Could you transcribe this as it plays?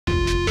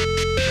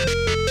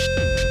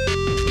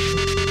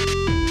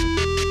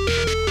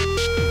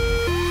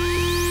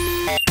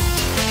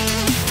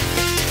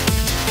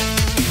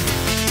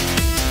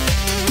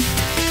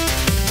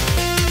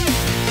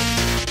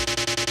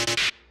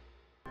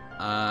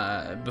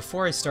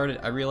before I started,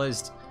 I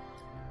realized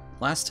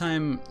last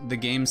time the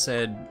game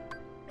said,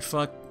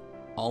 fuck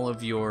all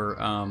of your,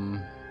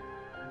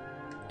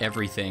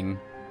 everything.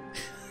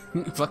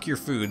 Fuck your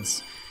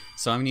foods.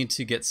 So I need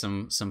to get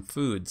some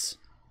foods.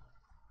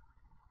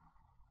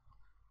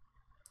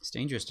 It's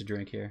dangerous to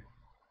drink here.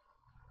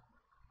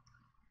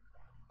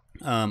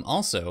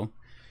 Also,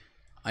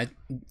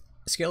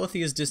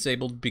 Skelethy is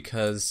disabled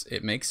because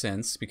it makes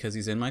sense, because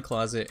he's in my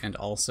closet, and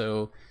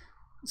also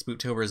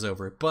Spooktober is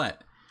over.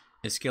 But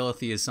if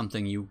Skelethy is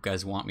something you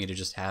guys want me to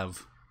just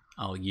have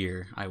all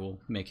year, I will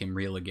make him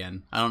real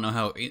again. I don't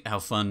know how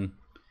fun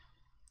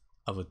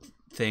of a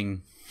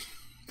thing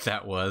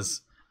that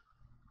was.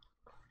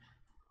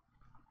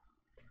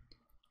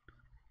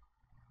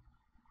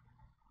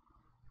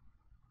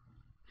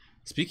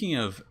 Speaking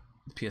of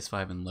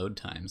PS5 and load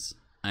times,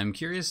 I'm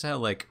curious how,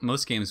 like,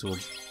 most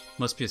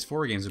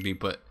PS4 games would be,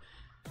 but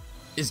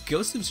is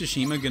Ghost of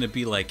Tsushima gonna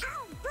be like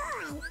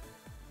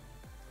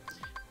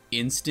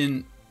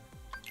instant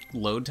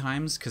load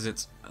times? Because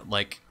it's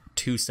like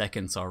 2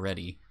 seconds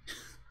already.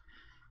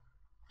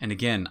 And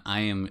again,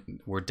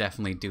 we're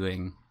definitely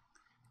doing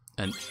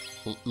a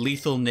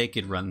lethal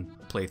naked run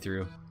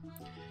playthrough.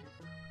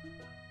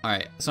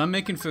 Alright, so I'm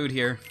making food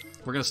here.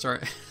 We're gonna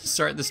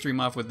start the stream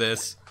off with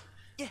this,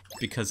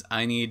 because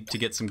I need to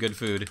get some good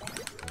food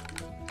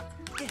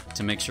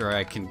to make sure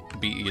I can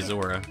beat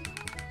Yozora.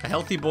 A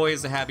healthy boy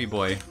is a happy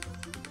boy.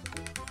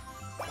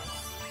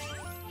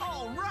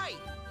 All right,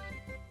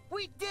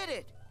 we did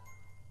it.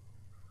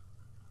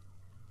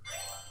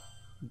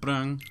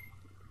 Brung.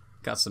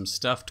 Got some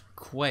stuffed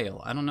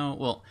quail. I don't know.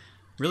 Well,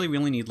 really, we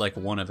only need like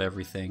one of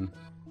everything.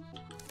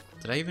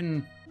 Did I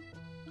even?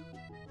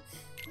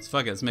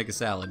 Fuck it. Let's make a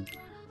salad.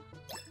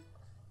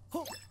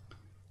 Oh,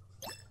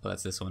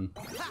 that's this one.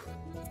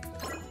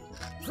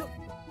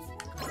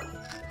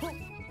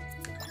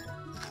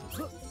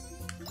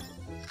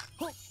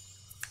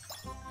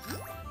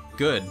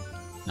 Good.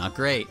 Not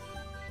great.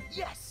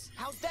 Yes.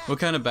 How's that? What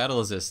kind of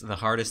battle is this? The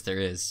hardest there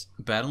is.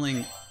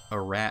 Battling a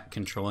rat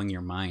controlling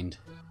your mind.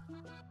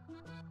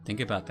 Think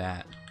about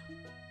that.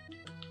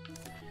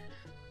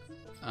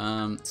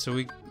 So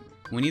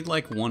we need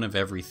like one of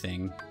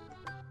everything.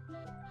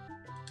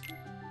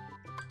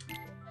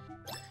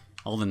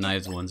 All the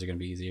knives ones are gonna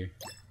be easier.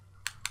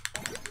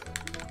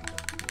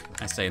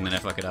 I say and then I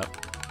fuck it up.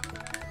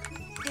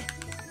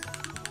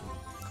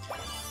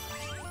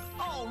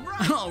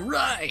 All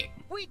right.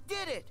 We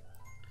did it.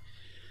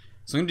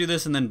 So I'm gonna do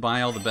this and then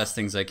buy all the best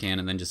things I can,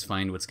 and then just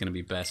find what's gonna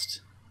be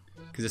best,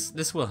 because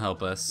this will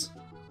help us.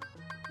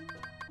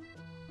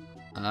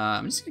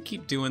 I'm just gonna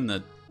keep doing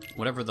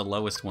whatever the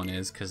lowest one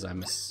is, because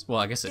well,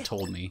 I guess it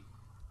told me.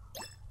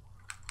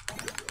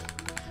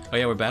 Oh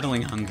yeah, we're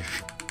battling hunger.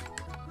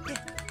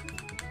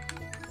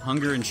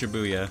 Hunger and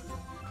Shibuya.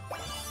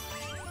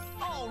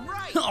 All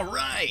right. All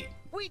right.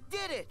 We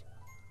did it.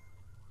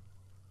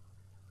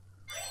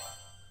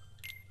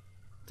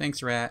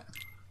 Thanks, rat.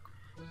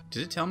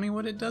 Did it tell me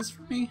what it does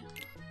for me?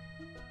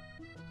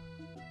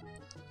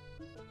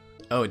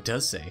 Oh, it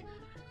does say.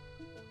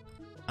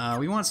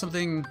 We want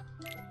something...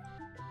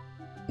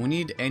 We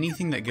need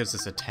anything that gives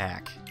us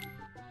attack.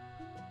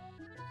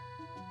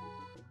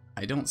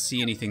 I don't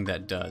see anything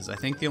that does. I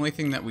think the only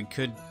thing that we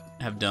could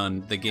have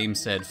done, the game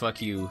said,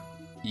 fuck you,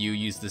 you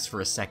use this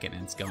for a second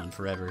and it's gone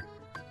forever.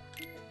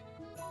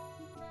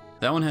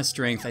 That one has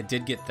strength, I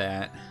did get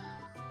that.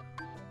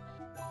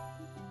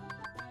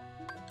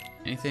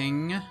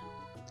 Anything?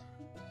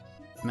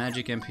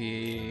 Magic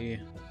MP.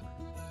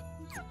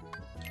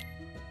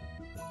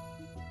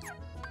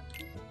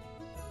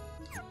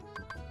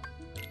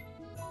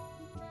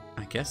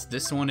 I guess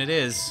this one it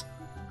is.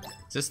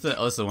 Is this the...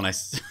 Oh, this is the one I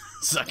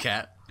suck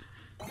at.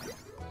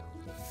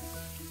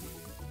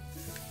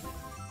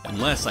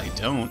 Unless I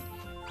don't.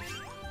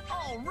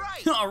 All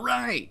right. All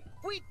right.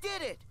 We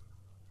did it.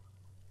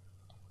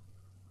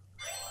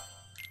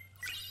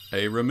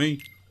 Hey,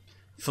 Remy.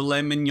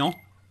 Filet mignon.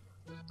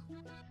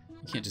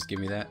 You can't just give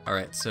me that.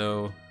 Alright,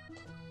 so...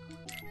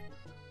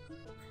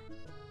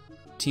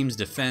 Team's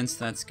defense,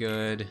 that's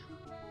good.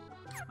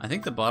 I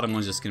think the bottom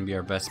one's just going to be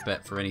our best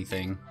bet for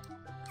anything.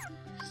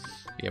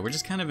 Yeah, we're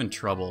just kind of in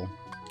trouble.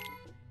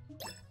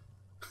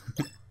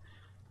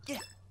 Yeah.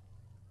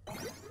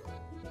 Nice.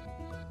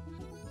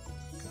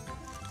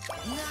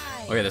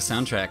 Oh yeah, the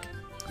soundtrack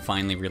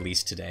finally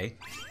released today.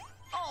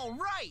 All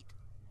right.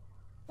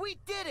 We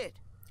did it.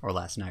 Or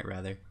last night,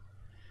 rather.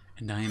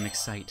 And I am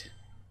excited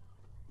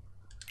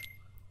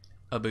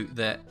about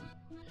that.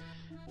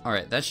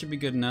 Alright, that should be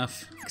good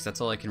enough, because that's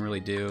all I can really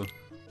do.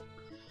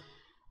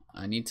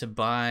 I need to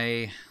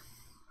buy...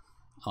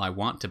 Oh, I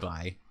want to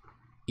buy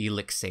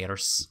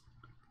elixirs.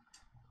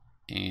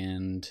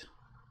 And...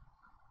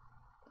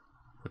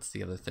 What's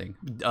the other thing?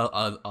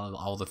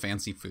 All the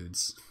fancy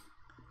foods.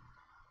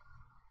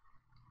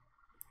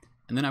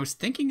 And then I was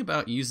thinking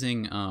about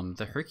using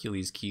the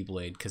Hercules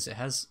Keyblade, because it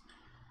has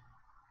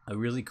a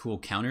really cool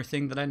counter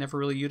thing that I never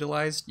really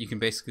utilized. You can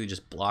basically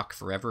just block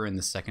forever in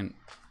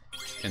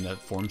the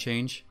form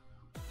change.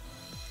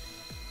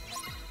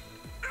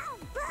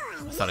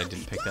 I thought I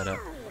didn't pick that up.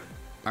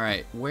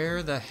 Alright,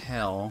 where the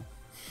hell?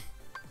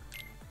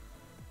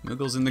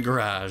 Moogle's in the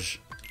garage.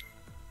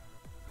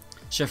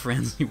 Chef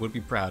Ramsay would be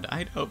proud.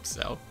 I'd hope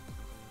so.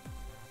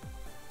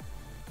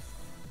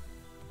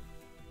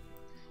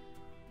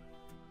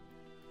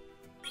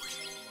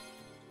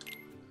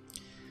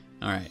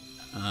 Alright,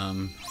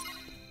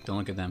 don't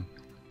look at them.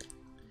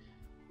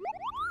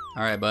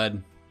 Alright,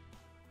 bud.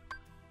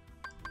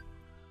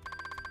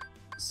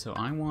 So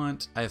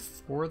I have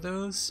 4 of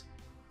those.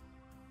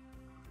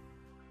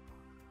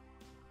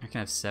 I can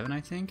have 7,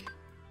 I think.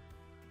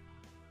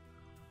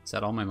 Is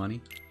that all my money?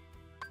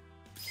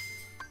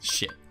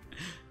 Shit.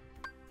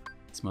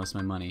 It's most of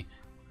my money.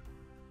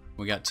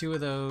 We got 2 of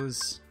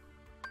those.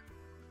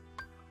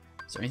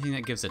 Is there anything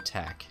that gives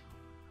attack?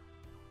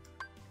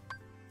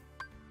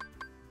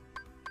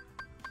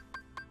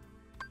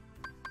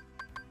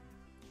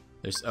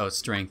 There's, oh,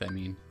 strength, I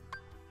mean.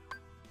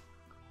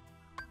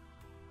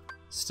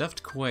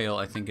 Stuffed quail,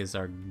 I think, is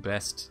our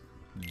best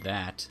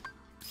that.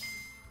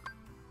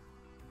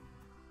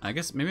 I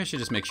guess maybe I should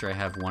just make sure I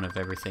have one of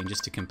everything,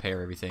 just to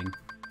compare everything.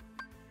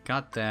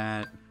 Got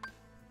that.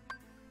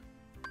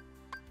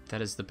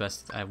 That is the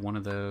best. I have one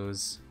of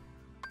those.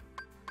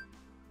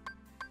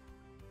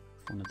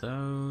 One of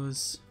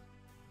those.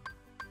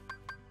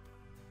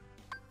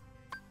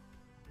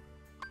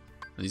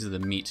 These are the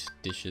meat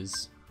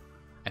dishes.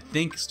 I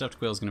think stuffed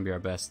quail is going to be our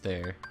best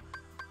there.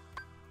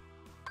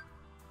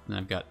 And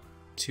I've got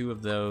 2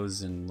 of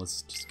those, and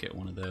let's just get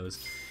one of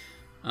those.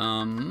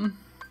 Our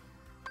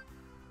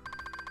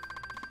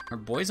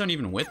boys aren't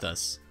even with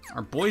us.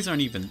 Our boys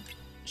aren't even...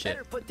 Shit.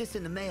 Better put this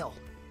in the mail.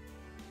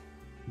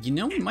 You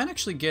know, we might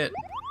actually get...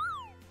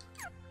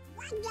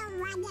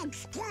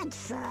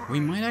 We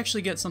might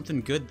actually get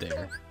something good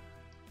there.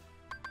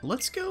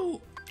 Let's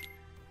go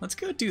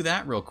do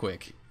that real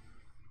quick.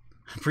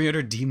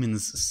 Pre-order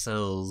Demon's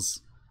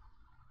Souls.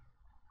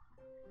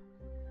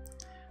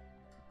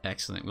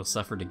 Excellent, we'll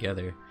suffer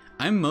together.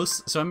 I'm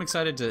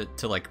excited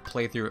to like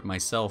play through it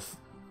myself,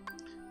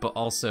 but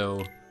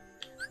also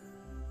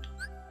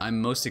I'm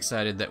most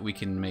excited that we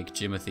can make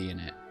Jimothy in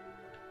it.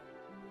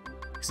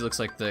 Because it looks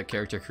like the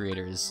character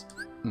creator is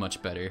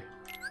much better.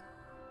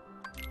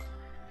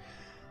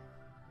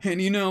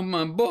 And you know,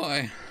 my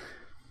boy,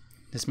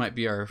 this might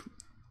be our,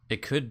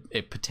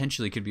 it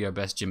potentially could be our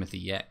best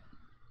Jimothy yet.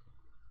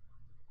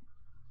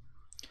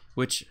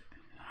 Which,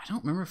 I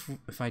don't remember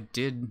if I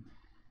did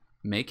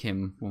make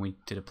him when we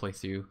did a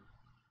playthrough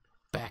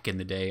back in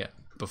the day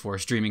before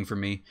streaming for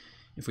me,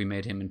 if we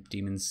made him in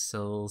Demon's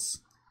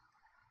Souls.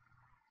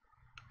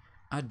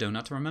 I do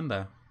not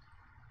remember.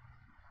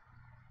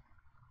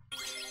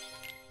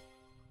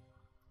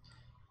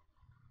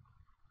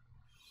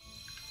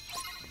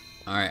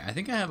 Alright, I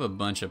think I have a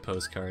bunch of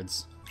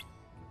postcards.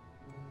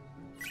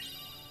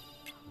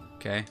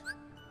 Okay.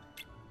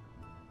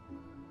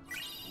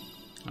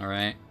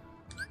 Alright.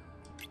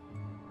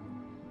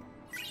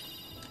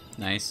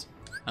 Nice.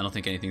 I don't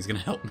think anything's gonna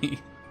help me.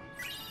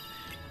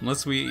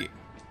 Unless we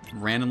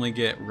randomly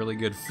get really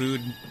good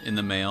food in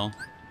the mail.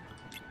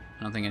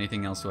 I don't think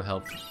anything else will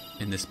help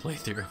in this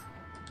playthrough.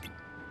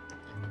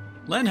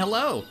 Len,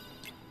 hello!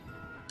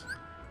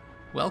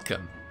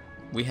 Welcome.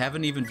 We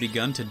haven't even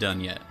begun to done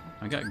yet.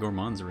 I got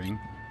Gourmand's ring.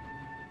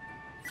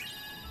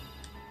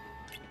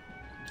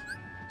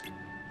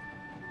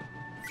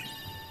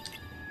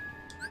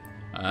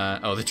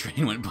 Oh, the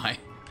train went by.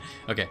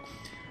 Okay,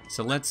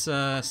 so let's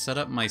set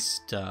up my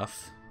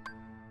stuff.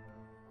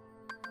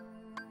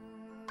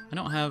 I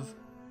don't have...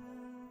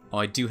 Oh,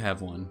 I do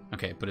have one.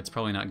 Okay, but it's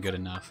probably not good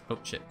enough. Oh,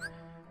 shit.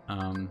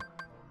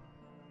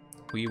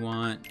 We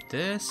want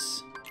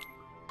this.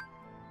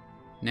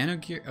 Nano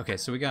gear. Okay,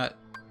 so we got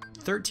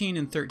 13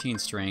 and 13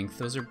 strength.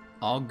 Those are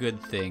all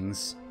good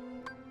things.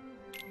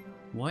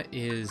 What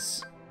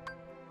is...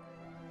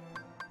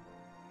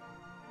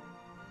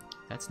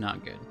 That's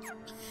not good.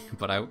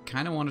 But I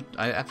kind of want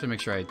to... I have to make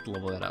sure I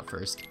level that up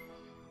first.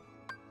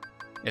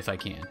 If I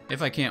can.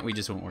 If I can't, we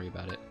just won't worry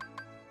about it.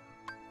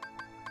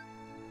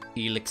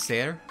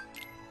 Elixir.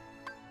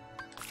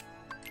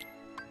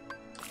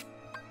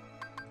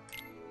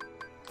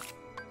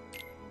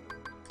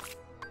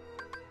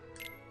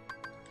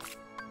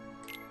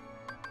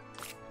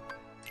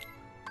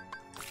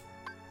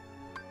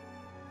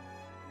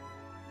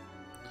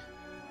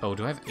 Oh,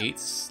 do I have 8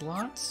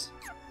 slots?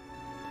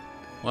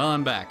 Well,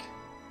 I'm back.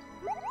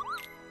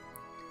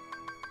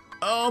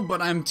 Oh,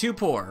 but I'm too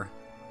poor.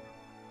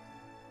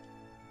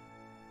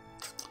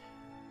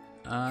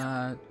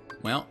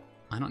 Well,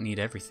 I don't need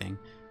everything.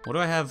 What do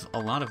I have a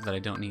lot of that I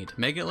don't need?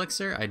 Mega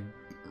Elixir? I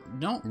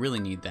don't really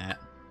need that.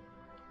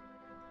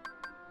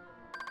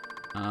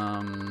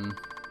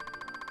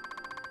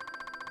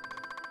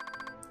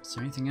 Is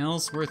there anything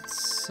else worth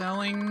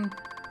selling?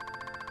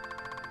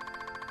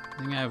 I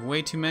think I have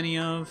way too many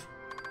of.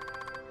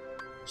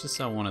 Let's just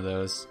sell one of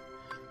those.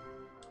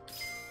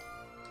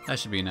 That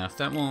should be enough.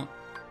 That won't...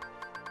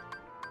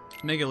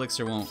 Mega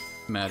Elixir won't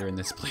matter in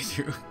this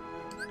playthrough.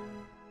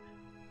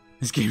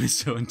 This game is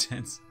so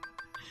intense.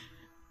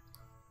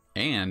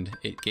 And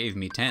it gave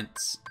me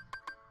tents.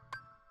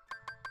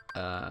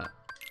 Okay.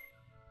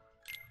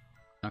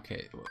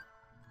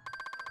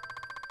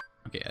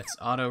 Okay, that's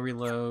auto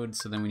reload.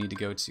 So then we need to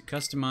go to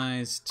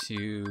customize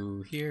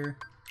to here.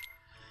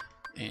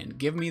 And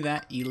give me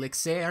that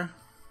elixir.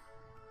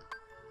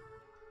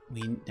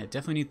 We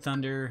definitely need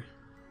thunder.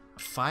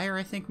 Fire,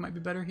 I think, might be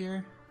better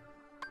here.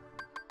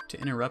 To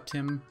interrupt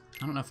him.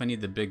 I don't know if I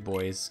need the big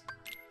boys.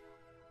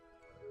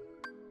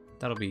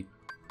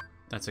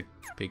 That's a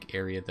big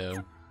area,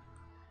 though.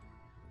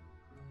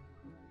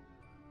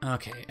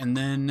 Okay, and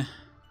then...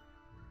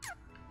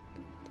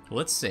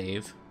 let's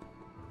save.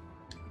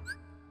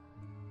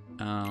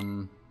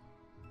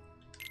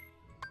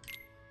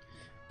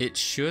 It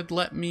should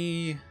let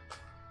me...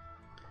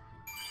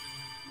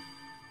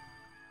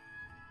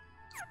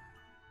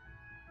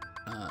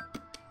 I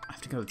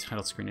have to go to the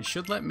title screen. It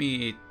should let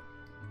me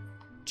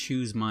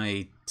choose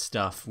my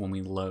stuff when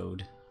we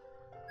load.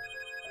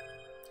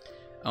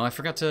 Oh, I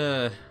forgot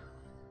to...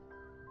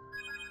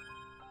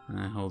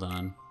 hold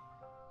on.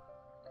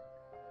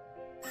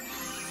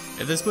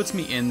 If this puts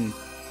me in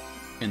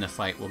the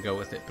fight, we'll go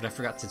with it. But I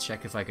forgot to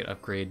check if I could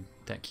upgrade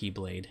that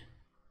Keyblade.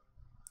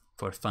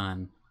 For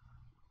fun.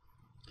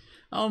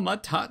 Oh, my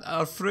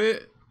tata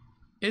fruit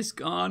is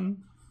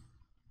gone.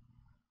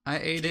 I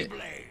ate it.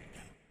 Keyblade.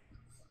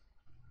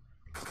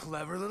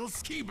 Clever little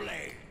ski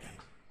blade.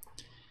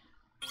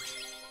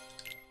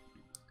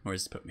 Where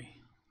does this put me?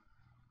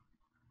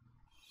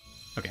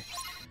 Okay.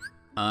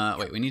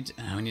 Wait, we need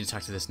to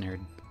talk to this nerd.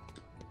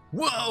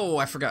 Whoa!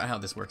 I forgot how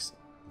this works.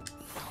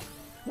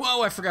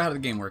 Whoa! I forgot how the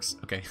game works.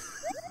 Okay.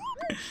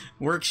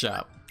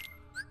 Workshop.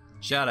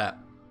 Shut up.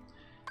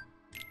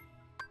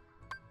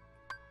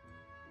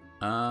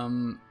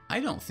 I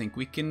don't think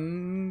we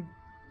can...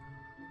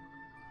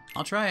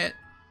 I'll try it.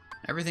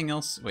 Everything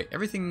else... Wait,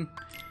 everything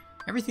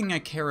I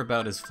care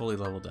about is fully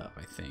leveled up,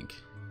 I think.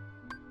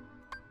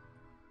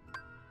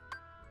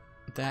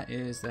 That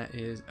is...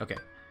 Okay.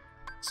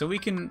 So we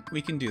can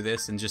do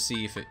this and just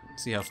see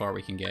how far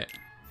we can get.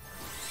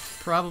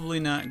 Probably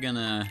not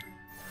gonna...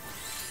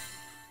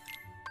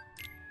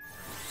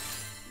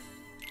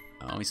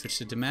 Oh, we switched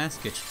to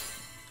Damascus.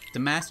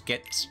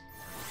 Damascus.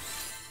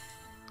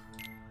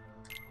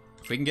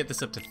 If we can get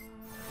this up to...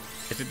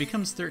 If it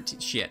becomes 13...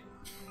 Shit.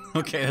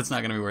 Okay, that's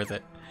not gonna be worth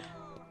it.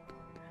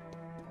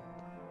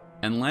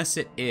 Unless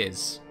it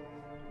is.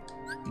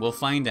 We'll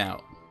find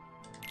out.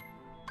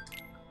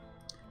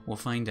 We'll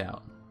find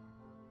out.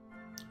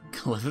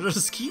 Clever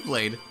ski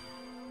blade.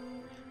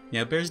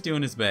 Yeah, Bear's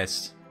doing his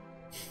best.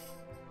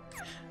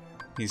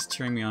 He's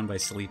cheering me on by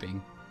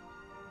sleeping.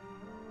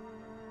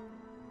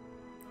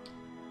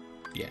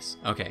 Yes.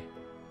 Okay.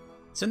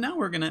 So now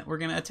we're gonna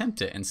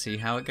attempt it and see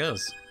how it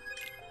goes.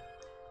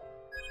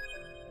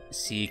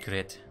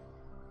 Secret.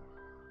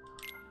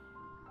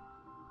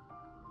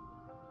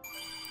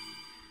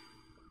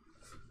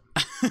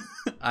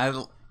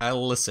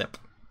 I'll sip.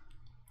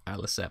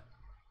 I'll sip.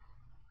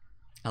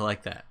 I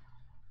like that.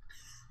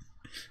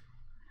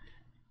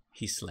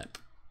 He slept.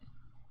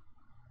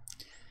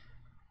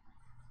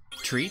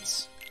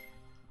 Treats?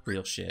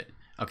 Real shit.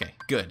 Okay,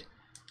 good.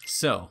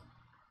 So,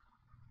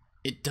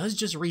 it does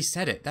just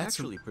reset it. That's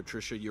Actually,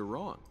 Patricia, you're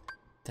wrong.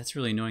 That's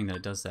really annoying that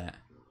it does that.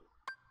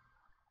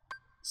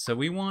 So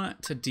we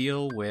want to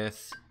deal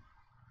with...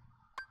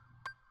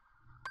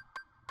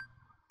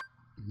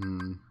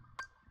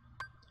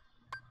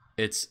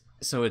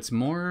 It's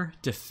more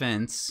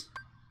defense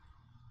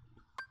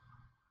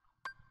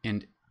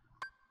and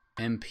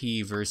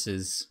MP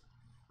versus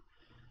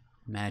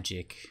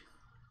magic.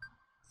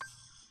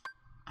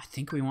 I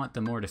think we want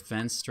the more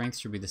defense. Strength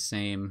should be the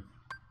same.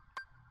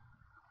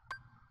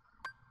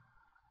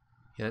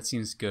 Yeah, that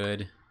seems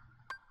good.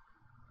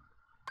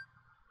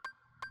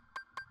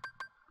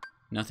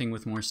 Nothing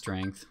with more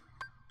strength.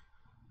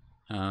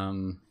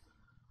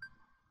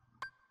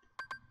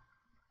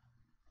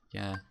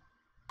 Yeah.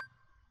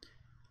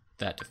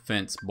 That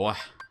defense, boy.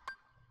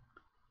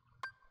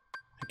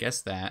 I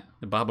guess that.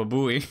 The Baba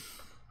Booey.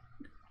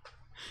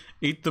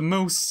 Eat the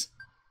moose.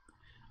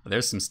 Oh,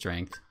 there's some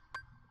strength.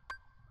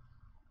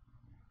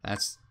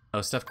 That's...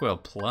 Oh, Stuffed Quail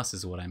Plus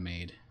is what I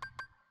made.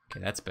 Okay,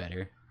 that's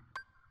better.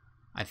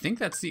 I think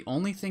that's the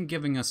only thing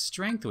giving us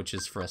strength, which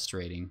is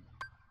frustrating.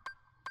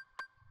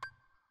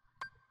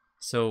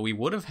 So we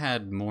would have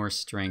had more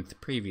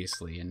strength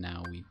previously, and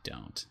now we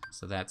don't.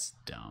 So that's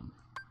dumb.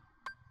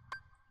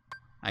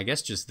 I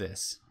guess just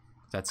this.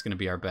 That's going to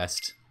be our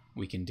best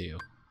we can do.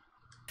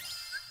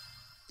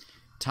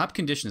 Top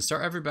condition.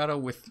 Start every battle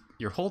with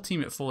your whole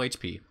team at full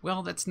HP.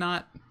 Well, that's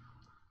not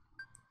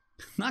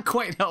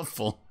quite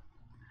helpful.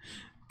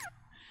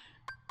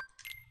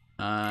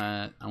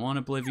 I want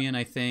Oblivion,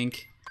 I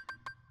think.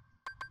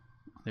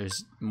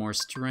 There's more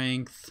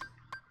strength.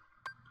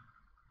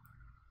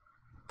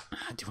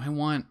 Do I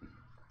want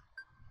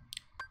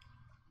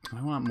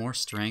more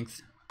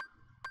strength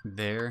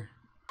there?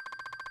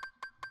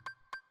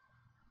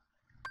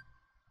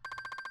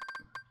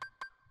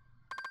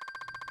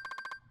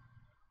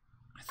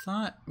 I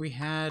thought we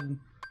had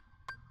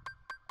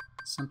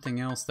something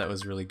else that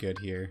was really good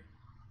here.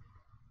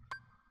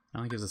 It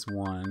only gives us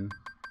one.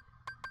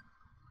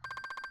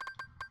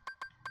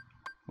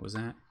 What was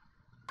that?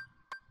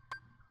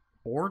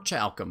 Or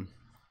Chalcum.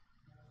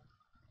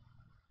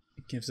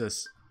 It gives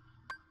us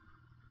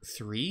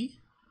 3?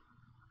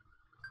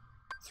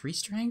 3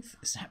 strength?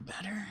 Is that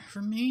better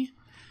for me?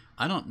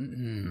 I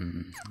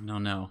don't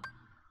know.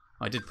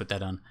 Oh, I did put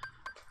that on.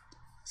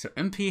 So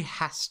MP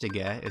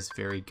Hastiga is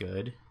very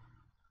good.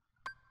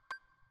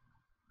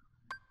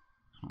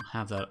 I don't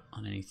have that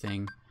on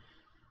anything.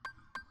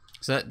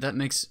 So that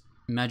makes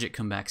magic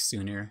come back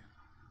sooner.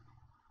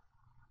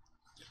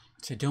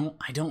 So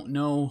I don't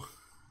know.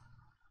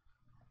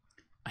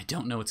 I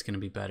don't know what's gonna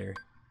be better.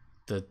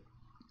 The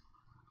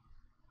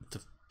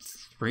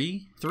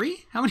 3?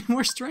 How many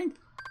more strength?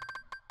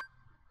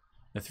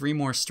 The 3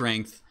 more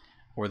strength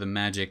or the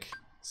magic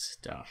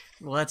stuff.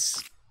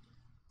 Let's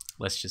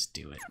just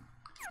do it.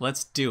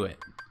 Let's do it.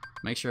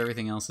 Make sure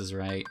everything else is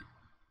right.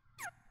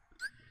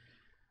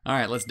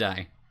 Alright, let's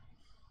die.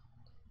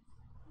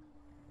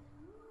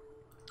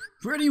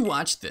 Where do you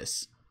watch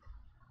this?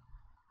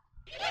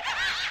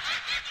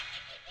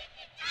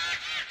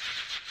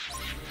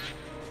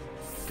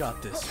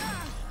 Got this.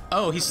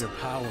 Oh, Your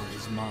power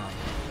is mine.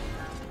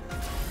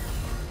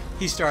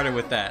 he started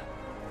with that.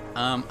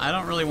 I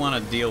don't really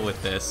want to deal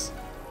with this,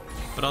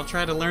 but I'll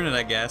try to learn it,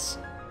 I guess.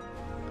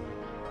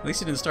 At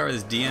least he didn't start with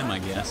his DM, I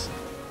guess.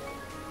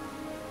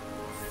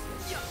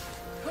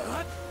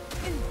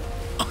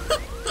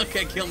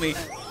 Okay, kill me.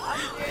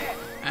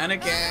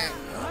 Anakin!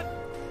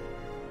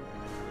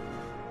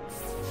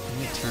 Let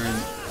me turn...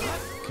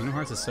 Kingdom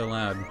Hearts is so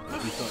loud. You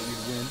thought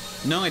you'd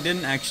win? No, I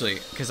didn't actually,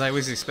 because I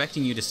was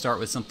expecting you to start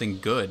with something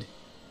good.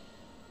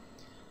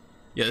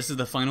 Yeah, this is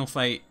the final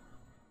fight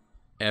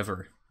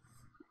ever.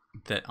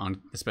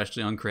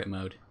 Especially on crit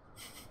mode.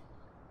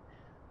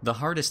 The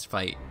hardest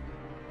fight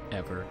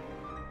ever.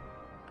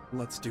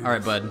 Let's do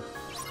Alright, this. bud.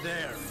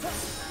 There.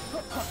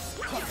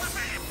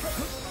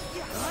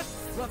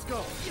 Let's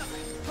go.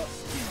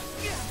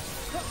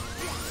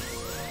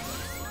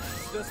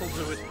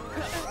 This'll do it.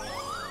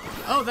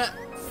 Oh, that...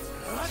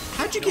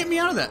 How'd you get me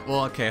out of that?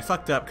 Well, okay, I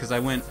fucked up because I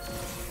went...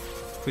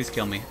 Please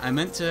kill me. I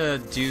meant to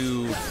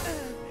do...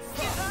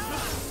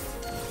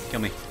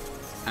 Kill me.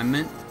 I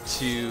meant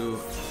to...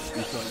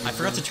 I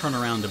forgot to turn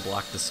around to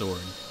block the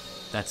sword.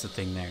 That's the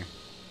thing there.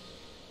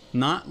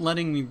 Not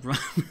letting me run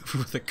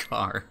with a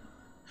car.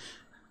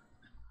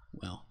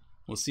 Well,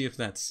 we'll see if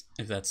that's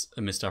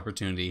a missed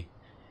opportunity,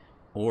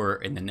 or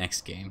in the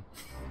next game,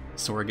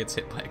 Sora gets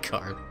hit by a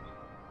car.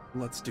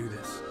 Let's do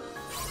this.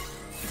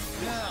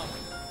 Now.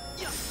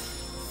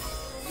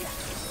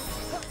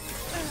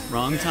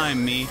 Wrong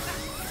time, me.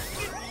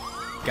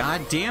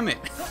 God damn it!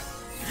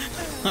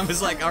 I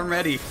was like, I'm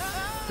ready.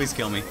 Please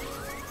kill me.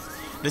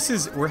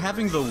 We're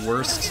having the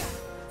worst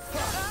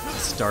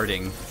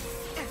starting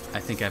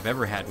I think I've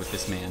ever had with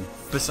this man.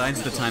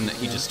 Besides the time that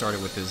he just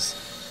started with his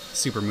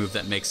super move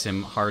that makes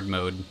him hard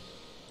mode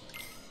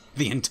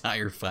the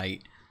entire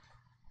fight,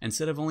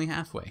 instead of only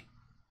halfway.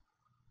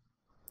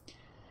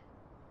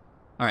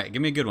 Alright,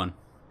 give me a good one.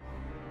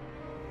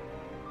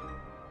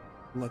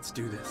 Let's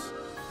do this.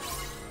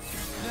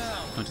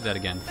 Don't do that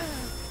again.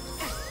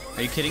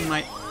 Are you kidding,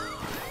 Mike?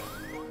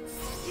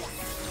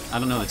 I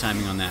don't know the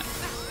timing on that.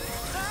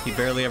 He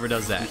barely ever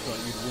does that. You thought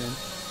you'd win?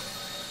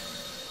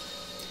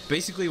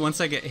 Basically, once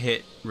I get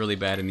hit really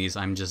bad in these,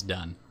 I'm just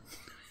done.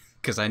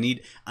 Because I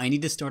need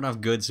to start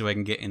off good so I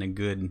can get in a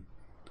good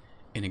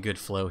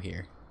flow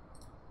here.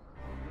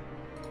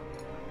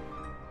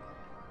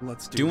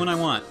 Let's do Do what this.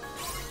 I want.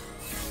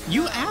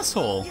 You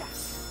asshole!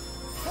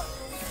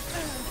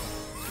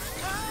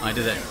 Oh, I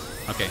did that.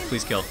 Okay,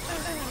 please kill.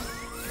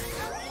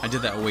 I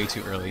did that way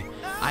too early.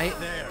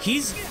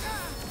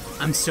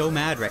 I'm so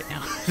mad right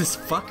now. This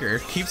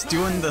fucker keeps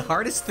doing the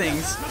hardest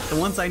things, the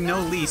ones I know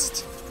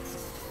least.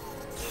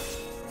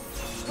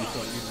 You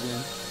thought you'd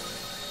win?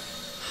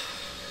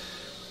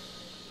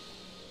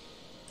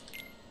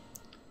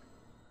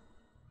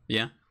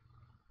 Yeah.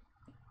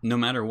 No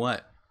matter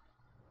what.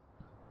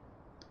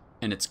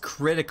 And it's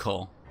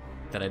critical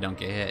that I don't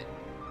get hit.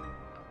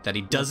 That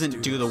he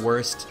doesn't do the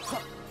worst.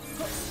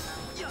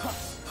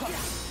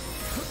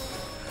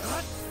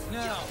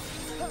 Now.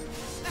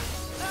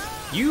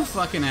 You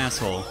fucking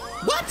asshole.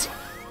 What?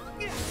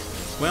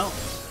 Well,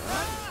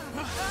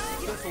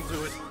 This'll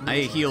do it. I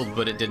healed,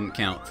 but it didn't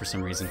count for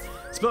some reason.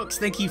 Spokes,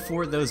 thank you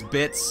for those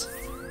bits.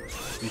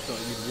 You thought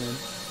you'd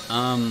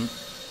win?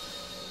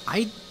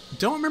 I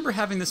don't remember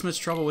having this much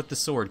trouble with the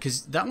sword,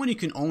 because that one you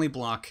can only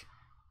block...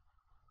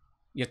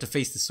 You have to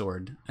face the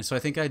sword. And so I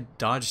think I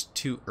dodged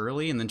too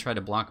early and then tried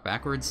to block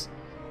backwards,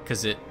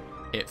 because it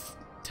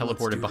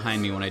teleported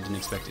behind me when I didn't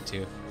expect it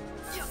to.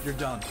 You're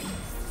done.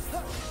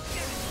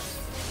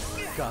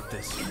 Got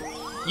this.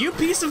 You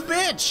piece of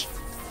bitch!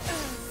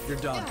 You're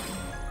done.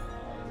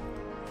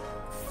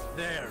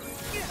 There.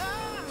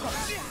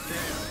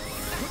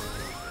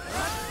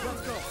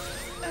 Let's go.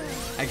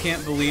 I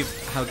can't believe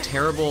how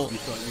terrible You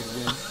thought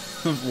you'd win?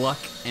 of luck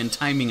and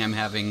timing I'm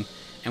having,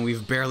 and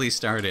we've barely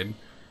started.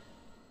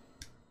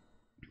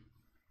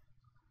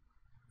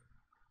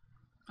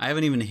 I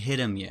haven't even hit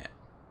him yet.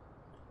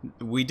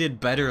 We did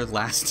better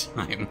last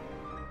time.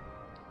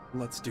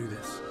 Let's do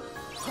this.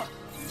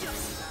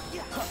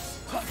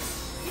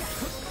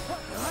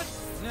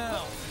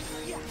 Now.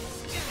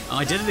 Oh,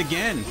 I did it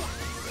again.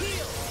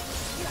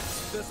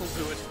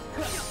 This'll do it.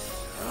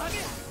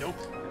 Nope.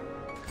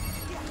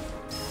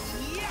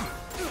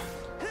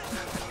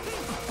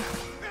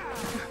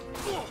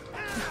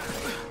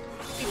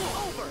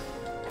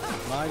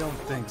 I don't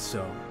think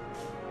so.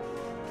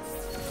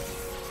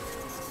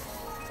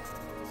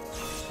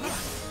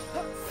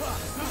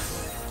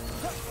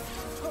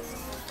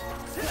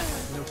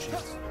 No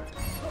chance.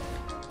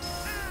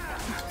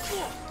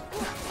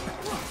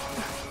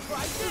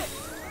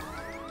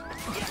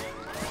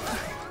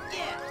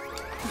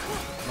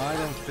 I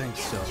don't think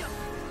so.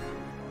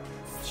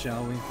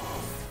 Shall we?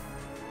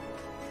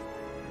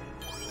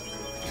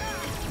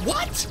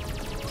 What?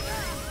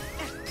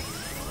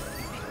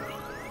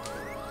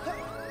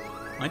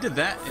 I did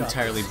that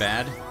entirely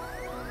bad.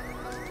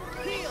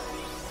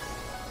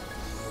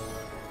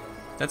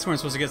 That's where I'm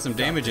supposed to get some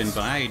damage in,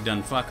 but I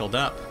done fuckled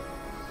up.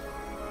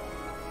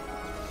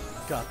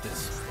 Got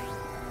this.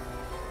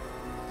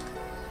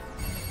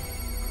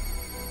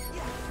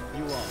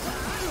 You all.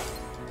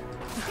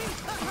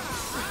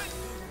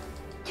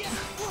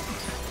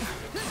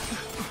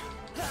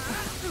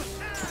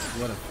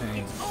 What a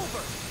pain.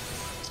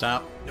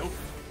 Stop. Nope.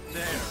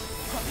 There.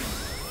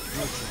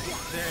 No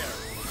chance. There.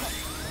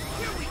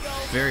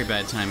 Very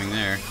bad timing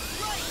there.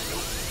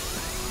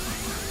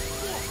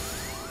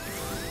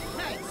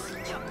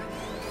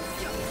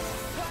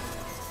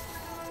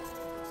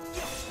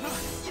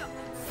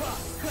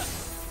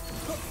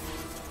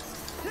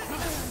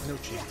 No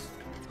chance.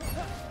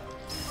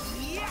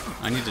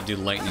 I need to do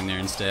lightning there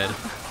instead.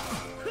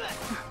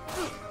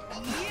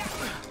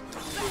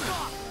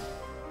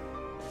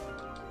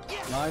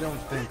 I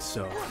don't think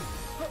so.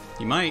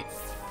 You might.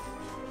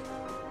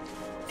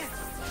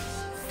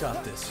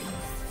 Got this.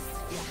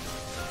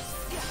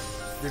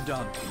 You're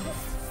done.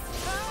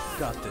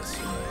 Got this.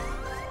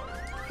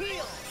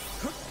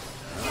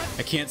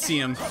 I can't see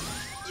him.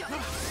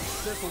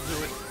 This'll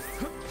do it.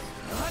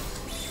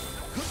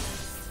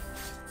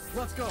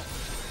 Let's go.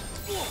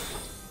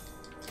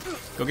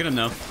 Go get him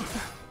though.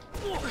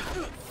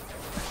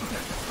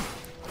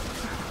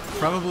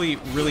 Probably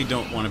really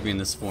don't want to be in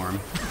this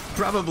form.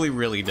 Probably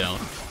really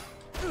don't.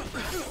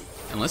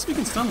 Unless we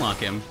can stun lock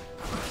him.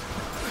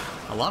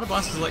 A lot of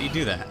bosses let you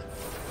do that.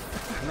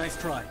 Nice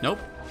try. Nope.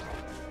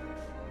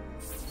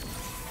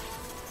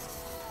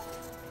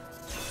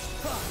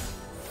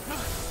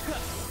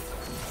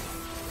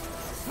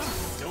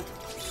 Nope.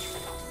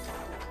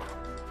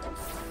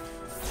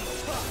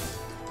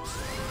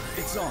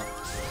 It's on.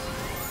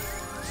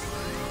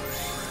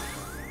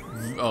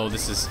 Oh,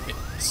 this is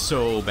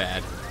so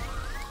bad.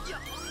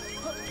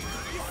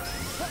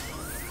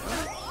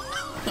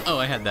 Oh,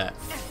 I had that.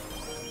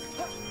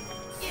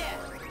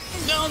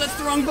 No, that's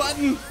the wrong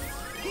button!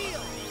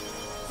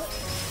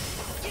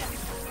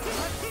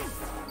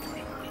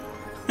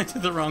 I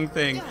did the wrong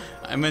thing.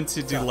 I meant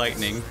to do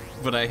lightning,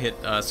 but I hit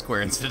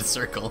square instead of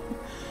circle.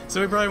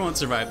 So we probably won't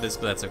survive this,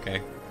 but that's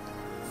okay.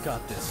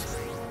 Got this.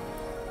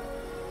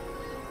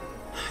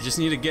 I just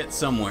need to get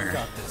somewhere.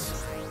 Got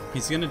this.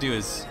 He's gonna do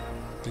his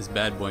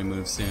bad boy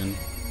move soon.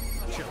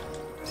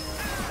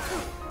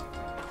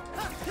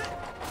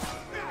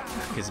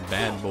 His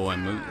bad boy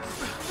move.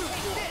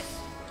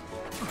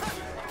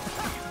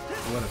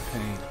 What a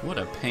pain. What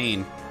a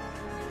pain.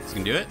 He's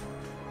gonna do it?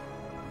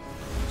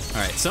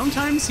 Alright,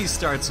 sometimes he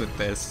starts with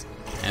this,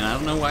 and I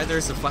don't know why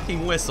there's a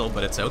fucking whistle,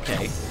 but it's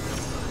okay.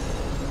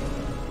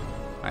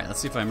 Alright,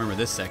 let's see if I remember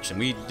this section.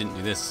 We didn't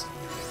do this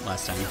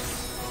last time.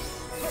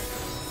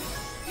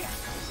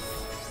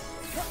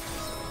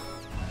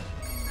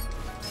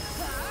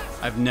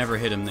 I've never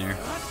hit him there.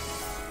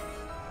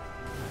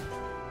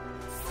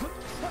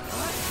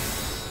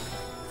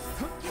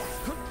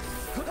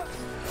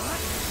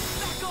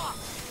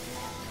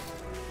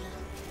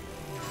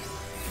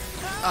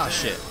 Ah,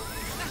 shit.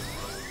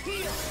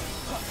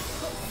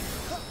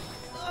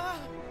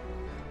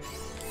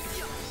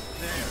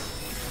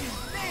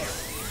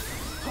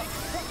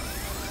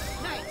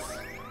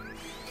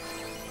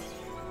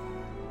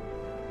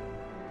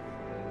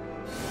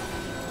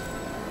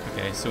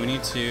 Okay, so we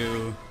need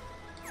to...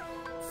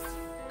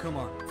 Come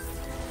on.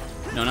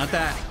 No, not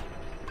that.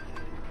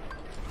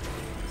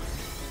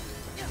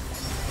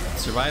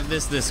 Survive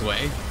this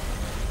way.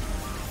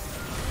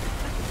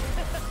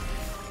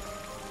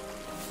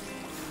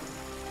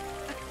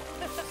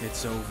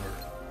 It's over.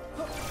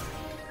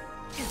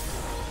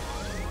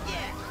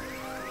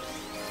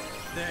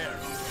 There.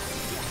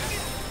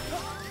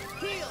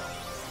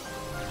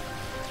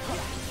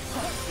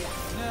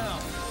 Now.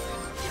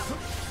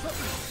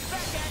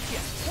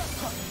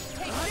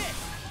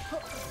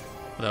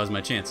 Well, that was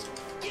my chance.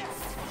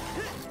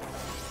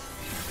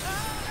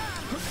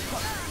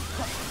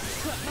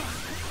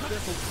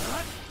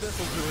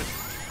 This'll do it.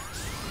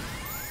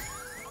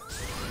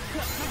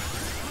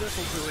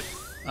 This'll do it.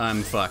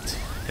 I'm fucked,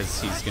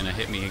 because he's gonna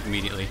hit me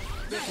immediately.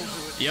 This'll do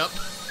it.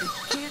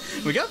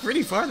 Yep. We got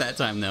pretty far that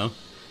time, though.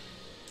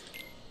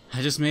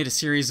 I just made a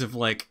series of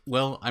like,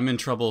 well, I'm in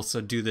trouble, so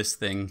do this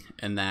thing,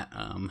 and that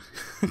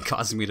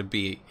caused me to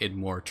be in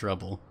more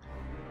trouble.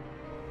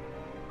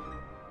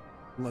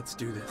 Let's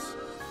do this.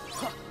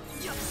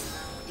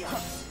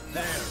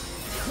 There.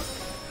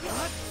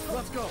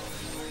 Let's go.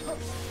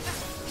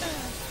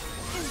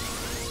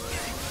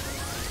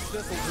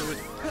 This'll do it.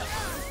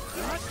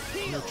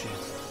 No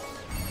chance.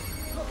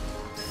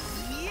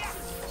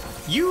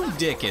 You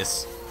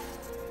dickus!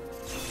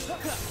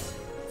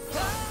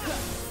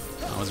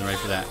 I wasn't ready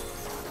for that.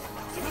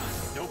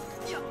 Nope.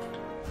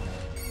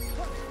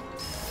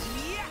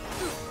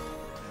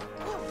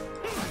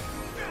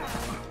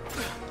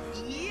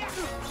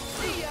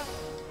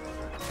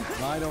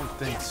 I don't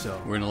think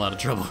so. We're in a lot of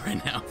trouble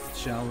right now.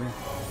 Shall we?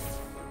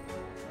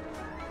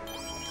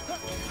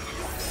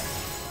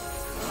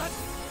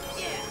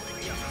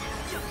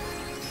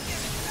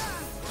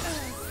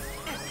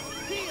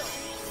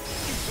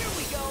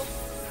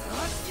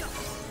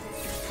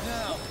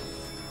 Now.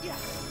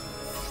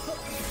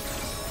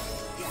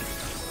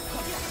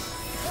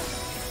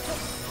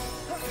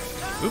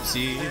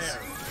 Oopsies.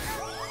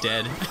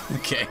 Dead.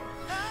 Okay.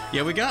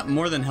 Yeah, we got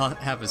more than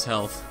half his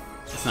health.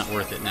 It's not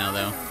worth it now,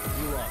 though.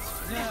 You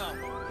lost. Now.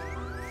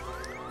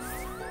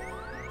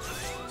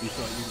 You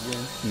thought you'd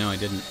win? No, I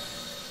didn't.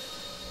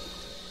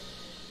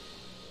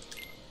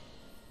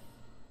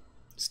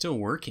 Still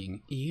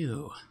working.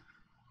 Ew.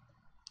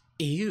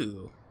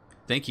 Ew.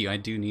 Thank you, I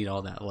do need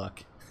all that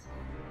luck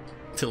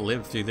to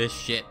live through this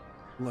shit.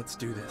 Let's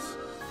do this.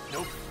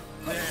 Nope.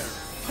 There.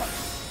 No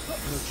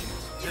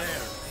chance.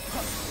 There.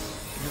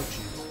 No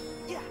chance.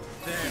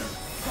 There.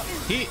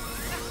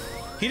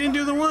 He didn't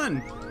do the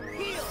one.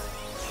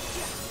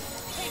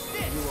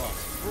 You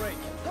lost. Break.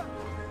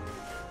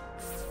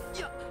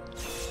 You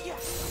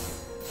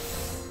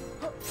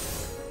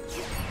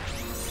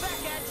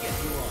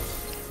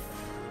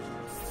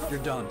lost.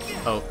 You're done.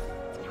 Oh,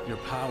 Your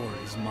power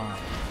is mine.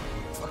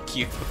 fuck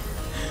you.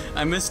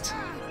 I missed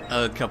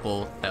a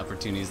couple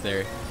opportunities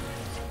there.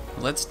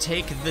 Let's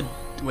take the...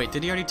 Wait,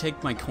 did he already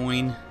take my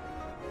coin?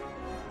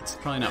 It's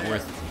probably not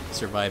worth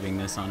surviving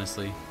this,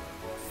 honestly.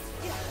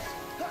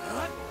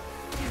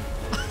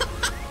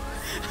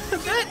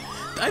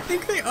 I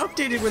think they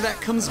updated where that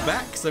comes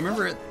back, because I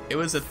remember it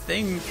was a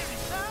thing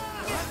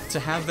to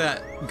have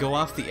that go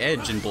off the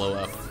edge and blow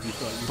up. You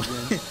thought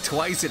you'd win?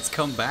 Twice it's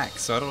come back,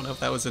 so I don't know if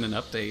that was in an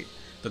update.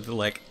 But they're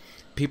like,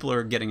 people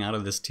are getting out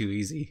of this too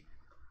easy.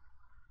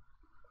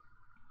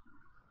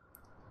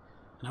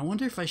 And I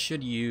wonder if I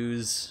should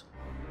use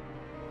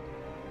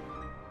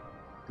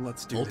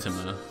Let's do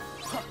Ultima.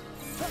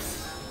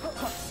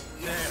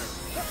 There.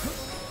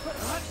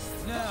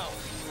 Now.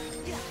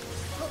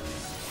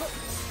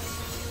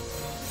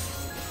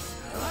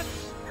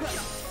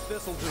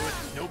 This'll do it.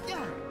 Nope.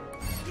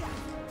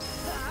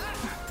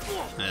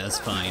 That's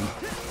fine.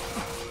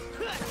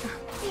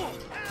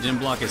 Didn't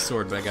block his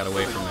sword, but I got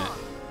away from it.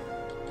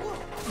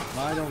 this.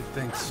 I don't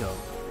think so.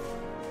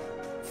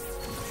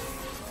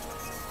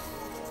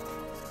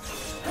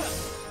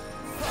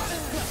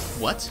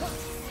 What?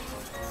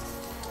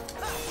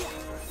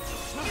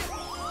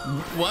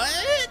 What?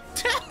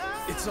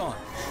 It's on.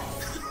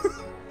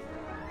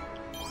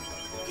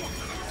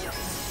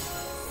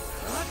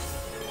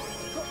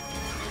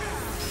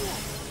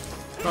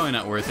 Probably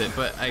not worth it,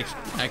 but I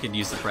could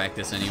use the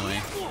practice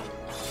anyway.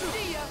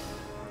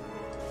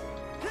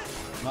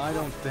 I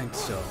don't think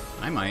so.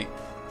 I might.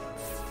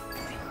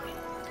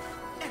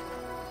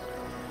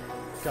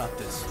 Got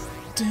this.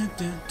 Dun,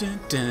 dun, dun,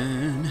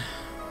 dun.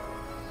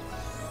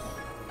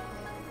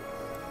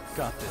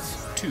 Got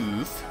this.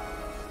 Tooth.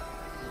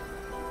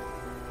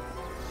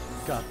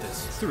 Got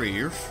this.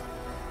 Threef.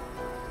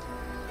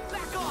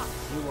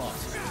 You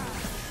lost.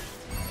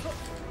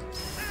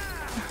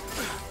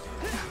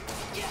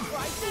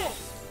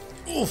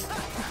 Oof.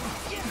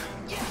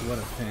 What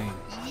a pain.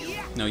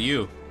 No,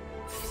 you.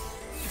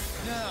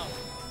 Now.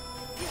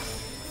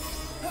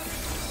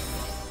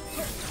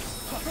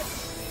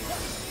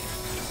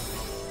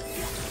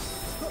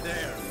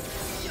 There.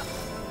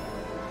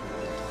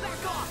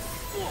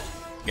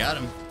 Got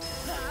him.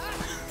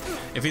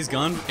 If he's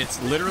gone,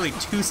 it's literally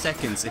 2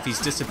 seconds. If he's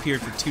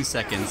disappeared for 2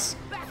 seconds,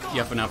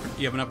 you have an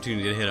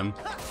opportunity to hit him.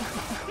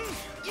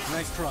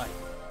 Nice try.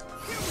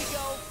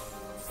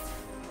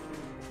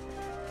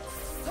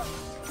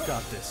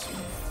 Got this.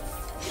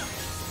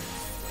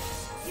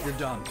 You're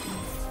done.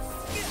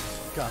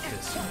 Got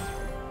this.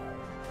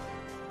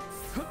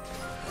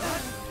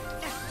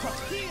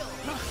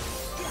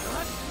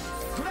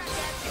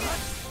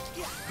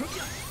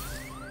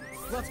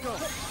 Let's go.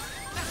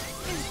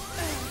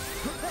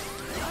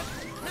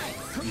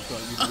 You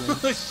thought you'd win?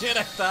 Oh shit,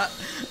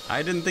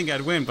 I didn't think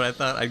I'd win, but I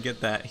thought I'd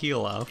get that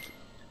heal off.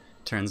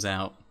 Turns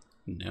out,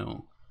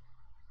 no.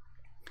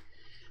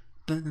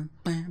 Bum,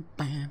 bum,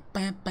 bum,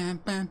 bum, bum,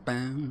 bum,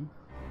 bum.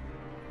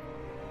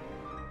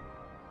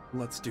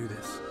 Let's do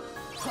this.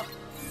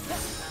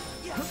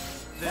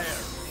 There.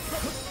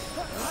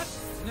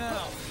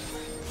 Now.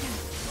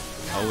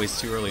 Always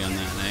too early on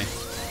that, eh?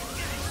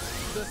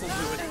 This'll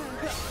do it.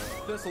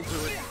 This'll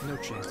do it. No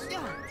chance.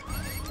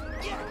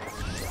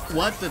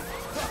 What the?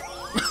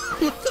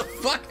 What the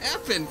fuck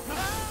happened?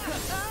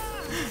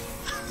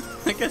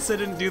 I guess I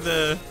didn't do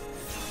the.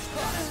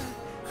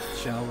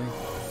 Shall we?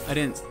 I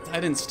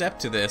didn't step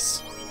to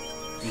this.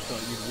 You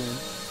thought you'd win?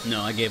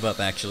 No, I gave up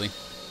actually.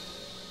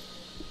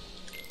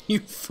 You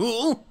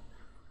fool!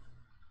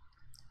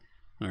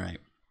 Alright.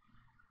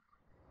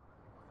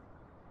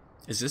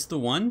 Is this the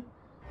one?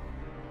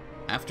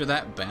 After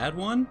that bad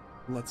one?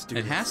 Let's do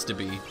It this. has to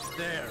be.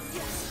 There.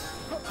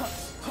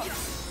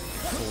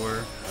 4,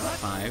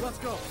 5. Let's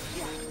go.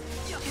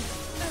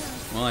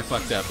 Well, I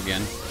fucked up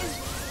again.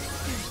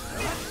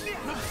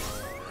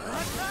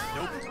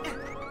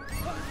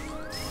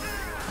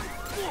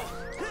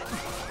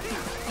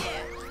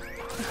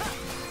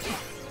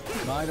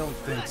 I don't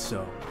think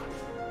so.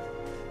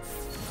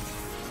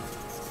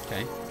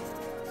 Okay.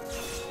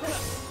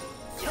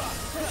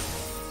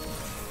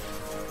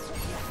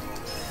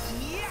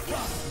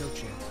 No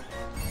chance.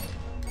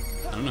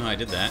 I don't know how I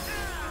did that.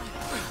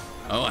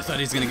 Oh, I thought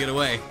he was gonna get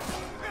away.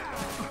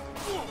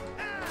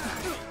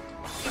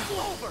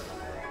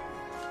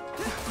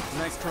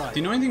 Nice try. Do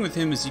you know anything with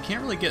him is you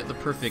can't really get the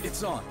perfect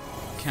It's on.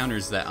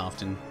 counters that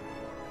often.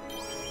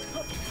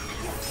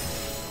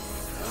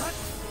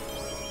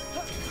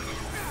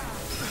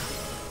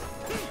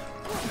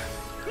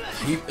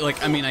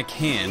 Like, I mean, I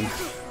can.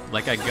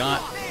 Like, I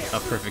got a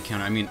perfect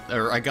counter. I mean,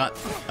 or I got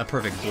a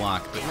perfect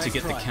block, but to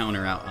get the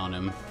counter out on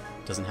him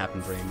doesn't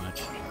happen very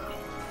much.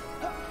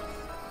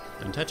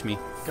 Don't touch me.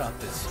 Got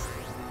this.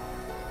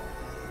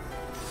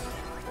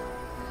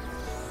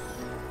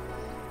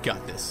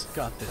 Got this.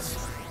 Got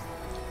this.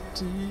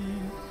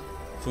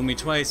 Fool me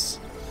twice.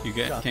 You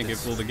Got can't get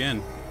this. fooled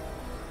again.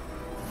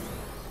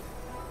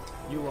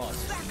 You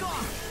lost.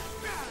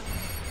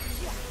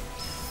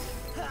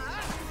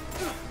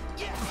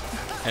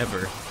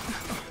 Ever.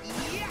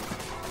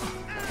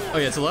 Oh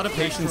yeah, it's a lot of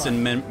patience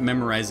and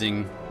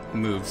memorizing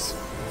moves.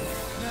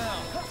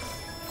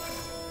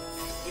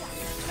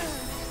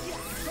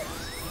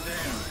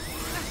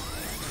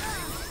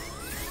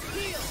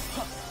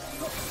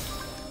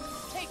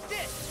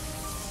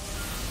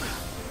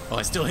 Oh,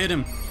 I still hit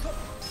him.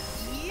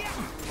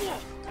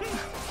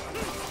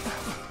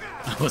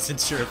 I wasn't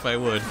sure if I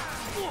would.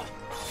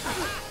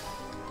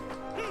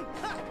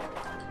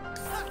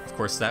 Of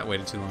course, that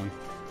waited too long.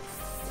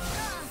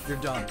 You're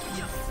done.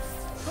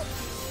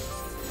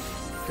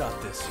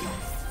 Got this.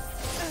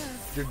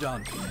 You're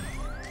done.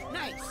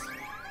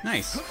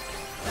 Nice.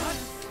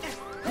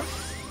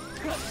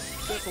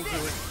 This'll do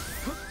it.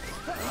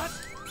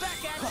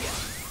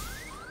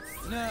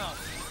 Now.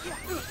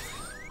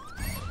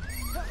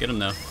 Get him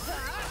though.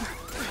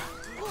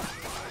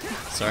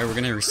 Sorry, we're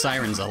gonna hear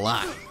sirens a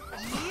lot.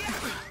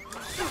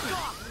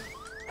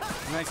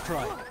 Nice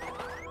try.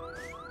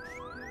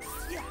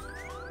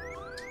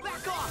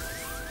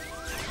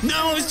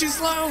 No, it's too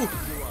slow.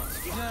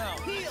 Now.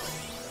 Here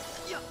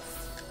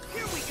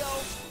we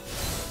go.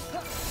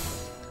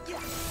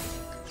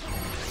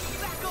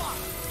 Back off.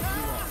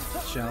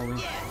 Shall we?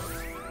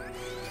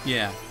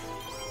 Yeah.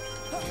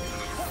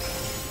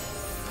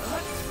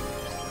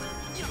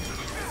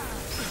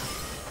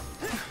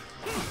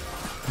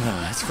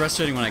 It's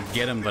frustrating when I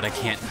get him, but I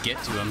can't get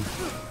to him.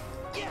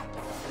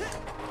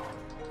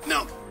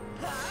 No.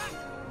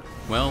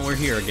 Well, we're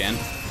here again.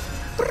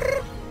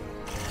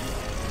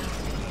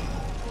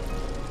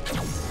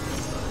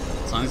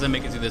 As long as I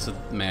make it through this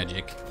with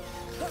magic.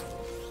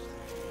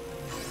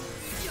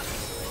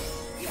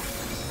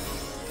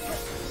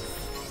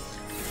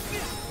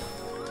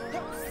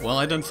 Well,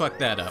 I done fucked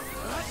that up.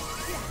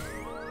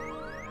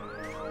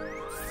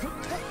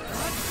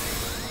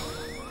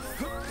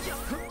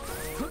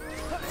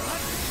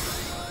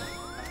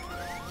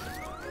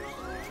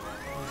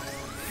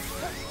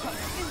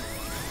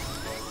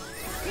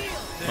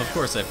 Of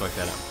course I fucked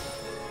that up.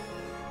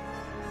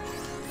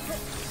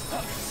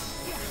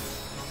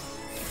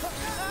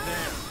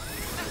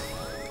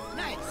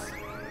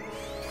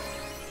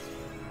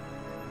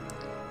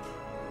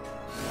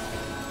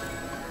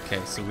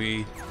 Okay, so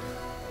we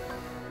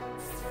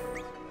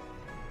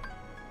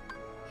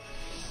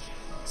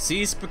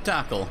see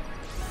spectacle.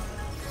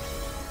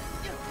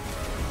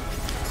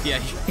 Yeah,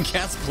 you can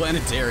cast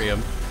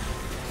planetarium.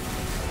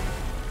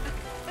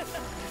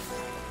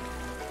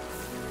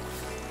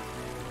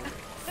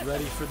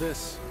 Ready for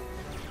this?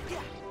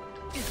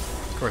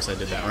 Of course I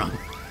did that wrong.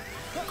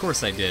 Of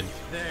course I did.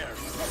 There.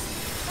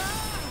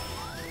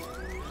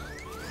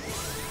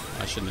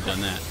 I shouldn't have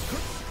done that.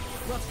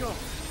 Let's go.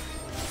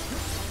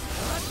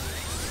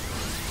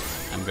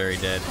 I'm very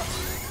dead.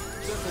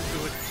 This'll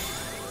do it.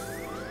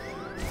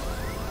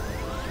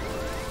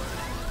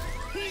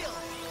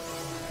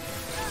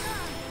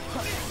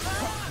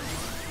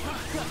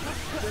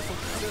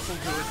 This'll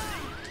do it.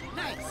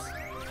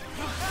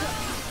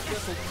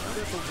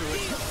 This'll do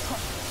it.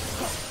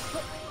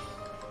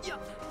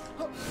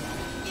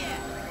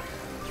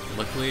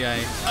 Luckily I...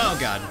 Oh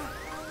god.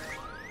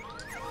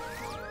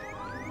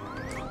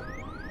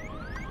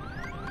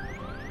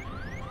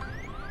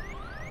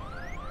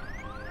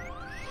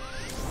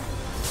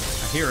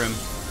 I hear him.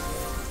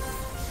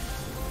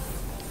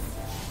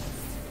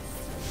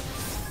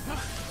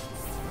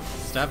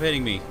 Stop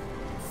hitting me.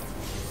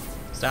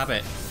 Stop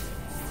it.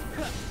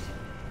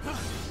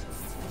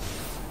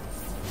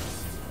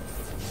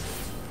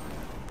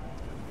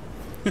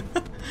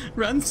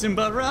 Run,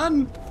 Simba,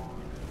 run!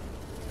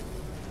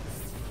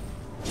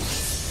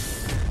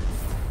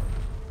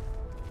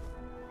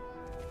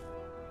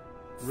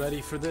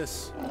 Ready for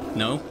this?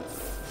 No.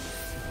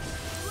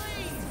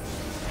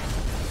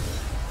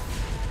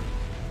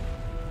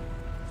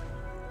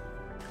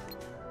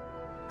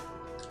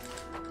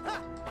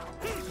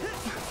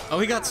 Oh,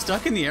 he got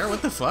stuck in the air?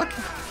 What the fuck?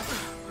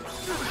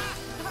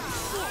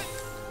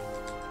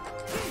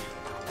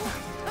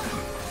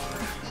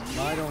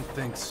 I don't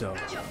think so.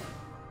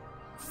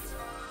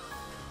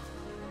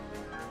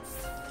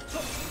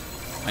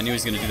 I knew he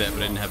was gonna do that, but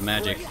I didn't have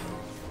magic.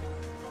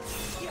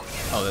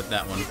 Oh,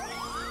 that one.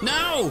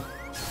 No!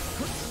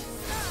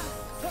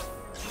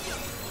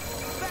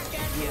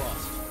 You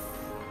lost.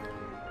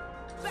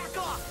 Back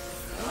off!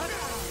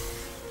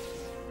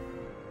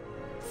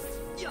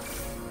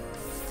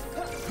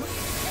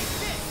 Take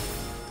this!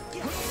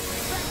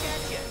 Back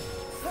at you!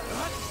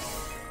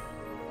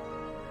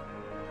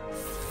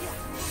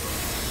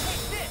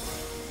 Take this!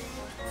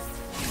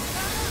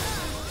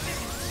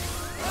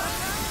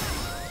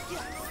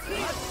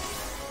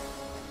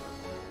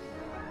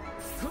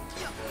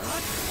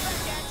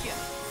 Back at you!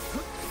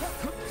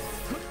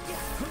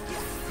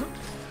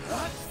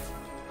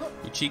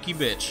 You cheeky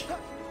bitch.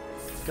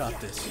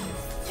 Got this.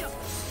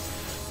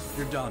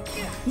 You're done.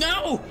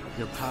 No!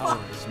 Your power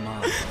is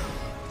mine.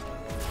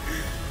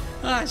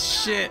 Ah,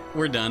 shit.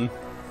 We're done.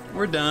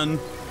 We're done.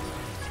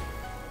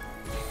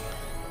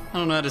 I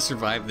don't know how to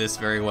survive this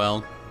very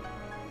well.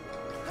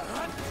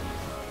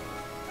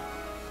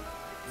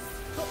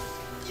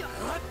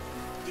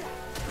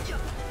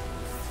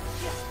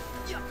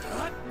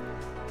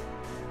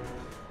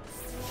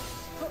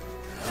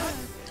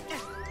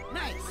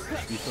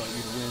 You thought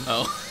you'd win?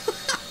 Oh.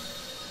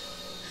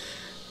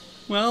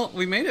 Well,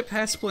 we made it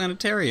past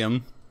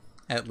Planetarium,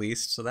 at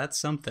least, so that's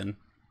something.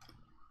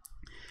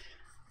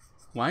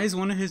 Why is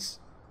one of his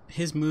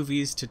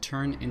movies to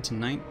turn into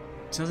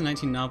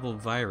 2019 novel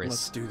Virus?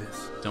 Let's do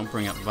this. Don't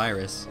bring up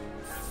Virus.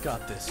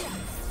 Got this.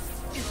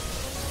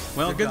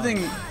 Well, You're good done.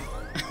 thing.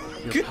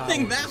 Your Good power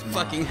thing that is mine.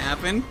 fucking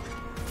happened.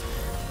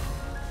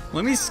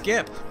 Let me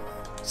skip.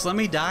 Just let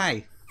me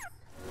die.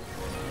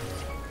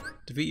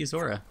 Defeat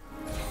Yozora.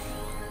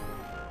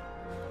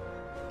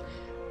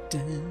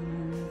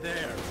 Dun.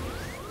 There.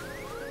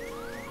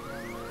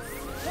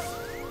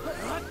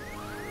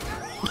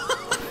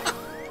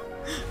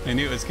 I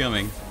knew it was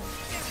coming. You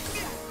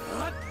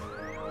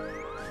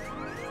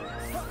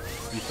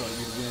thought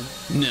you'd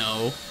win?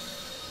 No.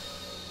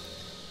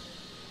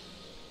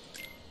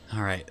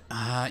 Alright,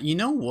 you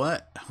know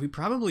what? We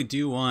probably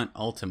do want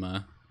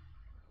Ultima.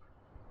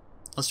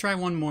 Let's try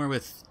one more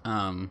with,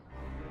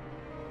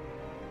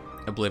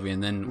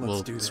 Oblivion, then Let's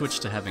we'll do this. switch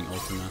to having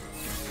Ultima.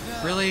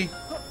 Really?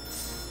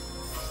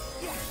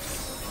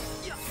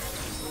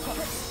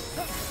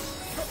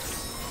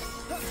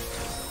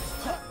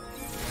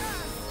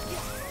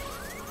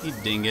 You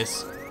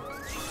dingus.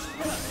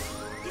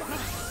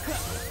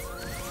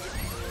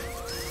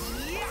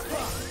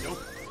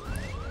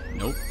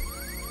 Nope.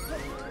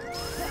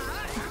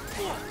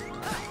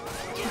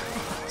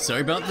 Sorry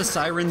about the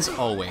sirens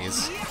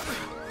always.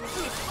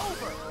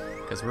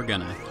 Because we're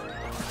gonna.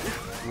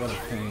 What a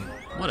pain.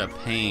 What a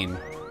pain.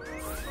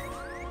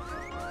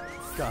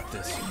 Got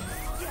this.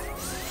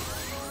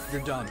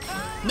 You're done.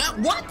 Not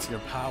what? Your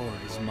power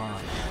is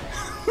mine.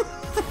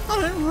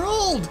 I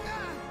rolled!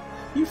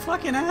 You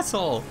fucking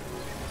asshole.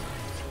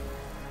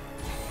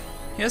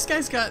 Yeah, this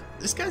guy's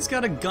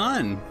got a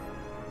gun.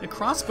 A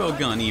crossbow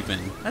gun even.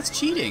 That's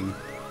cheating.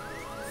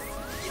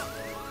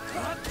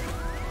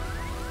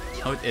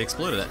 Oh, it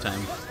exploded that time.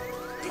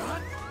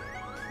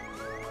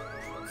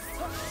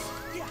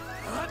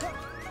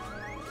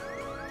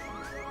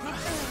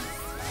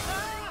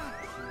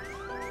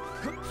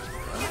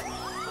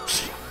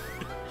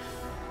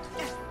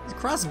 It's a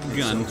crossbow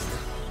gun.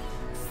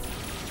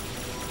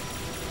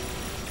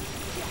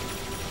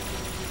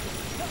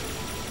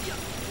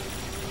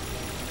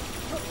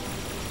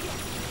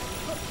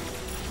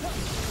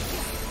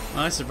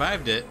 Well, I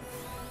survived it.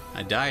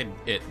 I died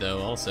it though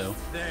also.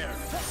 There.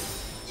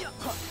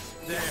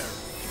 There.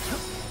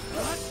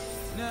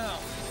 Now.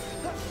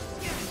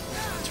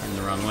 Turned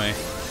the wrong way.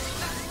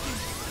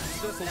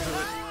 This'll do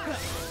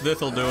it.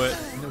 This'll do it.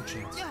 No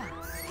chance.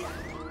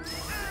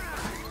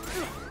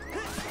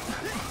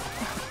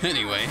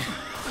 Anyway,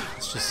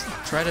 let's just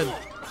try to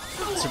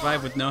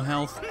survive with no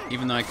health,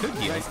 even though I could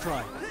heal. Nice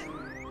try.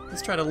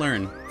 Let's try to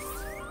learn.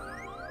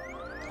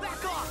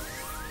 Back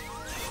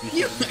off!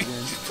 You thought you'd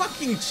win?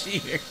 fucking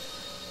cheater.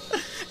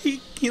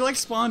 He like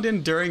spawned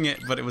in during it,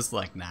 but it was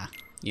like, nah,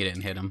 you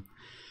didn't hit him.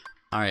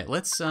 All right,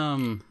 let's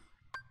do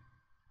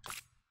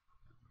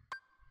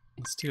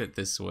it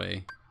this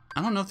way.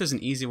 I don't know if there's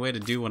an easy way to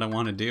do what I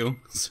want to do,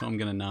 so I'm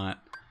gonna not.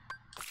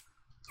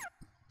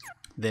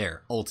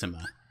 There,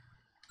 Ultima.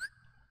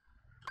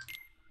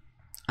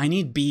 I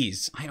need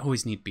bees. I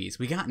always need bees.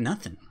 We got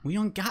nothing. We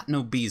don't got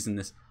no bees in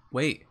this.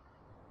 Wait.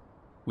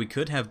 We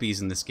could have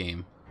bees in this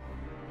game.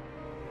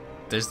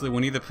 There's the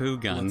Winnie the Pooh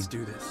gun. Let's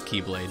do this.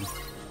 Keyblade.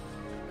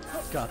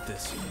 Got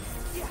this.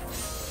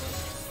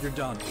 You're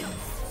done.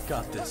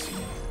 Got this.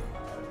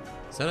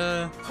 Is that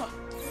a...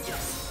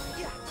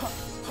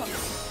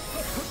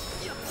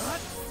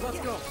 Let's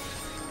go.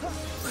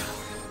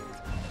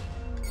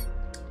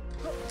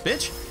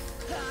 Bitch?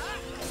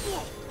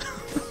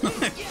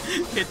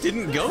 It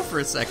didn't go for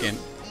a second.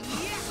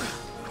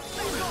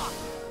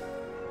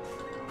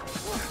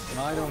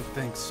 I don't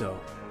think so.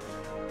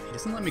 He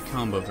doesn't let me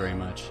combo very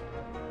much.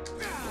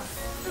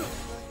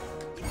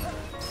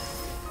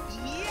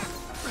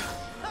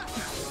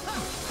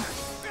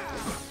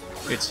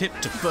 It's hip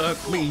to fuck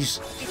bees.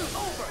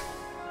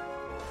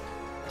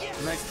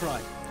 Nice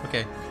try.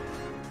 Okay.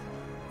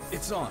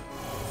 It's on.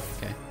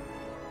 Okay.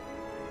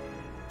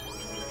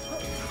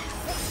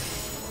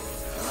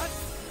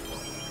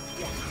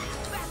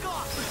 Back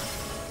off.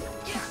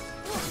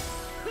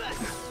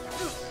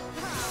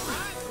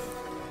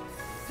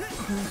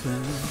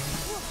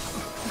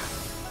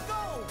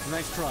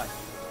 Nice try.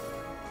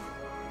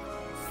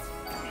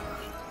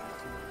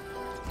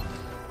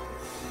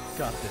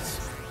 Got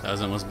this. That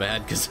was almost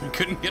bad because I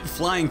couldn't get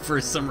flying for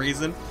some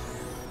reason.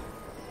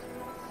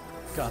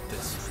 Got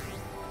this.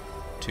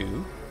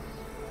 2,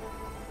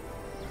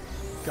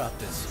 Got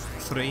this.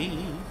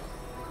 3.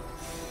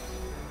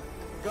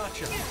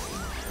 Gotcha.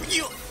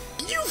 You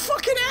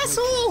fucking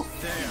asshole!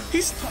 There.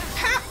 He's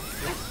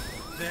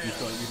There. You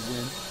thought you'd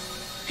win?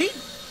 he.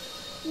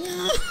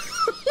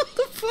 What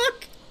the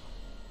fuck?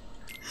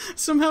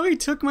 Somehow he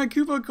took my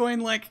Koopa coin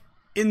like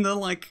in the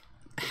like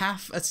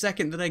half a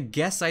second that I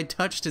guess I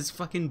touched his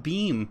fucking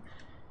beam.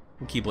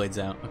 Keyblade's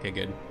out. Okay,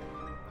 good.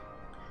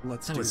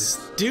 Let's That do was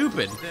this.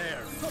 stupid.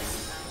 There.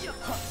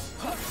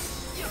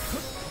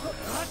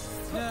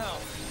 Now.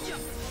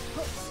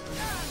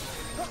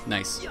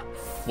 Nice.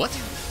 What?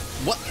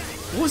 What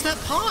was that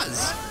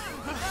pause?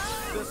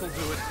 This'll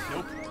do it.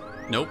 Nope.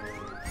 Nope.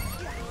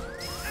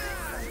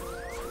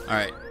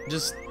 Alright,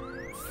 just...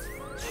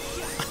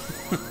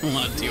 I don't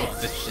want to deal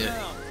with this shit.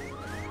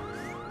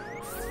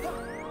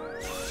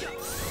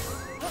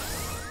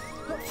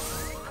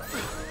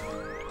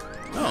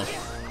 Oh.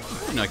 I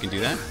didn't know I can do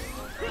that.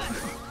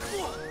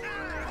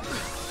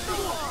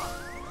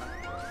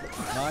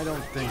 I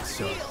don't think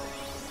so.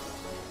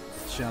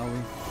 Shall we?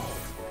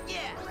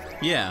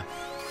 Yeah.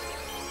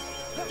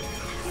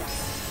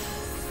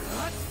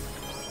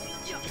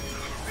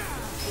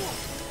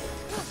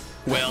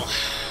 Well...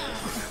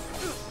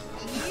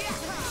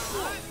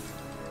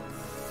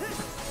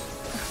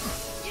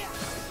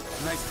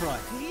 Nice try.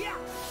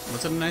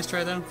 Was it a nice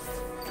try, though?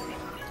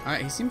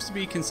 Alright, he seems to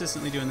be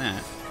consistently doing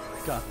that.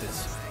 Got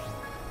this.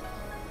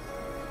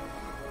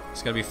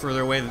 Just gotta be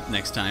further away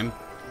next time.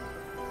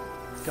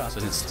 Got So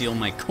he doesn't this. steal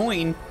my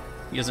coin.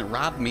 He doesn't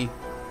rob me.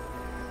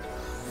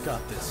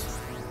 Got this.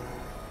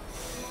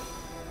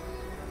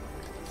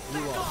 You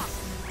are.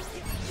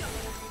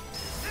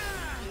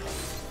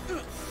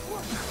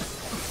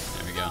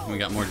 There we go. We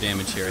got more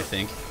damage here, I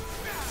think.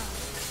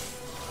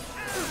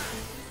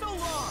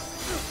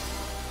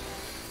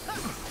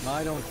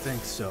 I don't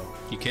think so.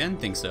 You can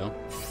think so.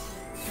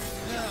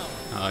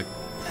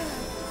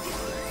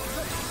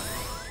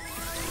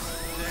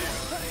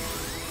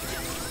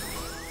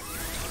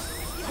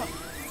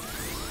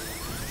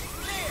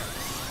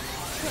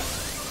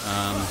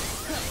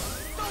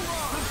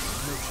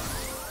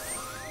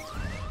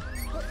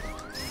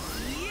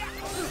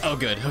 Oh,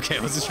 good. Okay,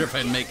 I wasn't sure if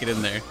I'd make it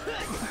in there.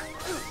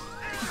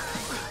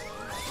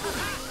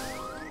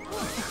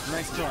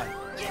 Nice try.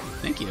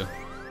 Thank you.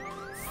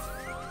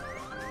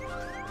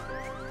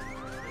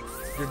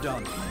 You're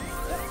done.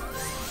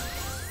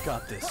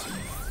 Got this.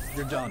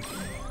 You're done.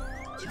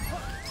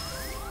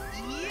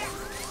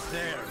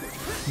 There.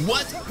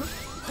 What?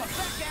 Back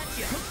at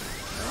you.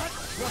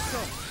 Let's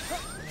go.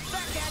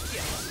 Back at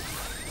you.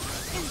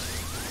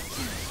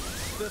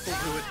 This'll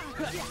do it.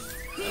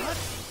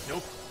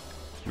 Nope.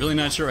 Really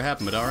not sure what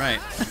happened, but alright.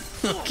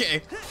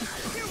 Okay.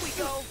 Here we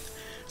go.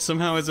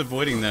 Somehow I was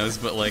avoiding those,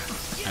 but like,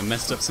 I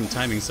messed up some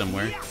timing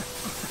somewhere.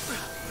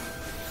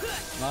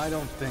 I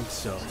don't think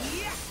so.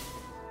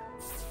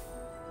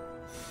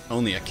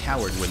 Only a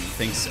coward wouldn't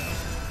think so.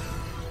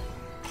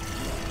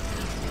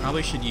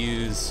 Probably should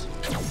use...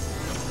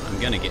 I'm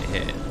gonna get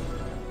hit.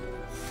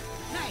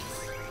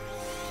 Nice.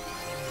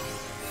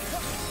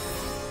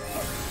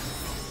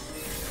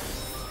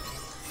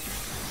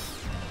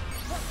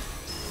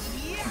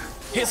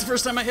 Hey, it's the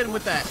first time I hit him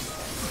with that!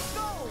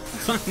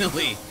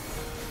 Finally!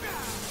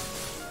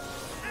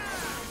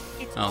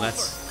 It's Oh,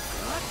 that's...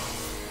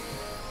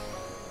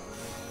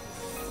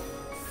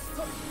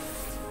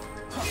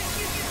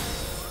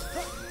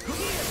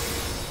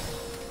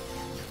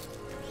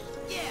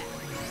 Yeah.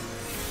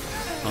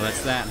 Oh,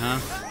 that's that, huh?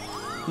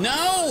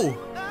 No!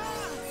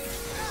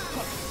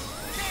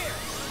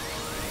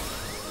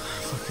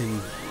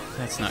 Fucking...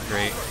 That's not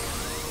great.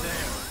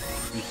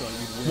 You thought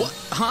you'd win? What?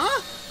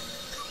 Huh?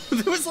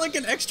 There was like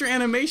an extra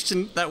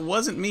animation that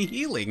wasn't me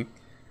healing.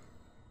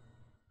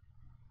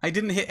 I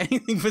didn't hit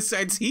anything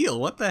besides heal.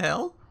 What the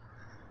hell?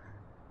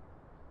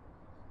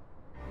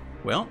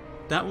 Well,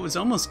 that was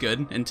almost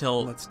good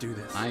until Let's do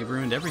this. I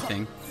ruined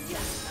everything.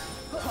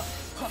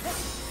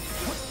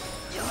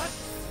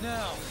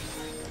 Now.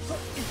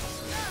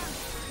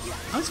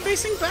 I was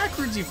facing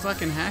backwards, you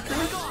fucking hacker.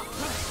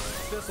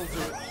 This'll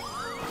do it.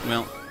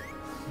 Well,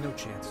 No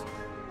chance.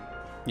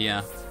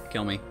 yeah,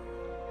 kill me.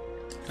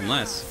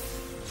 Unless,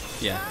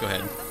 yeah, go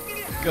ahead.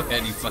 Go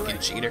ahead, you fucking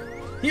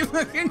cheater. You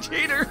fucking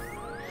cheater.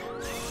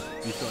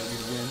 You thought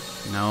you'd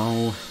win?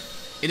 No.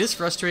 It is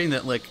frustrating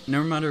that, like,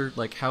 no matter,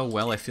 like, how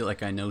well I feel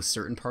like I know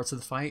certain parts of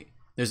the fight,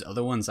 there's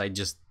other ones I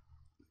just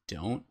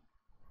don't.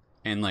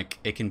 And, like,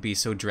 it can be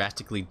so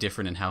drastically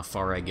different in how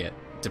far I get,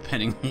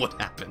 depending on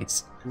what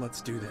happens.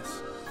 Let's do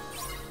this.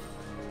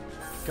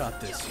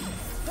 Got this.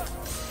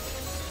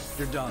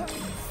 You're done.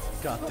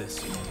 Got this.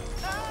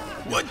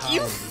 What? Power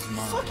You is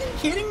mine. fucking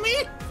kidding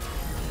me?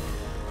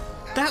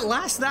 That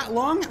lasts that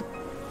long?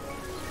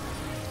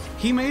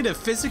 He made a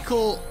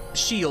physical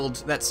shield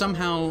that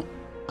somehow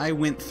I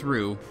went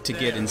through to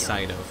get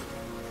inside of.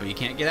 But you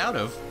can't get out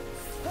of.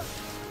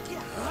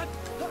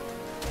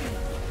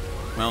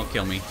 Well,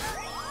 kill me.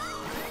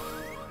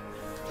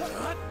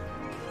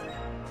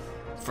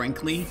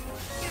 Frankly,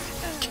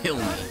 kill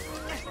me.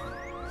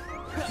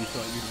 You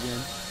thought you'd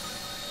win?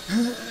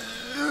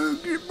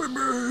 Give me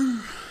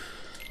bear.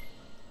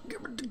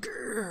 Give me the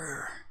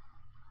girl.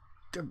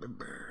 Give me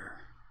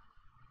bear.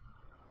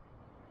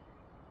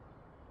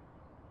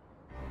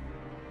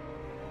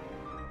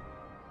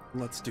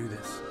 Let's do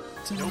this.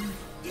 Nope.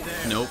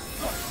 There. Nope.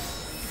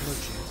 No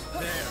chance.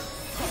 There.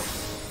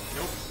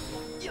 Nope.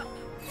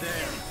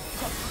 There.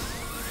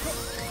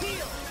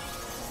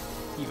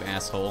 You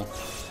asshole.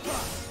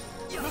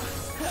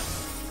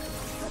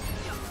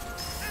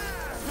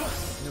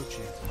 No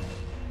chance.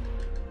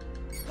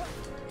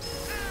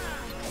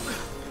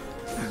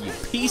 You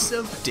piece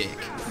of dick.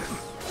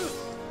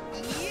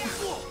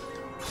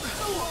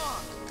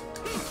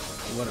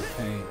 What a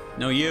pain.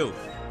 No, you.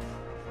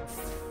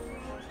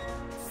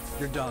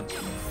 You're done.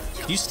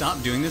 Can you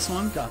stop doing this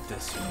one? Got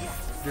this.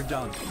 You're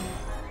done.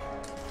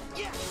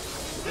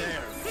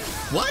 There.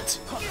 What?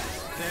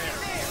 There.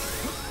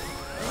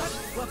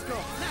 Let's go.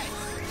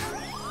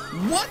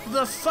 What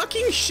the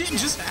fucking shit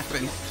just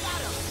happened?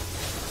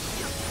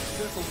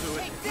 This'll do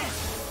it.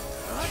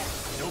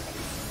 Nope.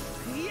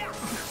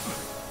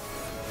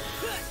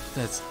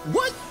 That's...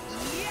 What?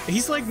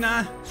 He's like,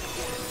 nah.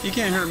 You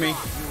can't hurt me.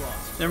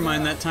 Never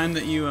mind, that time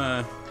that you,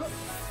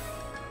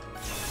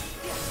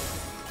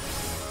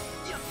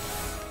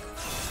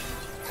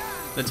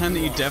 the time that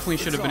you definitely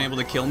should have been able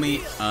to kill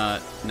me,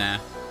 nah.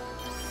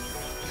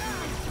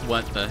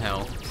 What the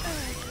hell?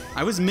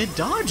 I was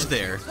mid-dodge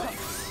there.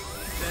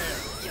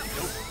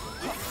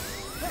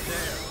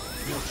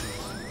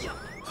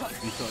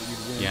 You thought you'd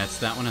win? Yeah, it's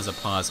that one has a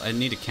pause. I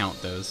need to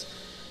count those.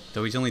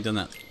 Though he's only done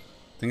that,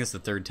 I think it's the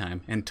third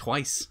time, and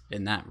twice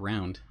in that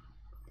round.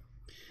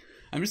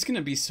 I'm just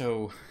gonna be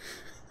so...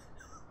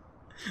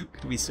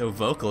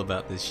 vocal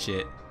about this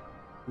shit.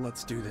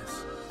 Let's do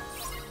this.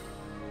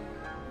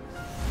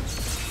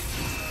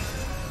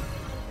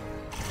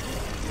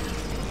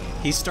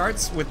 He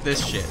starts with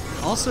this shit.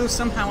 Also,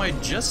 somehow I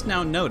just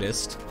now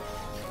noticed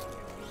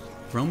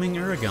roaming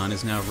Uragon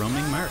is now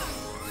roaming Merc.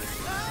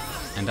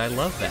 And I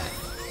love that.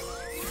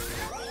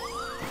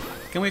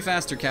 Kill me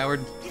faster,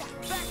 coward.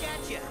 Back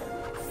at ya.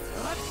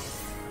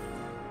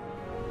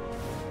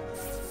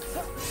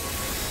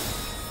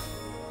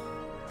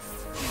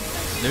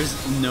 There's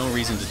no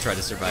reason to try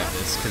to survive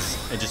this,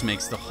 because it just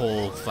makes the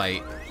whole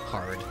fight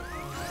hard. You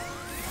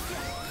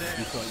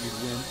thought you'd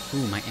win?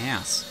 Ooh, my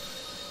ass.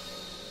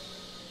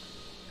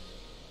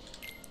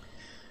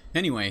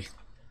 Anyway,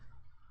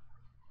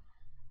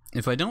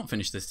 if I don't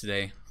finish this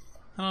today,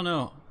 I don't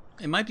know.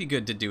 It might be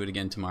good to do it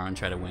again tomorrow and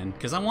try to win,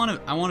 because I want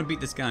to beat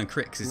this guy on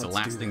crit, because it's the Let's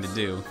last do thing to this.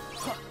 do.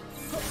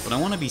 But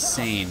I want to be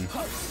sane.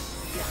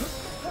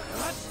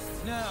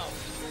 Now.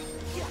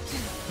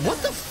 What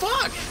the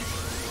fuck?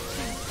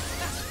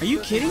 Are you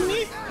kidding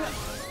me?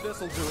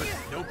 This'll do it.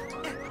 Nope.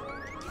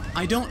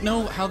 I don't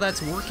know how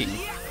that's working.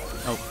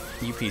 Oh,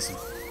 you piece of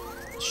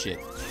shit.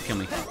 Kill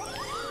me.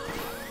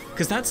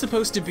 Because that's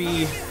supposed to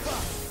be...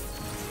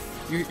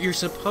 You're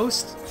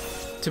supposed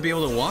to be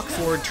able to walk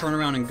forward, turn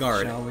around, and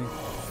guard. Shall we?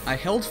 I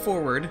held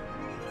forward,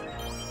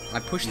 I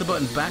pushed the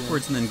button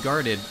backwards and then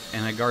guarded,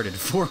 and I guarded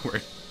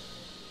forward.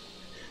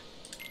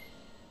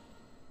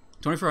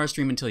 24-hour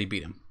stream until you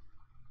beat him.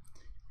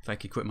 If I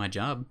could quit my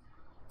job.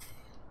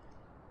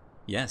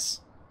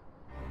 Yes.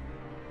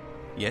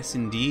 Yes,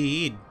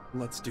 indeed.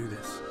 Let's do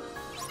this.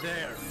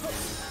 There.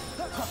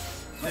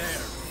 There.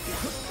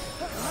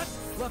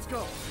 Let's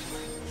go.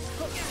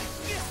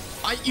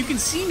 You can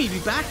see me be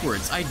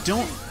backwards. I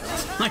don't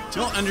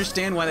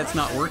understand why that's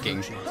not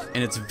working,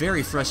 and it's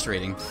very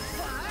frustrating.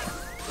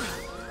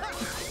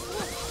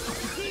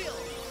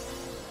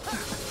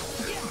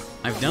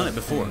 I've done it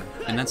before,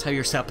 and that's how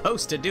you're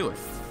supposed to do it.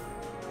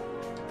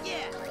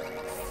 Yeah.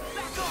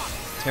 Back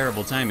off.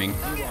 Terrible timing.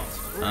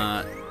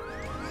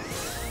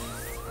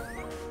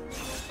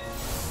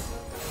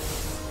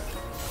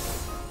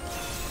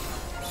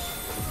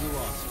 You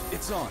lost.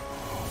 It's on.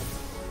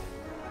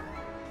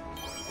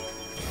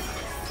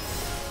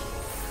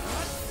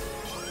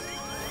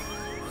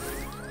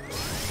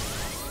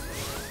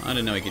 I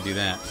didn't know he could do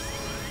that.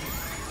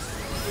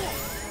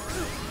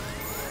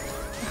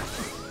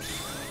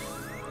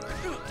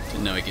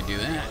 Didn't know he could do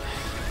that.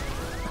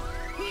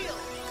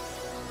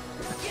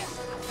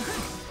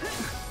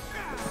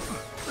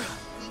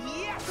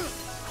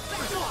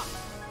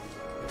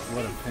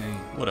 What a pain.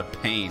 What a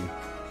pain.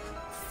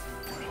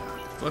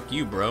 Fuck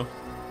you, bro.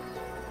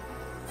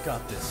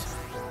 Got this.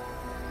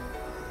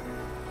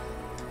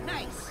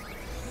 Nice.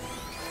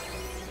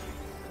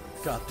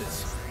 Got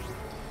this.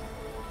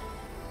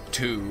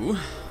 2,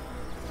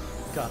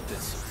 Got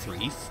this.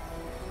 3.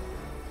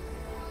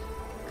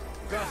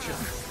 Gotcha.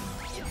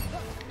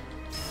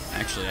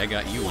 Actually, I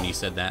got you when you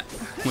said that.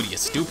 What are you,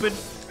 stupid?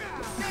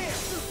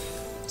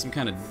 Some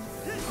kind of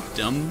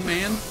dumb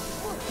man?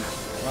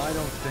 I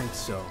don't think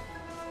so.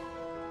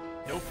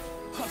 Nope.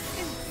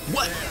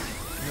 What?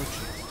 No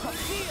chance.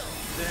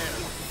 There.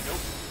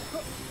 Nope.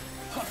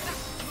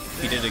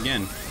 He did it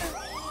again.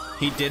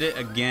 He did it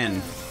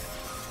again.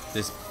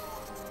 This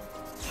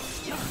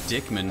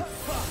Dickman. No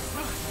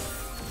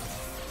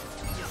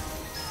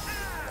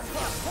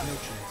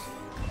chance.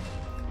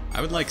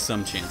 I would like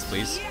some chance,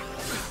 please.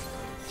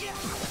 Just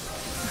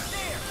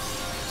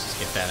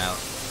get that out.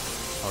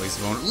 Oh, he's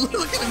going.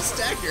 Look at him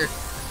stagger.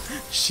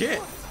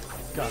 Shit.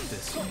 Got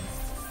this.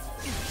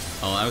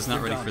 Oh, I was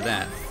not ready for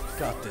that.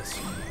 Got this.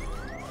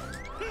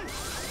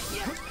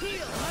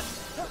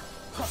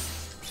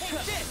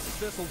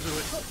 This'll do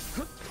it.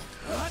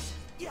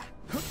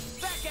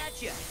 Back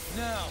at you.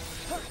 Now.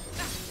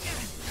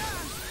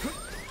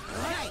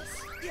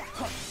 Nice.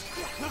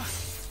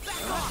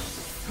 Back off.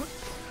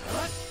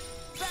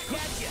 Back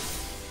at you.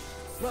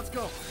 Let's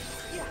go.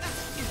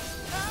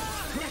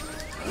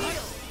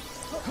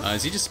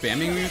 Is he just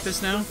spamming me with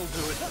this now?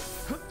 This'll do it.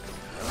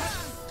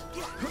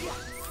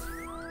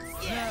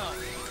 Now.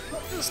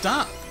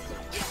 Stop!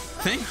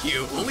 Thank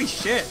you! Holy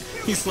shit!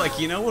 He's like,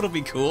 you know what'll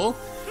be cool?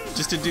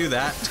 Just to do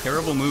that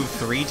terrible move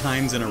 3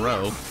 times in a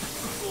row.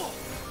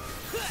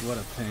 What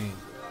a pain.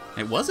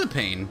 It was a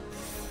pain.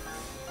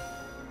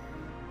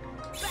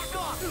 Back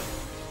off.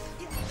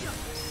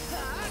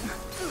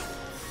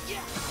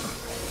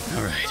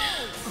 Alright.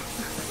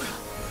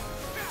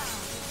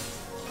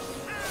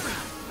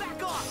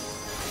 Back off.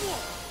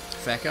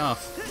 Back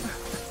off.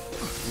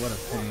 What a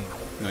pain.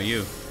 No,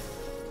 you.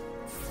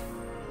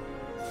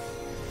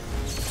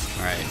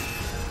 Alright.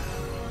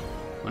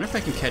 Wonder if I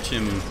can catch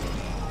him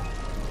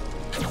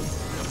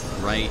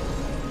right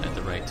at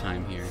the right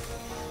time here.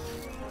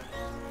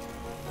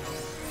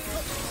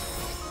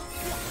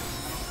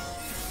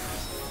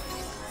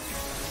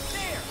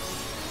 There.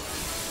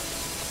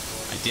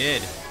 I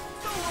did.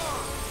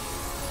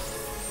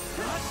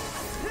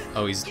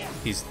 Oh, he's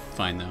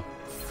fine though.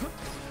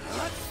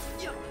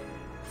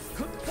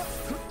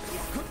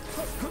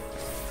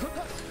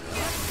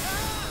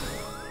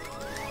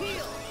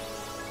 Heal.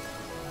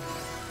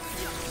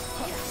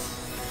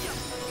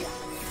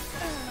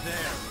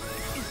 There.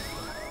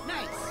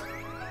 Nice.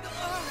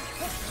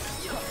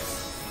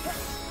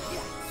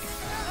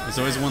 There's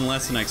always one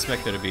less than I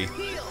expect there to be.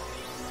 Heal.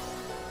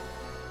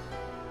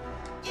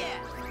 Yeah.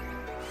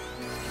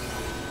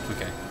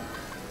 Okay.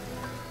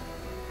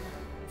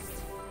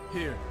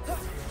 Here.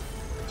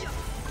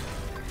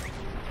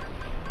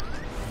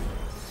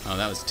 Oh,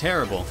 that was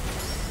terrible.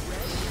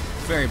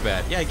 Very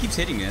bad. Yeah, he keeps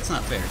hitting me. That's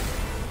not fair.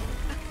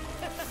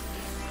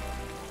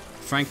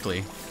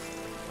 Frankly,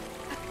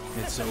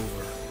 It's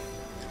over.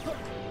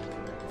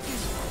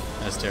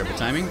 that's terrible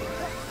timing.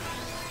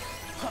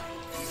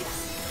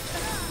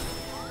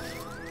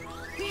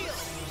 Heal.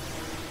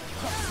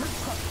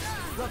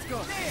 Let's go.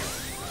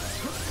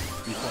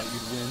 You thought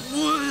you'd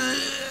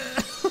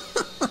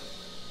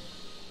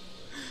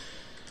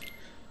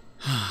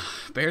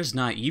win? Bear's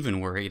not even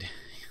worried.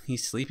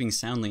 He's sleeping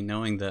soundly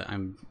knowing that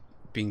I'm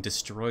being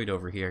destroyed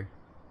over here.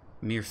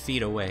 Mere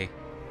feet away.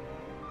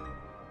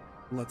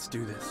 Let's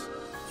do this.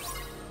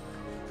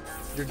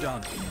 You're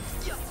done.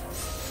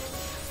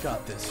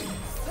 Got this.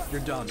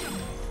 You're done.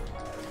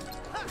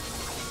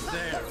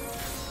 There.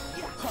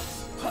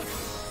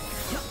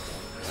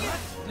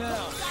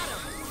 Now.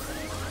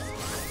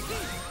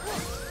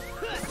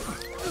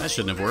 That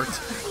shouldn't have worked.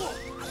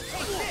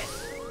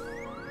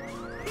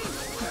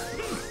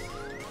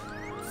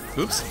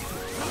 Oops.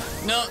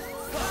 No.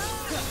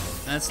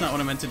 That's not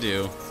what I meant to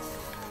do.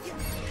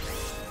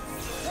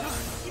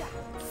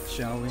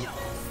 Shall we?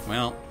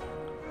 Well.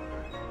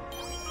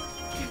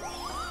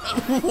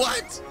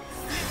 What?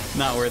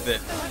 Not worth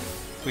it.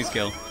 Please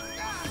kill.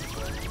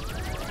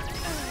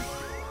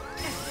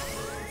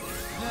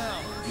 Now.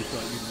 You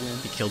thought you'd win?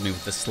 He killed me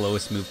with the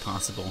slowest move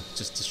possible,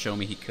 just to show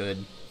me he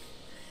could.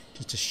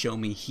 Just to show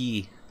me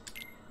he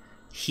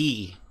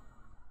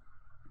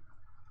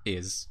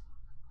is.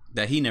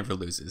 That he never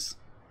loses.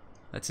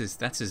 That's his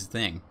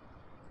thing.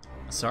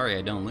 Sorry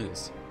I don't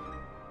lose.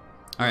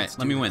 Alright, Let's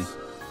let do me win. this.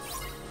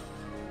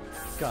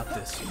 Got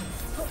this.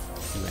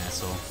 You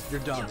asshole. You're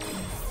done.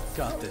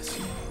 Got this.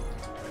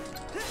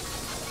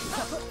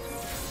 There.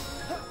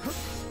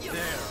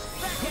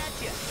 Back at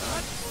you.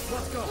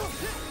 Let's go.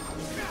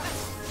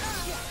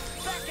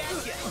 Back at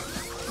you.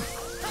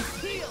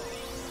 Heal.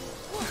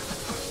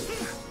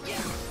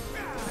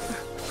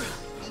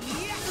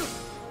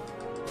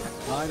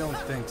 I don't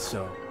think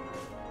so.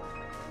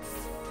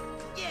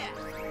 Yeah.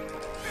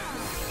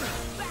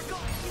 Back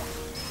off.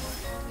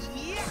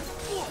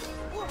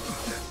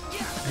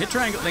 Yeah. Hit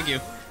triangle. Thank you.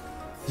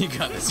 You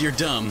got this. You're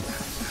dumb.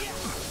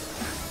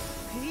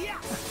 Yeah.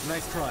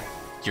 Nice try.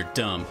 You're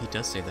dumb. He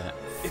does say that.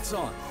 It's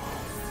on.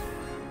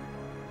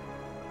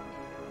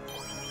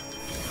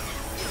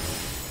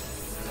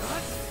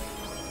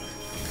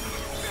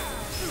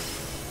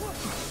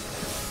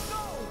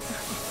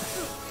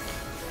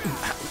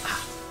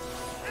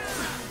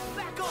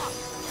 Back off.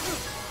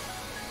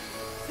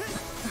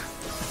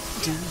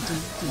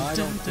 I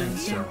don't think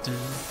so.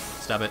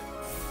 Stop it.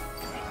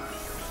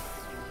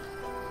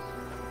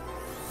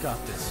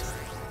 Got this.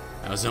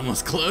 I was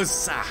almost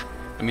close. Ah.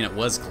 I mean, it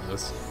was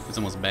close. It was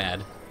almost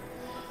bad.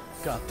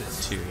 Got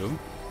this. 2,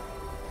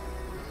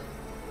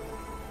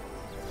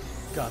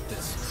 Got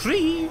this.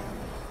 3.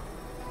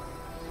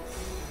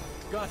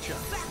 Gotcha.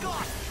 Back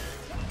off.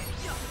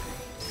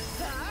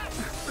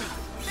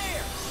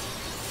 There.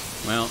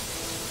 Well,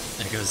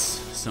 there goes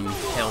some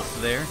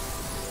health there.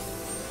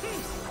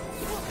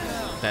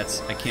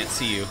 That's, I can't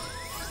see you.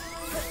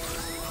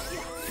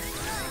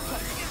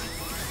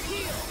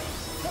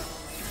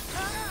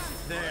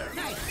 There.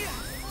 Nice.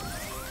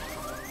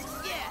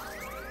 Yeah.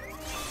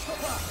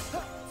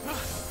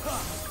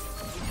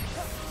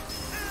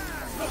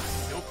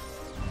 Nope.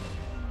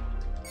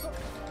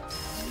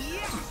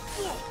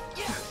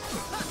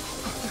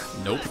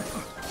 Nope.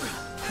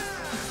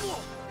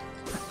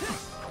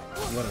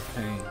 What a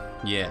pain.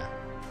 Yeah.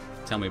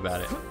 Tell me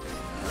about it. Back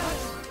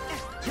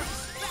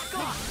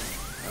off.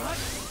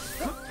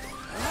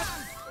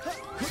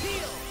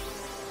 Heal.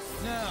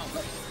 Now.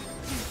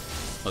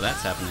 Oh,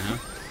 that's happening, huh?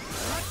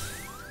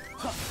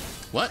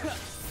 What?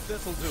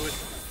 This'll do it.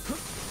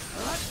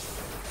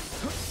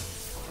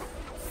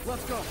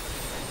 Let's go.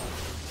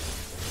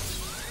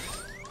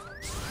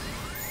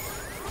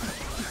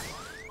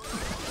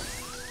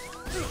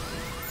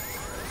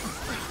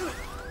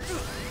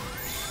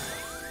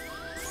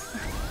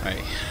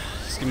 Alright.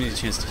 Just give me a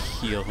chance to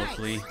heal,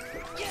 hopefully.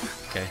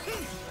 Okay.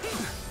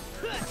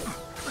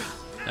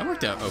 That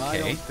worked out I okay.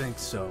 don't think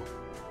so.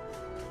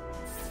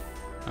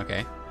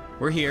 Okay.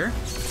 We're here.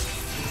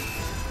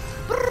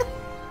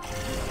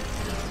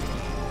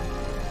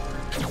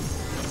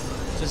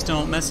 Just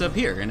don't mess up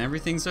here and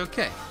everything's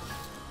okay.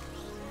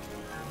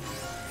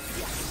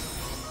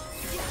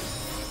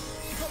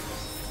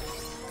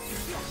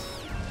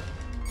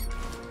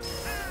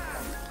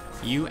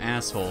 You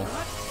asshole.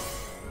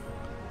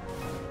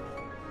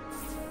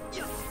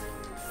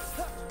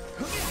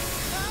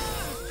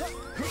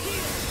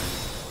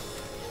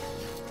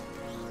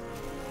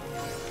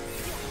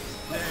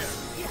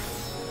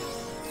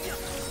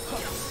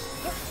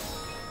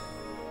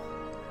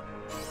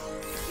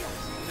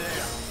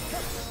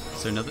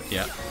 So another,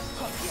 yeah.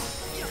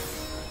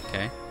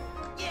 Okay.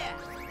 Yeah.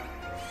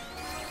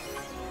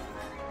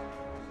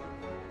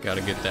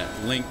 Gotta get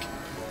that link.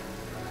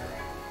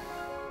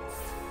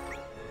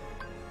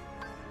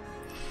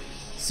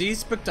 See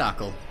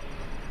spectacle.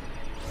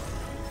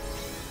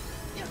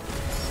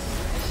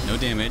 No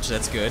damage,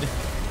 that's good.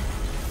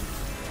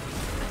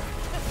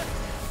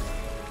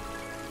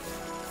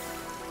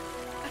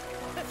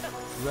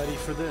 Ready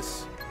for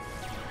this?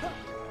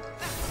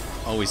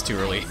 Always too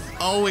early.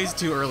 Always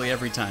too early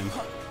every time.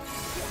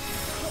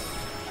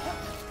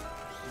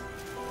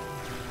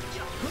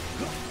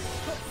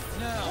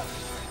 Now.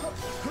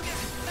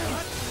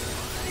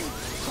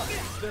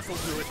 This'll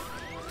do it.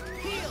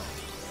 Heal.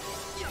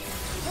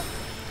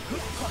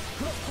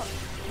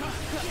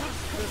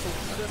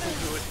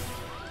 This'll do it.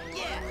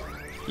 Yeah.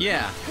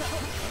 Yeah.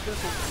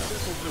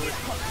 This'll do it.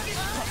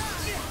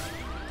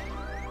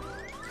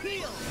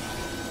 Heal.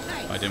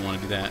 Oh, I didn't want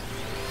to do that.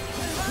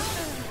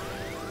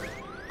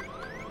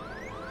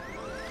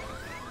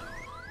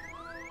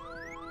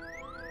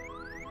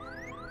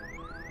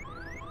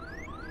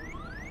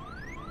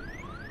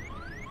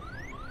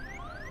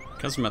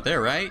 Comes from out there,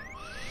 right?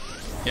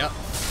 Yep.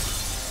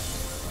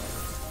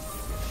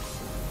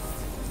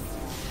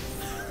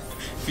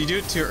 If you do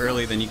it too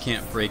early, then you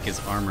can't break his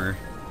armor,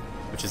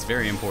 which is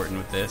very important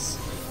with this.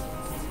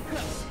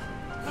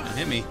 Don't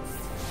hit me.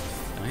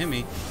 Don't hit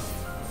me.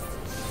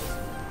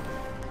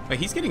 Wait,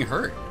 he's getting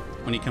hurt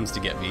when he comes to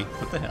get me.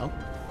 What the hell?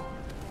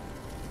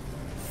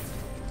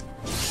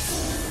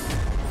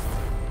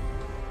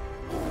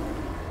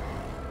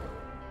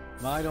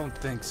 I don't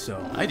think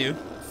so. I do.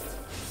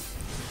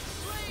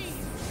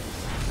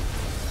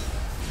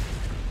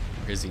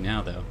 Where is he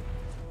now, though?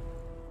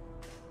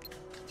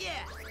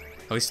 Yeah.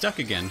 Oh, he's stuck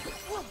again.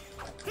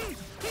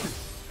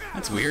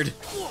 That's weird.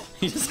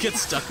 He just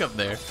gets stuck up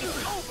there.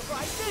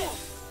 Override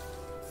this.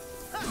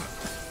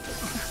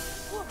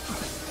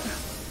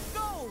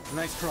 Go.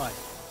 Nice try.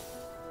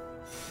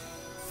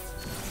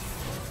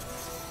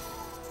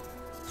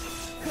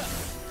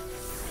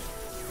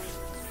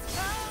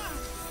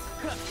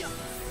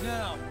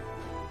 Now.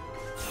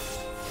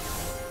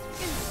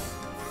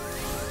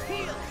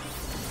 Heal.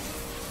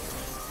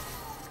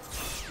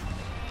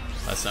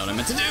 That's not what I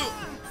meant to do.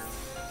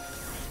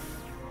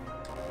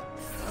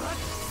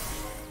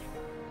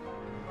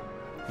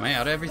 Am I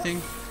out of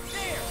everything?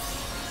 There.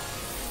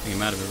 I think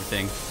I'm out of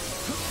everything.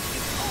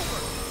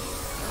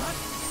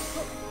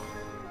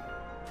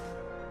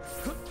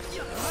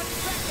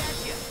 Back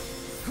at you.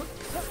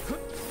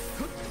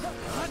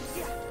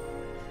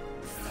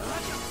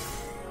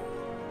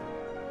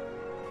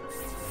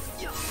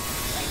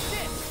 Take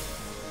this.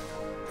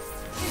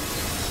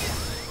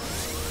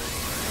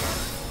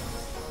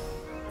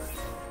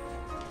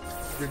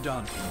 You're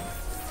done.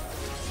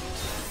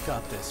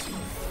 Got this.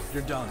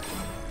 You're done.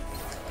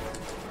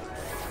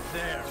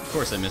 There. Of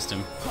course I missed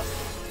him.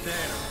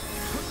 There.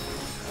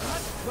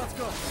 Let's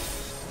go.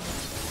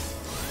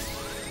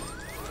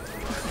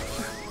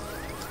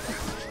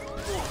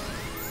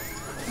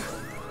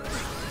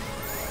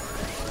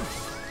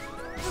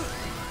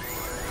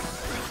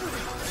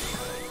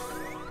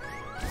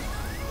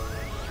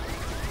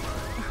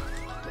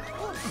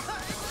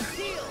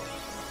 Heal.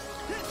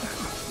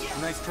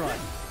 Nice try.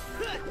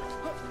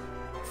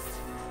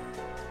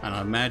 I don't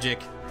have magic.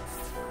 Back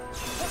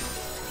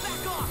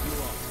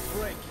off.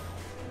 Break.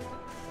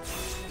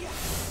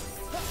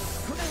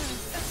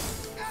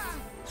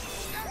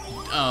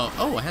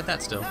 Oh, I had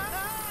that still. You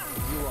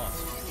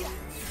lost.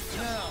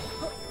 Now.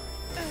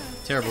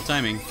 Terrible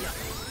timing. You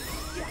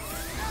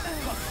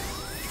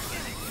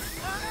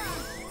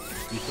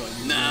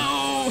thought you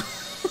No!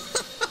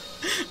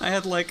 I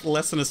had like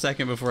less than a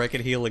second before I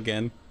could heal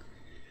again.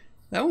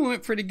 That one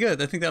went pretty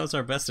good. I think that was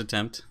our best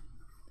attempt.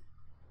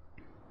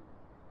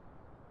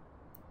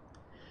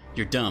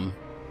 You're dumb.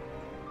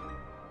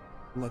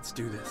 Let's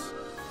do this.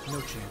 No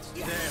chance.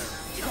 There.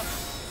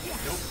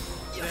 Nope.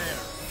 There.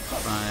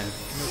 5,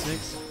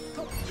 6.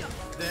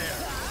 There.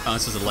 Oh,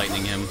 this is a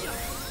lightning him.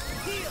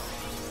 Heal.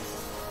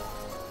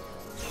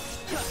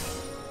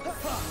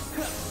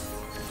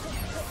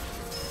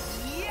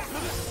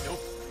 Nope.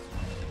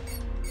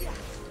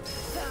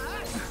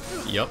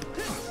 Yup.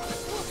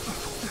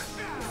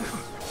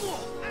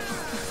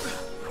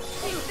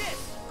 Take this.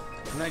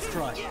 Nice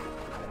try.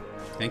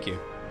 Thank you.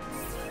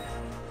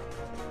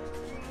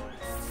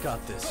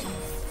 Got this.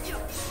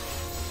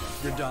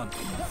 You're done.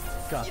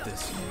 Got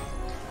this.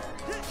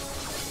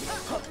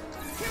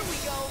 Here we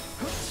go.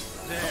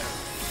 There.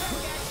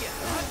 Back at you.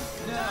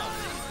 Now.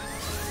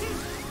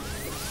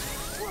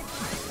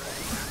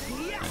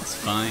 That's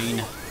fine.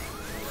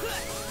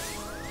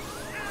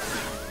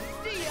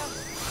 See ya.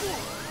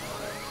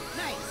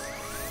 Nice.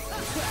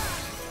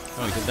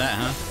 Oh, he did that,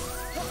 huh?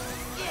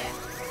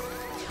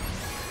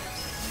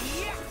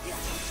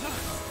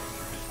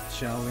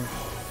 Shall we?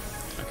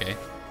 Okay.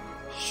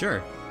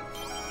 Sure.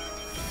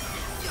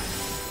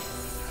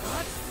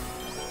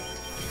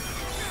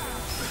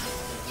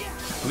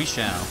 We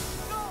shall.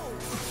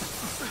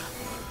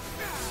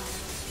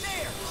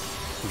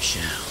 We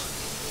shall.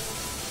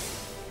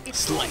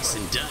 Slice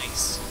and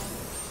dice.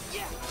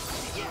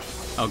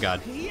 Oh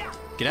god.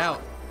 Get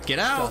out. Get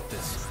out! Got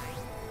this.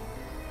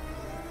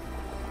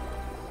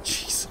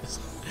 Jesus.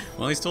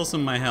 Well, he stole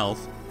some of my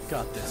health,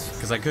 Got this.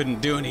 because I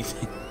couldn't do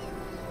anything.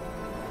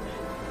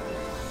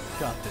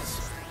 Got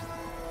this.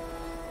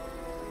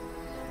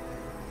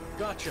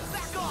 Gotcha.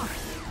 Back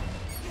off.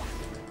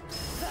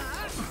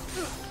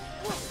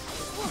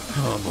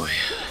 Oh boy.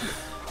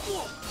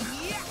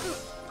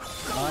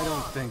 I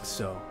don't think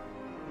so.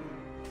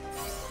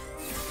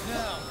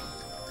 Now.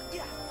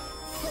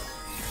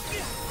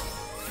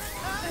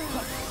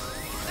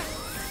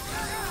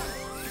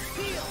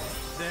 Heal.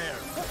 There.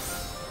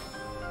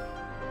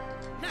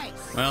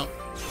 Nice. Well,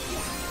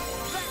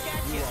 Back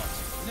at you.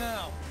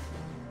 Now.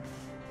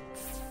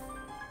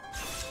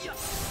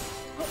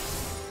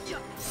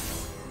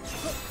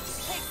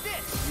 Take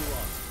this. You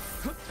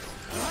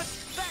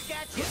lost. Back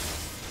at you.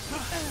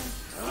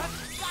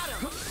 Got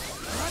him.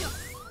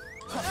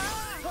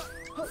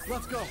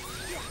 Let's go.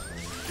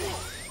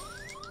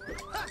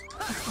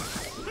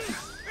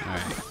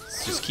 alright.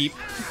 Let's just keep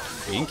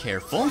being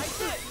careful.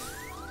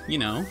 You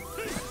know.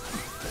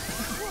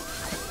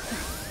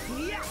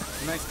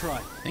 Nice try.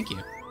 Thank you.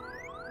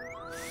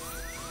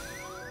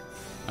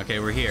 Okay,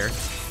 we're here.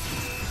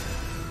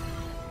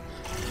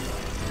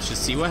 Let's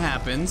just see what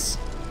happens.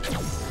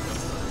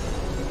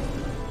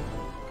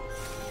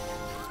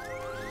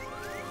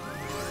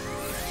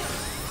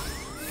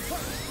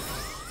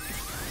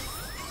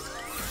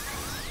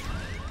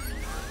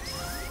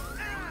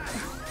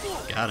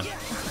 Got him.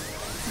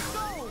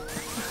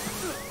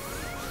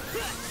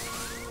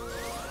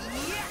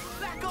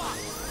 Back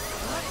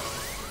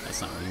off.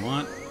 That's not what we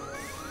want.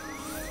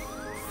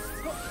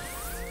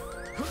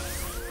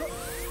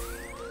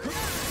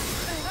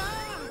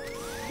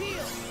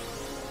 Heal.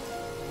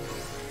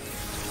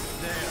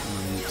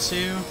 1,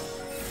 2.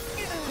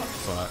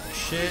 Fuck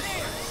shit.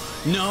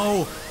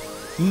 No!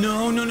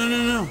 No, no, no,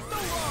 no, no!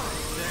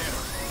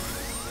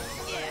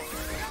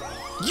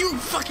 You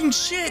fucking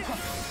shit!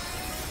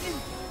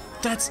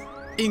 That's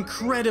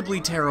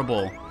incredibly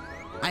terrible.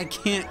 I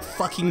can't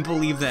fucking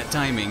believe that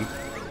timing.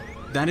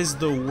 That is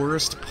the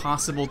worst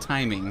possible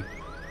timing.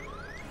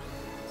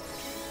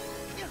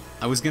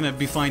 I was gonna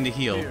be fine to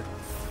heal. Here.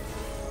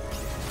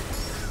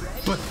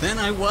 But then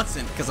I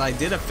wasn't, because I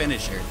did a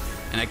finisher,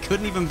 and I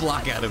couldn't even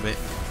block out of it.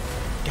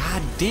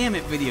 God damn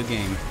it, video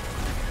game.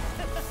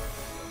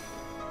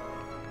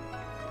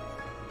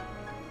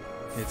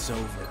 It's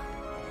over.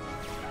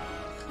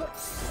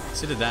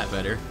 Should have that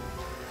better.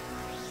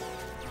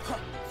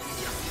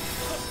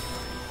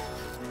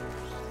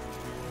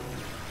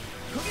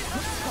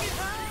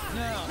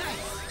 Now.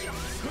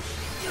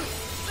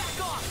 Back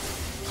off.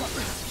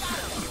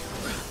 Back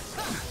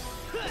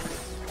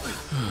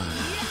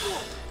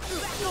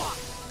off.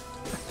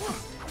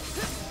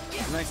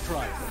 Nice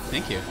try.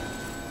 Thank you.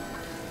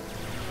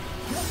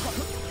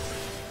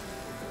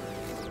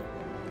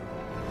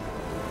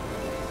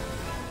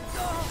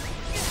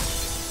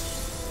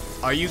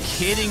 Are you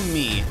kidding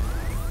me?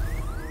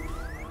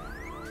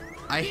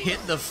 I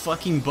hit the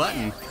fucking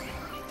button.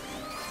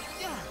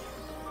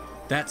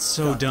 That's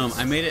so dumb.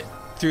 I made it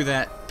through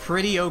that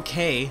pretty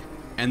okay,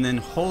 and then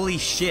holy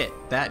shit,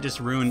 that just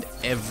ruined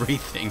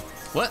everything.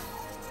 What?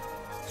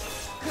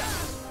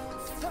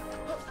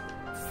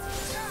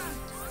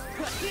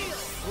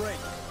 Great.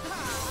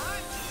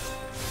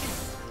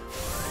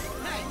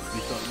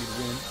 You thought you'd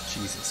win?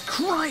 Jesus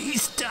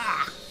Christ!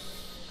 Ah!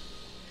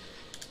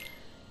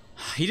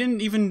 He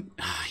didn't even...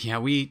 Yeah,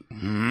 we...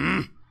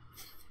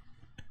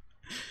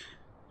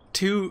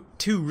 Two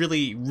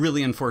really,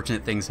 really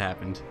unfortunate things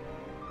happened.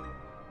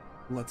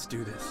 Let's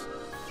do this.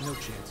 No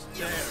chance.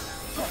 There.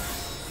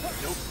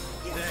 Nope.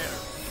 There.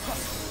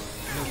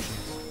 No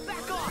chance.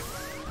 Back off.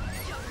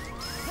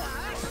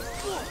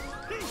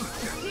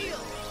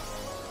 Heal.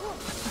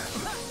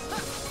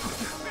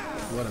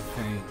 What a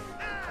pain.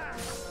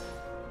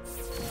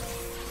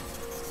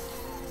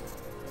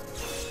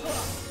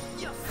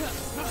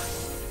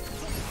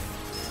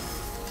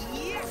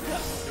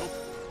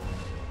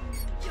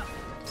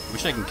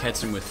 Wish I can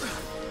catch him with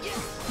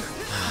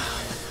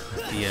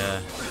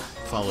the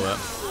follow-up,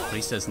 but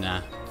he says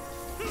nah.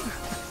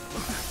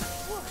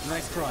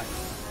 Nice try.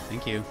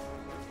 Thank you.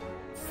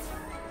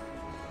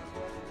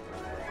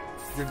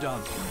 You're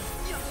done.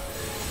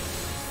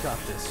 Got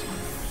this.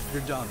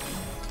 You're done.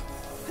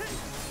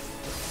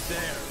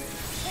 There.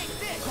 Take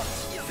this.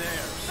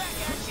 There. Back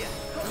at you.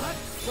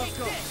 Take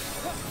this.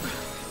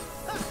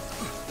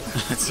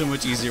 It's so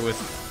much easier with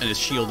a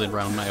shield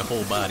around my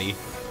whole body.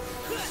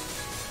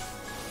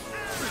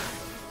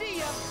 See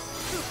ya.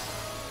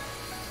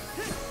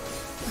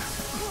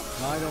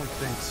 I don't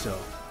think so.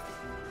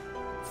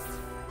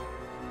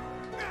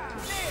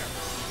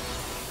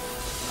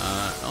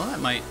 Oh, that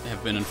might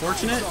have been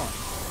unfortunate.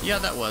 Yeah,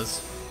 that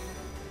was.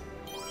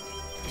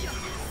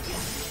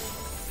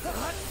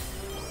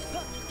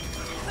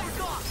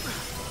 Back off.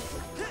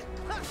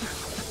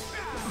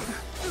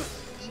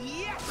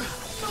 Yeah.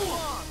 So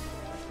long.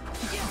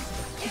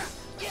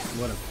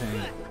 What a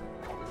pain.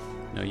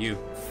 No, you.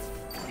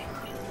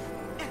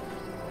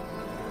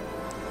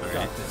 Alright,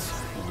 Got this.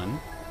 one.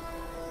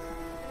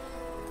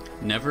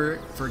 Never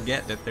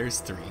forget that there's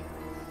 3.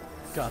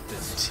 Got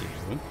this. 2,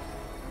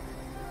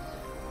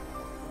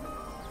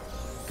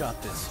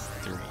 Got this.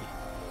 3.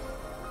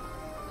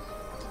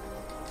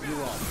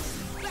 You're on.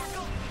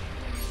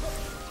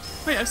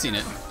 Wait, I've seen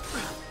it.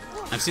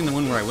 I've seen the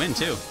one where I win,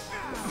 too.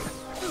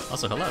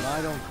 Also, hello.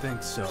 I don't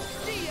think so.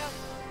 See ya.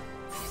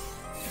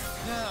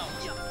 Now.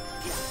 Heal.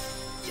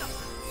 Yeah.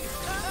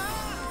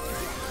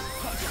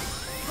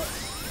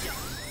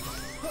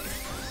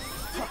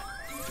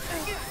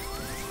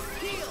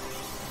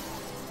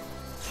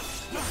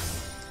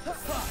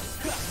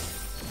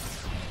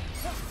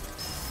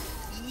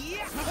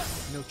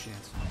 No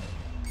chance.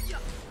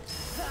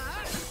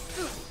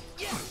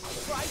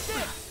 Try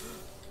this.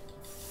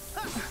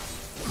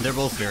 They're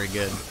both very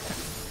good.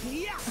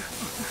 Yeah.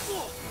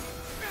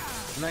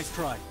 Nice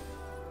try.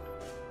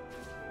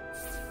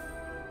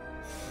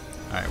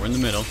 Alright, we're in the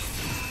middle.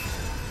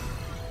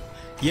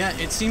 Yeah,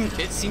 it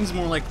seems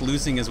more like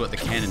losing is what the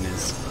canon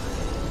is.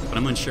 But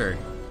I'm unsure.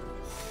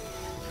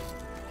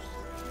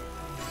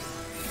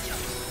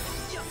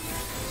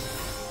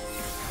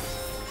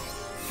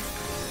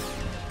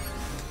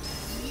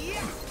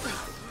 Yeah.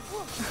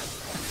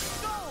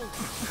 Go.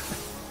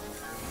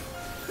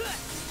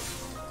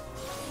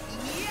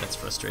 That's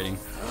frustrating.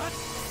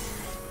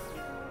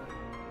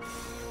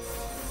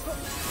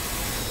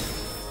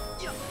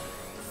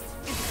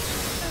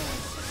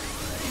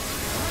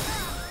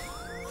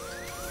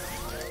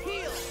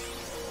 Heal.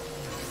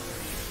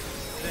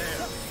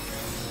 There.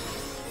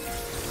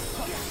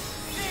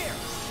 There.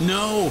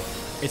 No!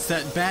 It's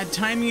that bad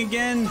timing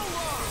again! There.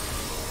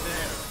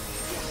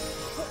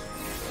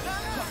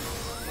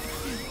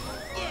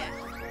 Yeah.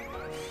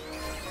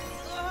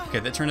 Okay,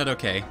 that turned out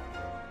okay.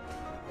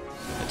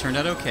 That turned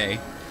out okay.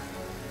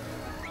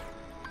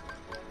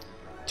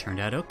 Turned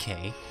out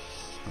okay.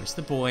 Where's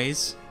the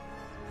boys?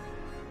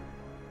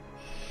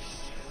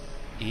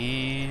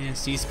 And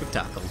see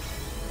spectacle.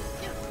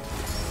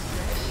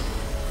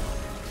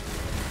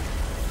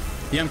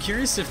 Yeah, I'm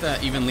curious if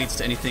that even leads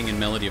to anything in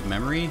Melody of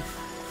Memory.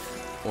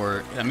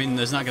 Or, I mean,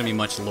 there's not going to be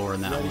much lore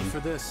in that Ready one,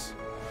 for this?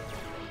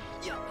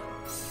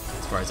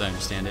 as far as I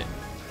understand it.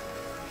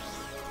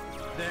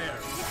 There.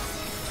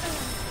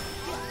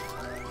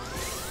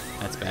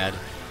 That's bad.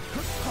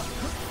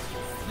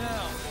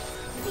 Now.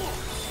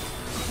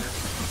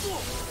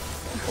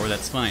 Or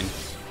that's fine.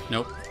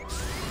 Nope.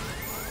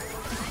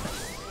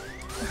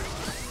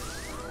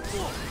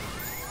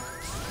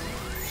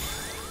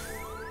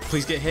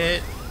 Please get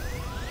hit.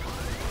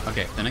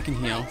 Okay, then I can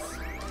heal.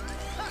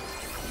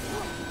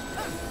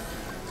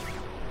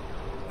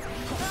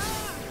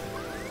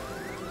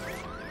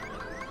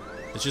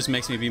 This just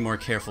makes me be more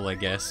careful, I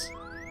guess.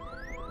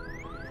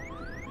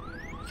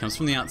 Comes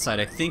from the outside,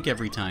 I think,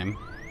 every time.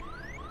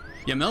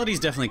 Yeah, Melody's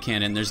definitely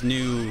canon. There's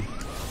new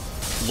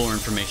lore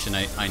information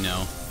I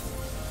know.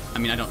 I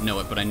mean, I don't know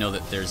it, but I know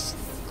that there's...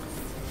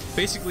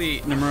 Basically,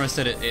 Nomura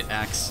said it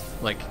acts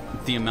like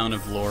the amount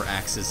of lore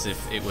acts as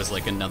if it was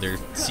like another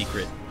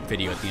secret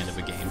video at the end of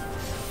a game.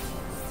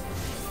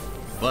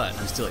 But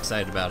I'm still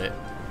excited about it.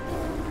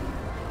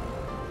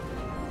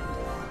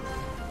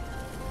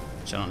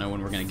 Which I don't know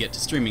when we're going to get to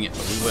streaming it,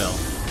 but we will.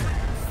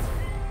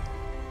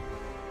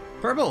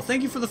 Purple,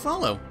 thank you for the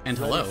follow. And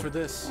hello. Ready for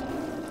this?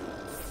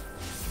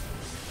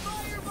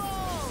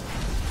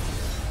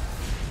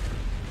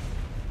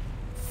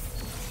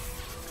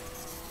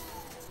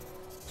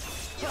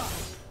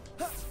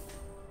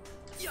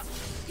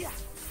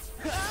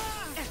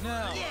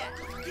 Now.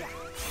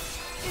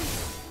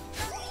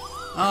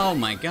 Oh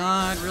my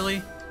god,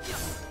 really?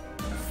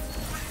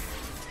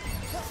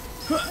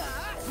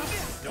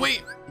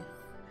 Wait!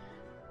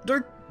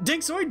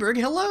 Dink Zoidberg,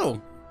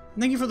 hello!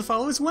 Thank you for the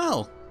follow as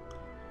well.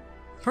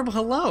 Purple,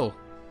 hello!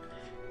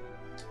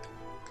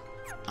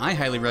 I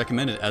highly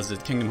recommend it as a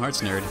Kingdom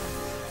Hearts nerd.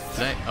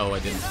 Did I? Oh, I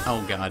didn't.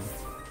 Oh god.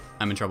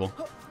 I'm in trouble.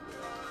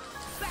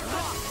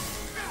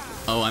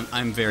 Oh,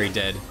 I'm very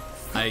dead.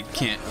 I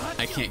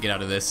can't get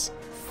out of this.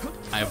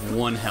 I have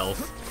 1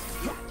 health.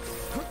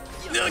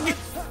 Ugh.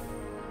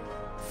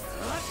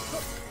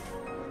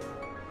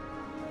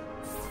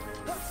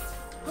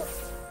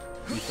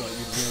 You thought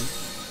you'd win?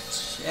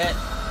 Shit.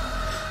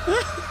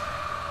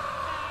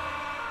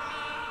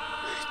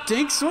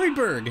 Dank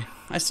Zoidberg!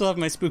 I still have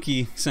my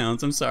spooky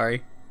sounds, I'm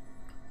sorry.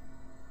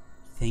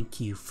 Thank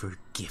you for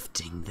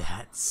gifting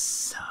that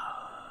sub.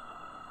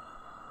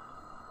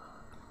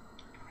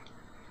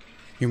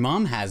 Your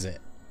mom has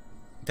it.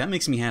 That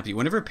makes me happy.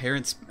 Whenever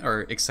parents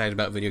are excited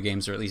about video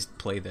games, or at least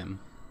play them,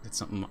 it's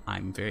something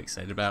I'm very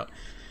excited about.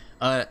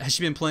 Has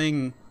she been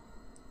playing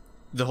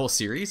the whole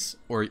series?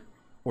 Or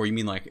you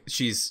mean like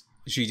she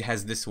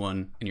has this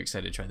one and you're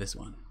excited to try this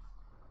one?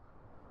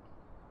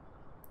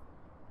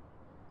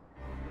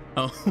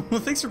 Oh, well,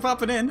 thanks for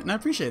popping in, and I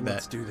appreciate that.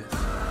 Let's do this.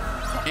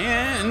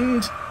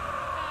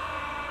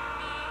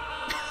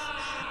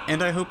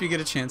 And I hope you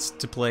get a chance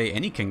to play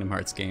any Kingdom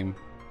Hearts game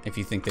if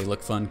you think they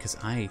look fun, because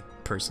I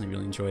personally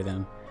really enjoy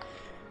them.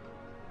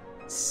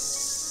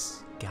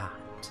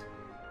 Scott,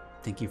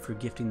 thank you for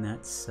gifting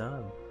that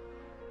sub.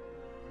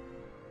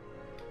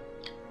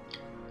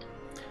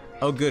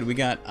 Oh good, we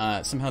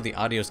got, somehow the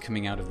audio's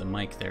coming out of the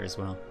mic there as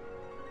well.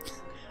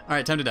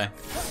 Alright, time to die.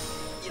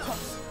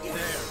 There.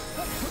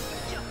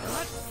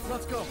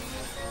 Let's go.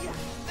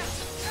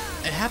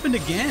 It happened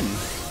again!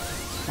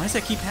 Why does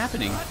that keep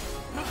happening?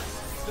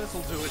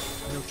 This'll do it.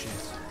 No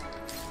chance.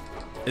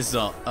 This is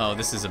all, oh,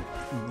 this is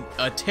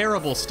a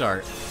terrible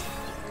start.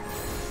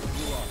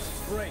 You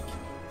lost. Break.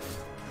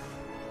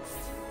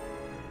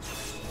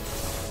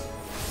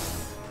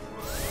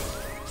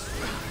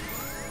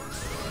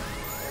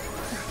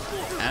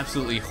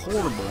 Absolutely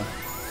horrible.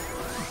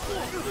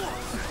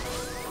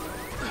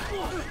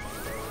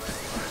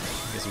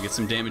 Guess we get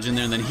some damage in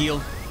there and then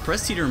heal.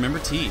 Press T to remember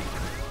T.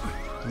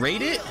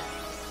 Rate it?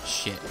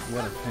 Shit.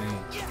 What a pain.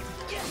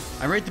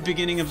 I rate the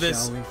beginning of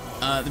this. Shall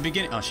we? The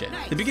beginning. Oh shit.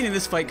 The beginning of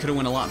this fight could have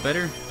went a lot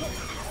better.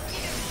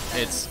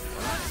 It's.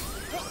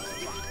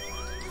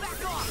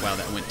 Wow,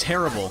 that went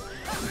terrible.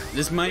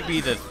 This might be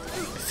the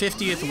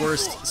 50th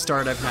worst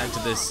start I've had to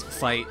this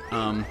fight.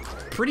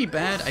 Pretty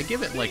bad. I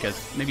give it like a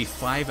maybe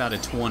 5 out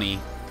of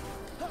 20.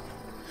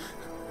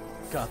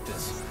 Got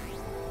this.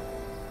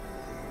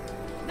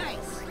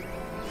 Nice.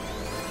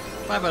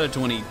 5 out of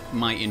 20.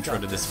 My intro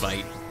to this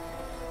fight.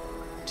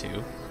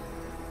 2.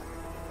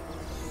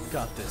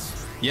 Got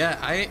this. Yeah,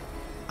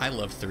 I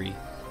love 3.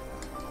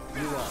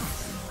 You're on.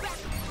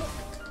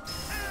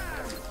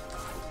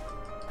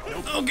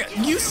 Oh god,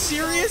 you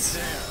serious?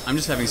 I'm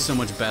just having so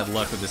much bad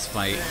luck with this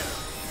fight.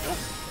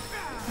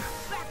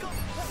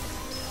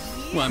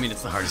 Well, I mean,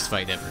 it's the hardest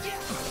fight ever.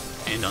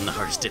 And on the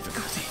hardest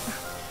difficulty.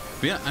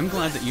 But yeah, I'm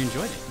glad that you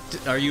enjoyed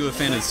it. Are you a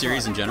fan of the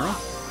series in general?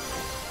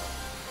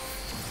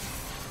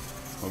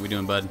 What are we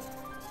doing, bud?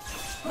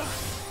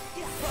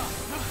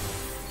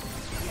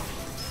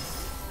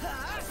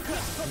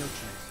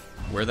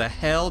 Where the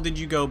hell did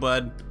you go,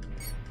 bud?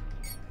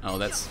 Oh,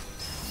 that's...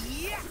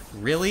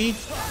 Really?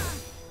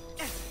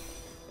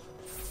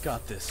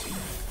 Got this.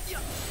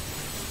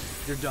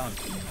 You're done.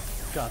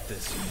 Got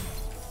this.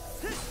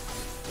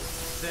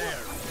 There.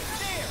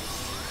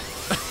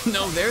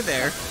 No, they're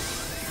there.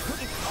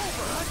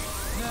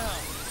 Now.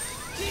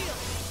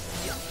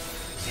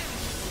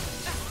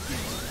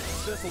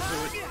 This'll do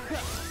it.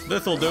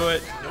 This'll do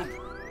it.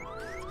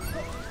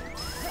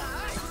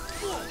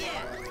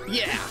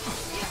 Yeah.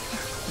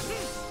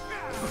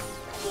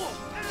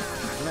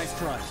 Nice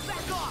try.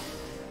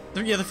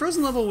 Yeah, the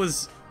frozen level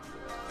was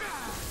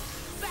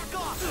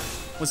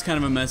kind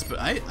of a mess, but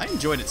I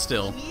enjoyed it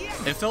still.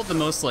 It felt the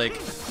most like,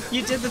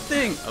 you did the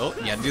thing. Oh,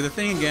 you gotta do the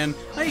thing again.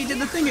 Oh, you did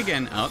the thing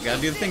again. Oh, gotta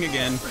do the thing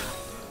again.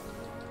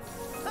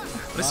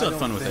 But I still had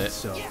fun with it.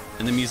 So.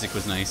 And the music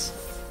was nice,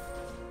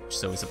 which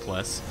is always a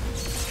plus.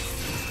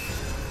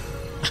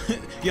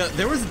 Yeah,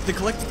 there was the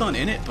collectathon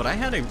in it, but I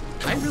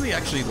really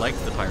actually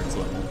liked the Pirates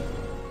level.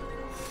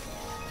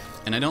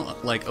 And I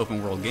don't like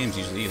open world games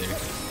usually either.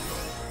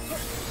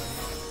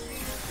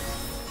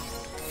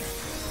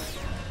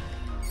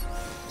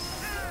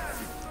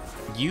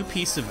 You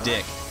piece of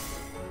dick.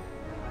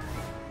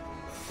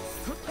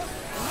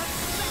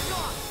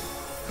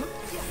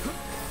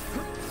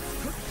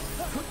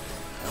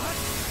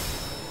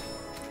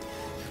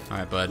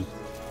 Alright, bud.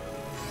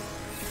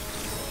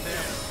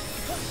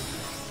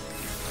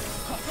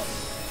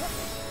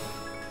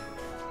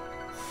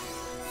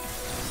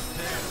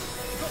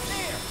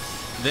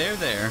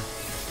 There.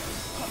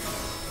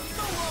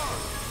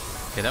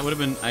 Okay, that would have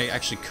been... I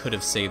actually could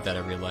have saved that, I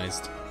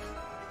realized.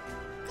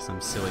 Because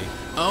I'm silly.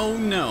 Oh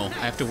no!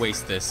 I have to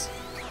waste this.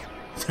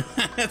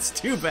 That's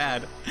too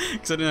bad.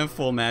 Because I didn't have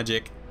full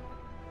magic.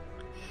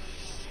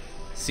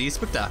 See,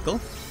 spectacle.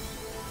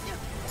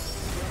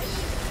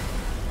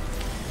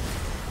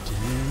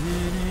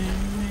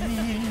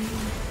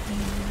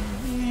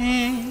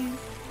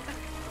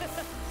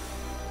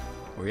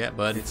 Where you at,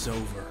 bud? It's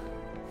over.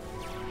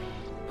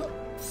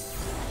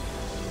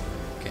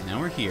 Okay, now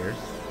we're here.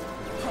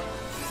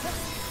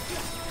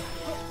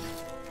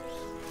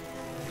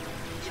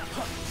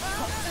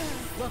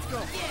 Let's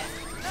go.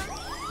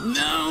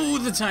 No,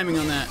 the timing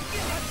on that.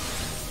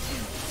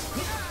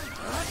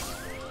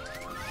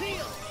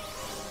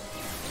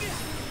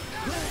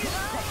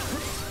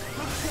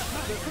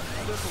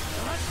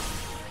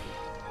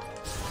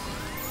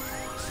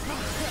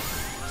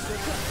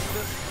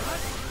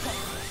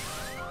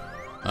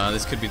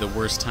 This could be the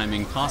worst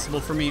timing possible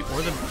for me,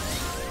 or the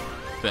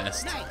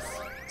best.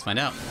 Let's find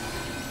out.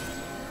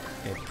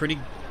 Okay, pretty...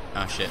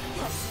 Ah, shit.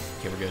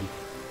 Okay, we're good.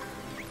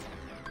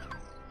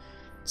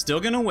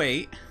 Still gonna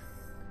wait.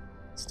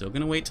 Still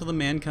gonna wait till the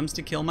man comes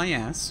to kill my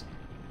ass.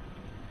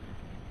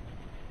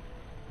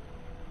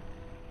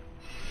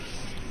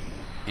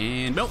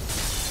 And nope.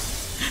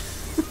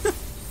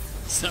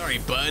 Sorry,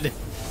 bud.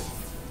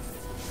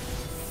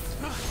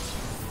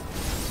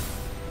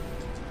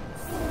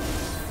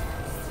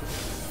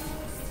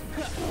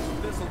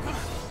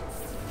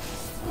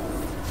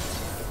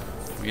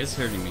 I guess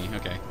hurting me.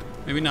 Okay.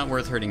 Maybe not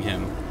worth hurting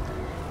him.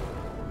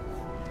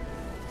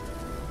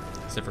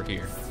 Except for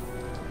here.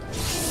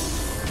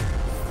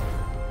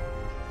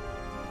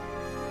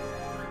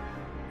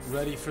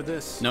 Ready for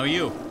this? No,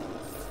 you.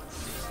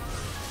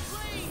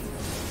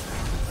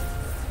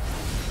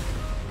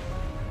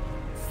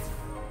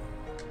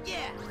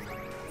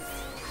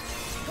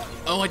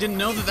 Oh, I didn't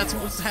know that that's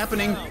what was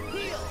happening.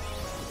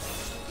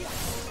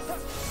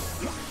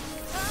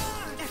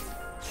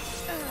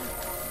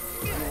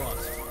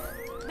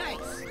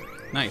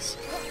 Nice.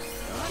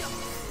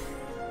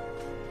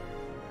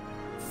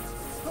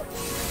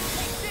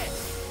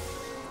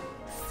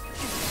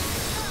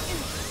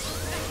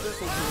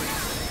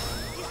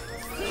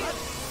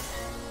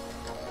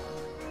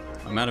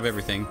 I'm out of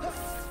everything.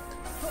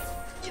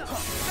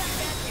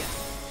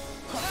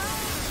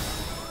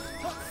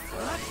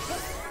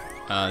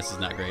 This is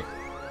not great.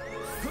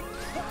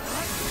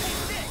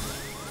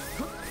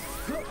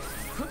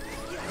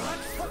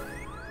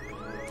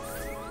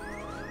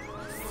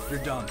 You're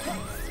done.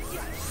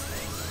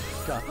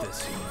 Got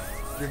this.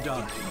 You're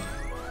done.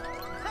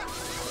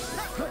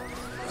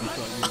 You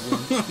thought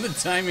you'd win? The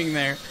timing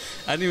there.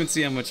 I didn't even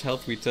see how much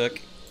health we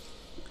took.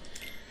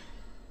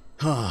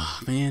 Oh,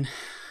 man.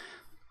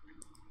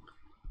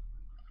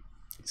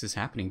 This is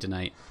happening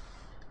tonight.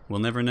 We'll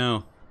never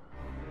know.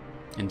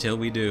 Until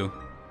we do.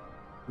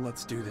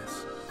 Let's do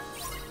this.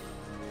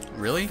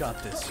 Really?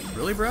 Got this.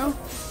 Really, bro?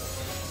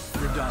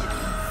 You're done.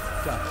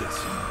 Got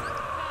this.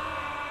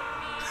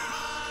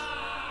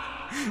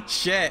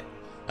 Shit.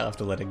 I'll have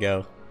to let it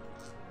go.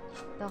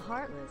 The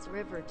Heartless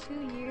River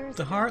 2 years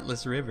The ago,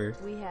 Heartless River.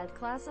 we had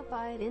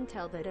classified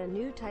intel that a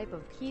new type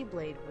of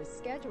Keyblade was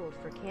scheduled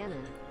for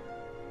canon.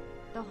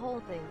 The whole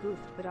thing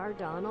goofed, but our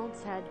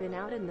Donalds had been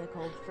out in the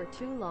cold for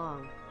too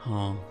long.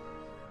 Oh.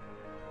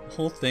 The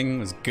whole thing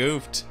was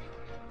goofed.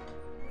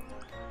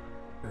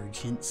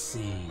 Urgent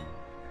Sin.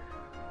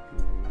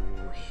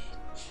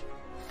 Witch.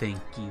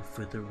 Thank you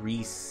for the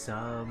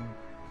resub.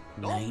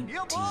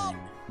 19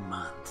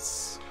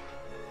 months.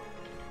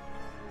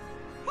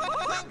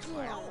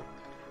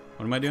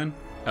 What am I doing?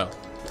 Oh.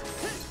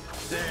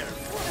 There.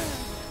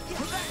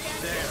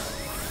 There.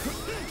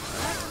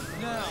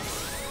 Now.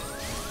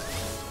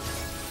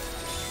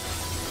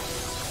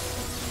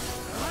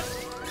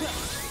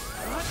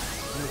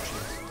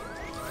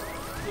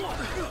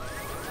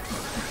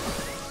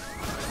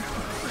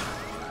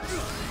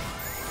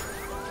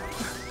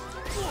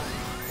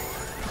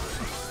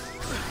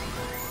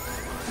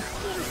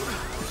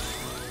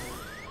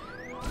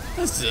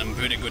 That's some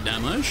pretty good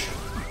damage.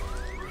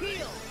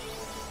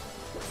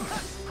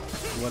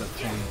 What a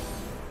pain.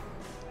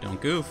 Don't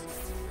goof.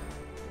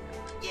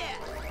 Yeah.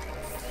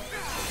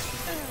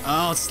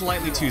 Oh,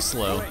 slightly too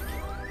slow.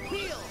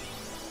 Heal.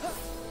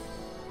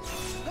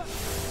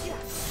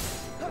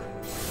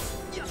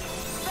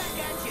 Back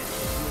at you.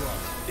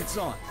 It's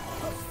on.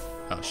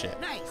 Oh shit.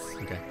 Nice.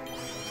 Okay.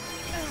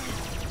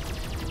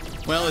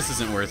 Well, this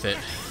isn't worth it.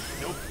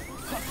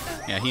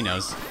 Yeah, he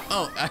knows.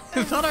 Oh, I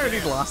thought I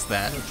already lost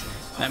that.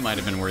 That might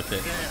have been worth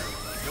it.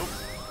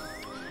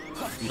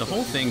 The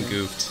whole thing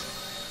goofed.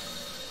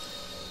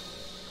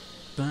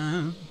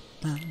 Bum,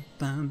 bum,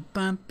 bum,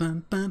 bum,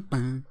 bum, bum,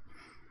 bum.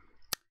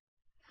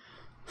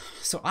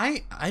 So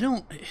I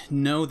don't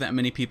know that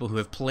many people who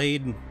have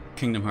played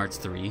Kingdom Hearts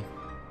 3,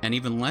 and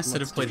even less that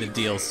have played the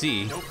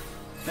DLC,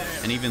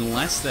 and even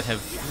less that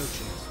have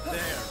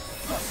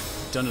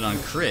done it on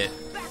crit.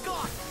 Back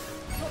off.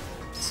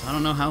 So I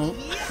don't know how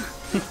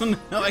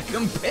how I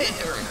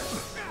compare.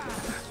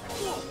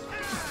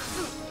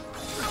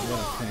 What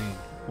a pain.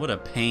 What a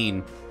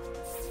pain.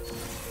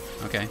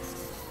 Okay.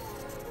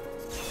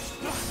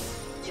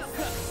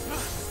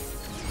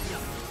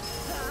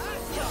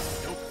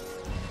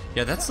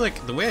 Yeah, that's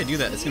like, the way I do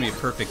that, it's gonna be a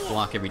perfect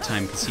block every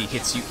time because he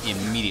hits you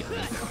immediately.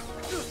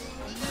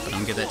 But I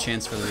don't get that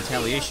chance for the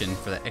retaliation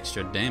for that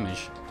extra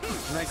damage.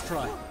 Nice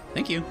try.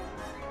 Thank you.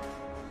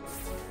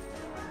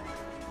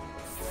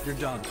 You're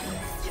done.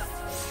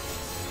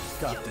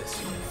 Got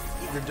this.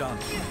 You're done.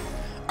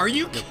 Are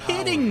you Power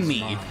kidding is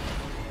me? mine.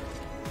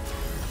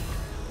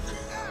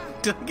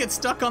 Did I get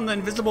stuck on the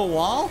invisible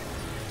wall?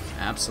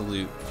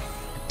 Absolute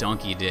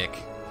donkey dick.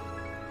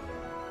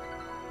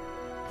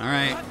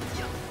 Alright.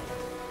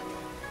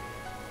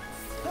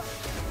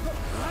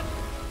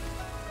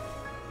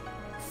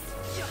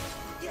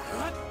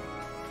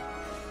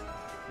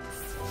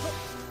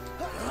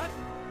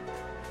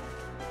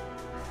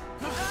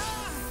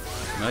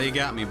 Well, you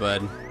got me,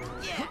 bud.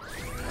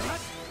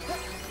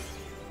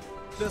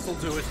 This'll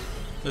do it.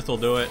 This'll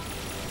do it.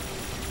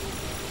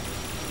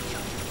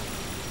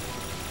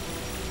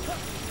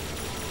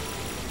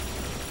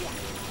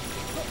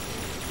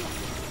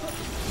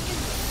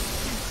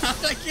 How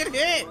did I get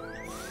hit?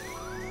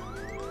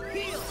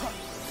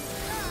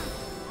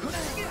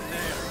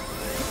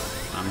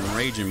 I'm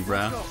raging,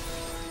 bruh.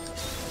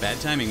 Bad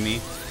timing,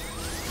 me.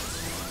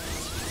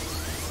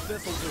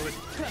 This'll do it.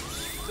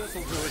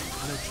 This'll do it.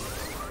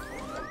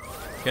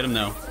 Hit him,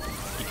 though.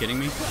 You kidding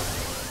me?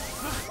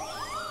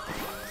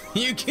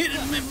 You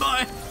kidding me,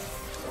 boy?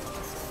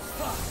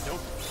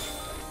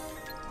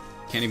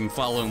 Can't even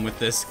follow him with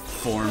this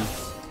form.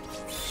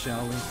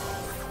 Shall we?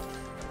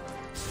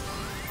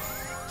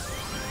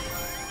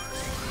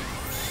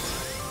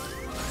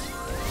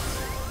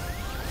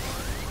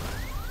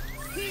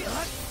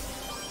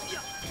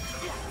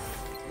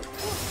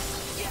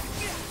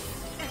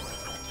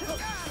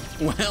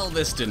 Well,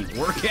 this didn't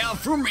work out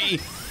for me.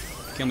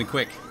 Kill me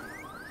quick.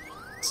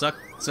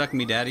 Suck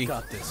me, daddy.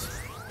 Got this.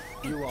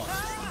 You lost.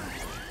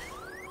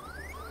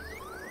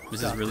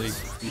 This is really... You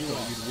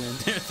thought you'd win.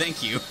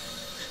 Thank you.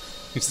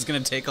 This is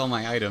gonna take all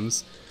my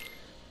items.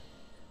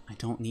 I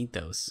don't need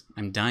those.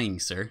 I'm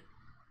dying, sir.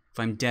 If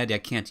I'm dead, I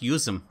can't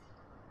use them.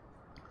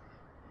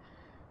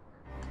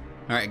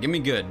 Alright, give me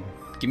good.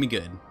 Give me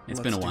good. It's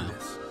been a Let's do while.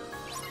 this.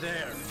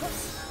 There.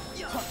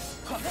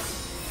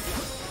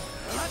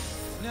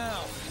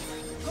 Now.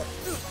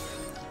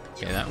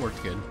 Okay, that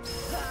worked good.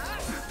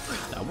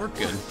 That worked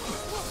good.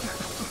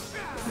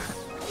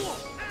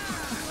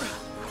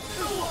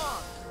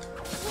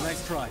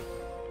 Nice try.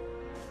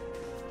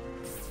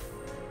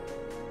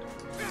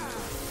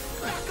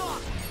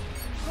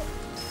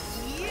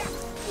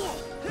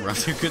 We're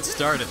off to a good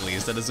start, at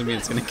least. That doesn't mean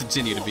it's gonna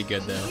continue to be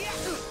good, though.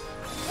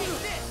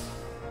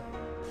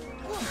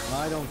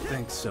 I don't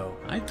think so.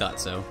 I thought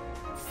so.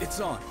 It's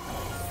on.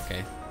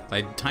 Okay. If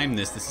I time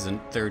this, this is a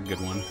third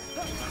good one.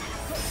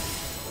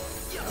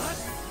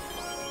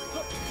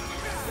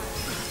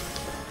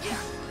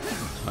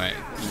 Alright,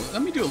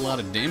 let me do a lot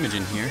of damage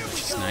in here,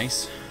 which is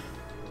nice.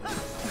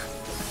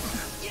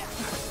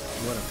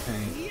 What a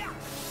pain.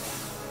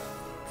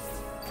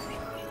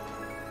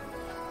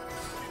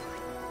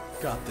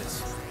 Got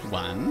this.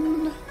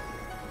 One.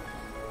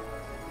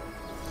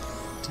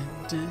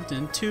 Dun, dun,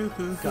 dun, two.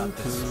 Got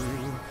this.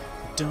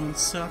 Don't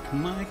suck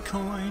my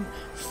coin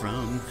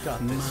from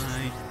Got this.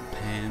 my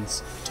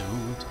pants.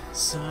 Don't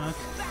suck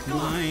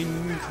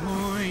mine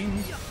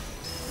coin.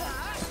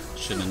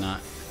 Should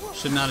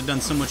not have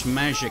done so much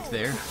magic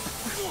there.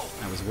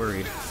 I was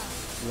worried.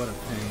 What a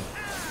pain.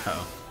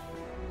 Uh-oh.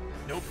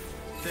 Nope.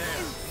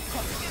 There.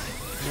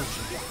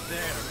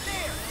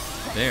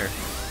 There.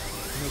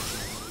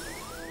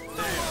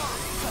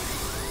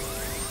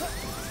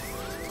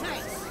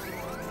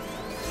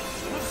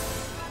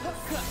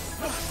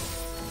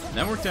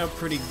 That worked out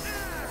pretty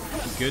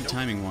good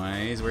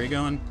timing-wise. Where are you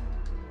going?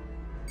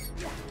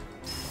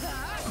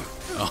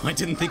 Oh, I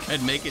didn't think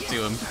I'd make it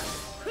to him.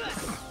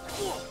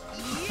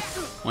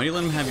 Why do you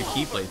let him have your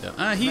Keyblade though?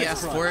 He Nice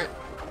asked try. for it.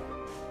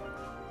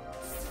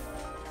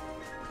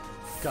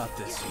 Got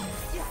this.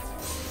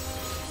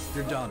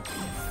 You're done.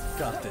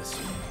 Got this.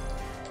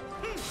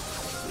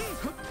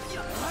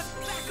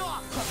 Back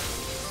off!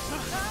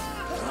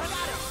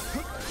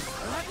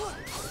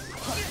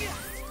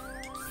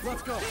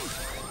 Let's go.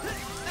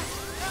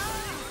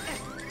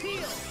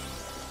 Heal!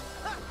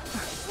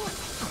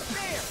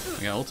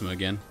 I got Ultima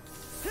again.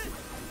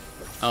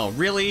 Oh,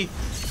 really?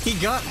 He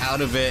got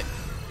out of it.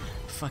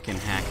 Fucking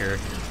hacker.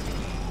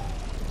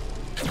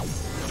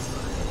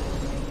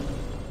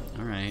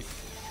 Alright.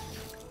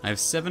 I have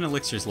 7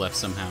 elixirs left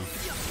somehow.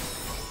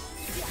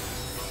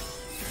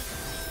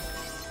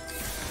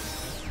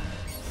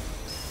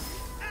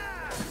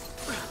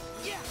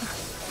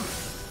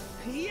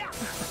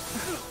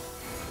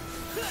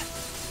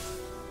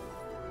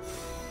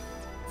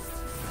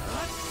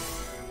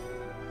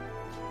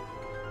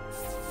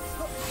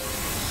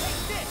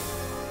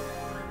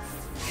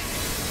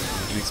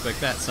 Didn't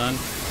expect that, son.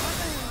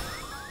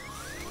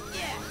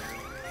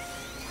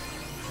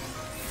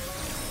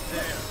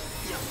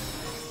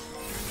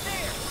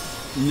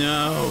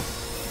 No.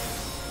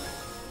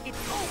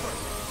 It's over!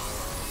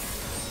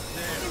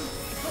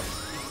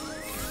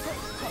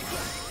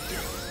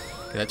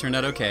 Okay, that turned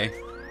out okay.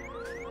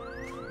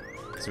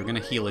 Because we're gonna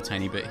heal a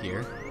tiny bit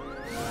here.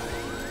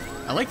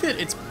 I like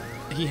that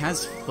he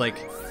has, like,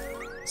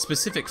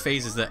 specific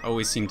phases that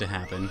always seem to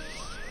happen.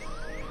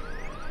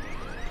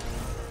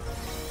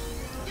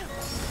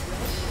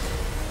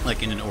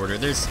 Like, in an order.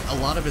 There's a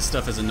lot of his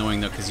stuff is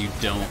annoying, though, because you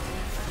don't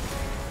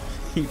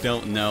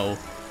know.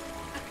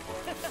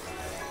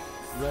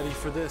 Ready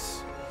for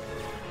this?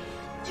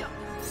 Okay,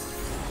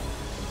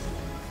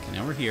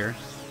 now we're here.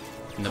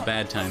 In the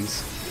bad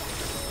times.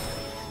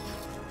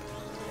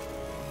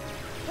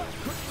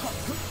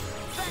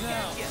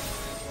 Now.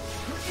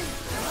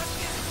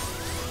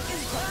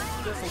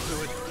 This'll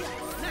do it.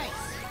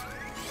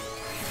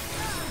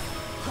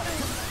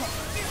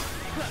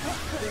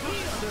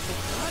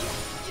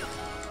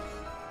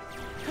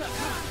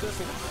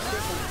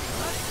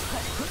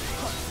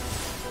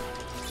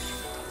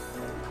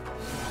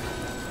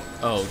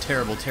 Oh,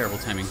 terrible, terrible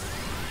timing.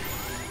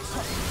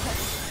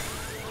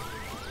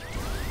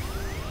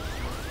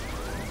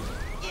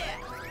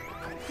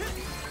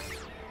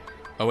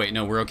 Oh wait,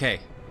 no, we're okay.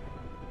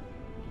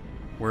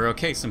 We're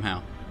okay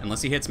somehow.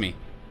 Unless he hits me.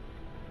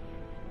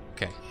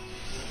 Okay.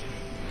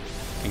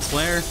 King's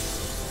Flare.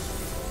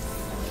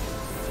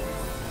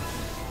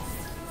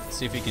 Let's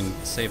see if he can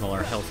save all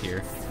our health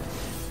here.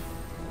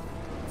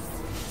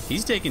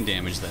 He's taking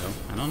damage though.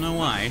 I don't know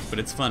why, but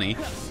it's funny.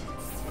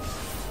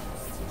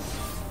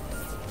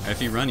 If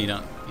you run, you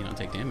don't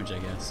take damage, I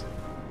guess.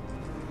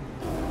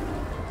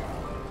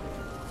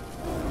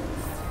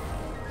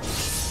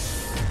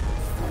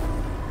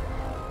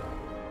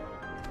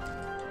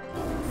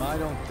 I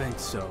don't think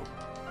so.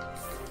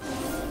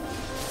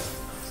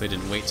 If they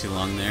didn't wait too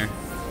long there.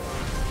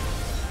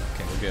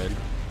 Okay, we're good.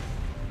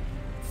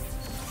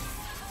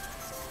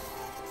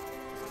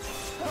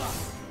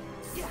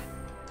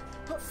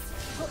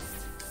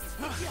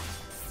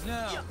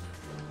 Now.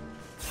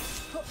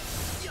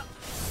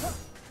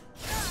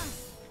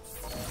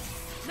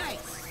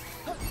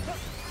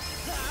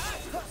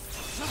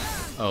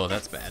 Oh,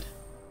 that's bad.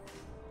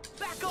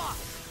 Back off!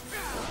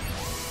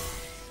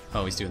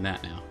 Oh, he's doing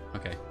that now.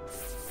 Okay.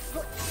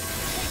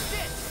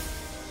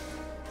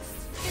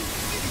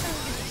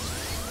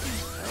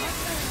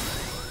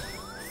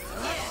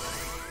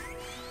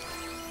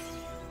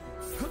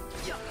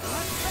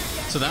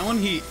 So that one,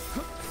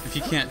 if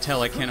you can't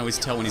tell, I can't always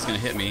tell when he's gonna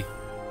hit me.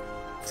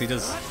 Because he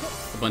does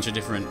a bunch of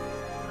different,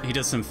 he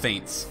does some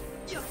feints.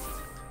 You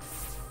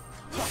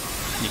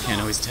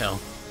can't always tell.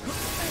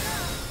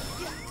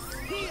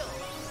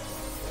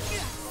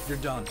 You're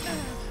done.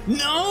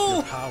 No!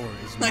 Your power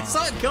is mine. I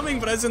saw it coming,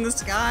 but I was in the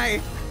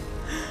sky.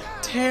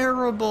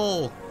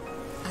 Terrible.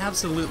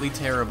 Absolutely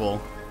terrible.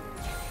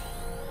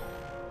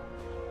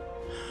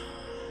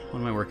 What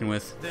am I working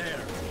with? There.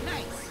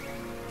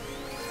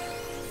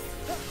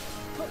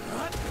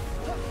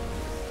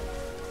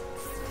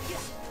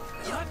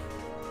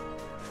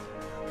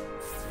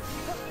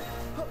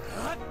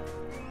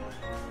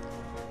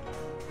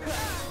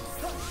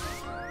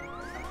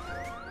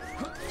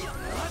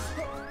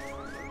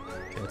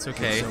 It's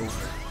okay. It's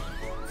over.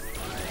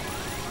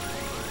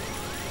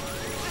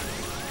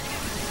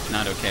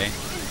 Not okay.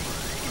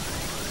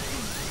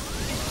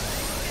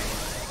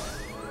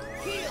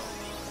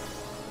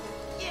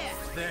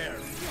 There.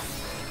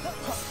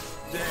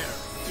 There.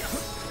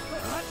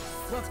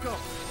 Let's go.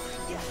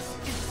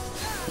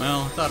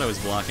 Well, I thought I was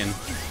blocking.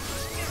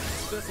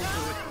 This'll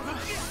do it.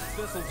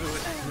 This'll do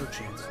it. No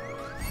chance.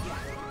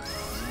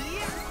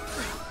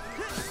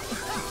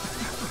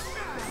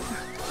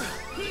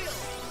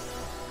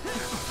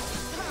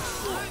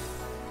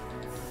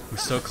 We're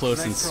so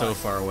close and Nice so try.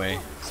 far away,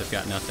 because I've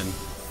got nothing.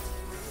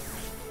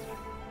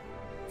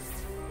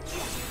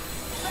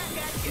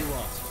 You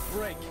lost.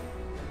 Break.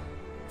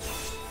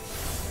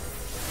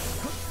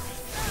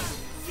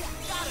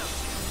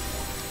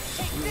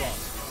 You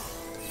lost.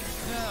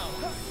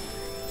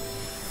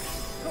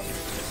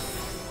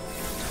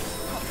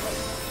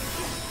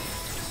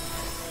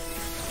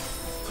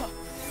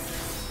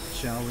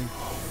 Shall we?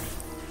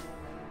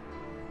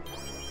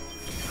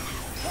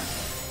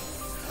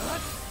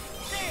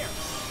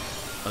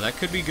 Oh, that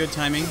could be good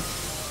timing.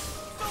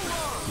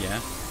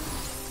 Yeah.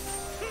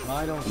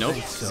 I don't Nope,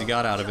 think 'cause so. he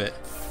got out of it.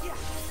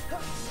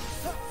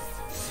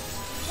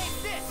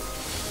 Take this!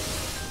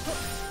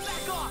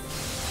 Back off!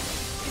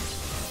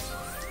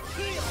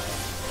 Heal!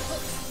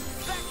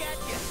 Back at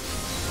you!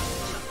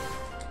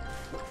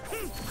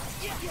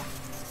 Yeah!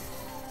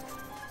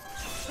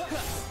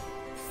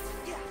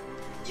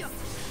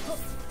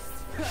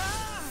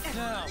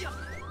 Now.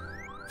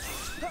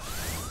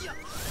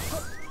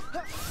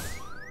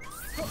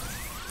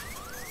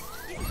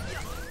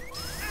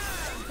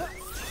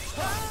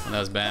 Oh, that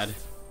was bad.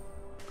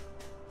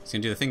 He's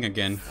gonna do the thing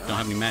again. Don't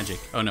have any magic.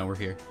 Oh no, we're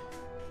here.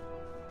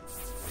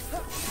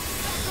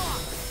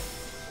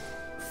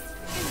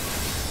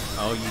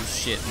 Oh, you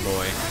shit,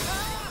 boy.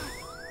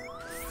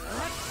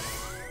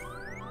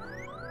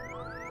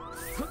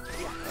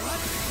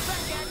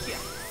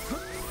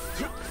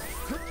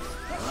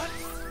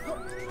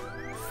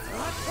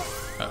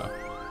 Uh-oh.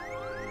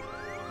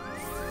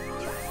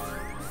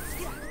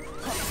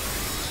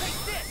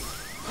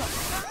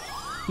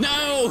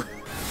 No!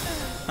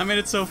 I made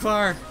it so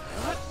far.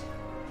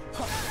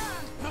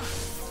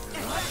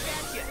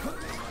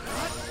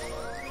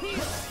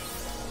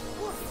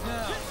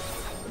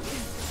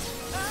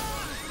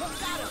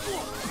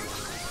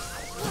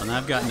 Well, now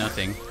I've got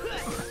nothing.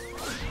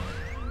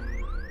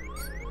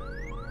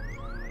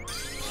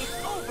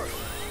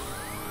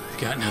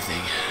 Got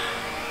nothing.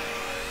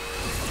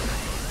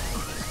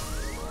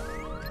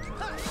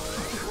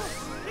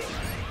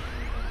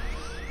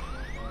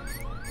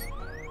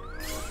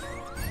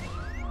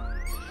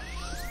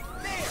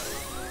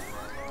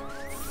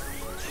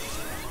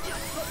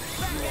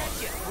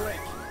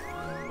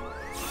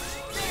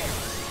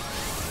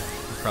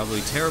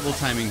 Probably terrible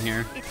timing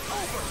here.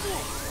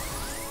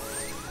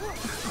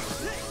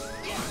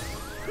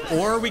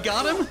 Or we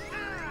got him?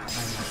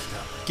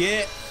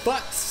 Get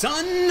fucked,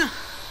 son!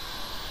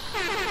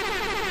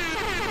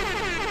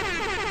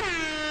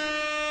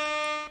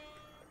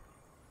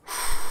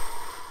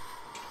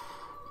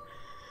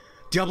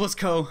 Diablos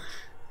Co.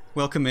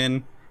 Welcome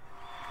in.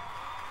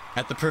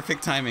 At the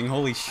perfect timing.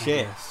 Holy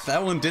shit. guess.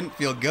 That one didn't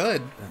feel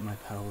good. That my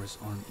powers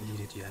aren't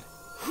needed yet.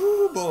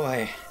 Whoo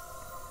boy.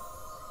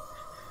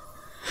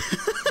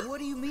 What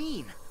do you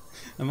mean?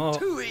 I'm all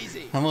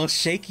easy. I'm all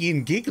shaky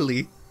and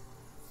giggly.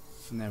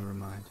 Never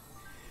mind.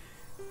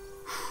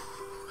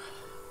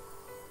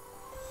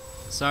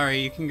 Sorry,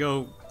 you can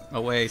go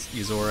away,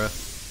 Yozora.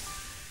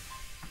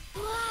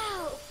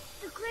 Wow,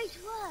 the great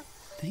work.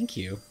 Thank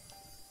you.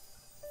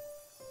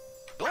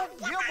 Don't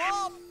give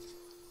up!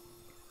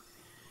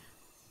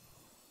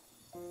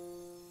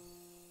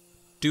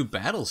 Do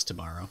battles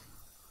tomorrow.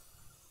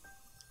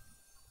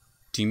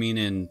 Do you mean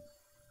in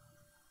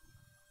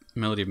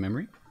Melody of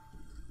Memory?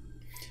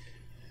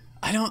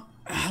 I don't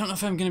know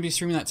if I'm gonna be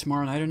streaming that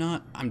tomorrow night or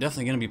not. I'm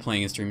definitely gonna be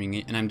playing and streaming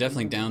it, and I'm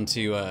definitely down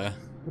to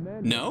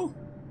no?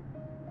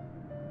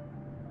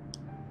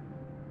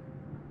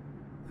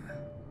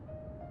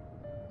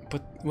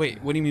 But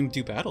wait, what do you mean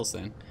do battles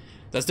then?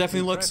 That's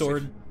definitely Luke's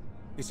sword.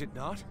 Is it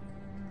not?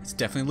 It's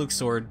definitely Luke's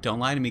sword. Don't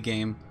lie to me,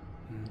 game.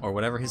 Or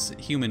whatever his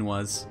human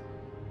was.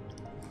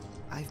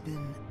 I've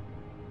been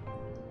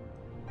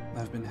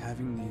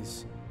having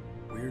these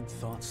weird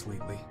thoughts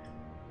lately.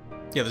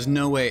 Yeah, there's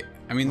no way.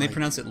 I mean, they Like-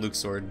 pronounce it Luke's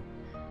sword.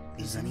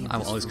 Is any of I'll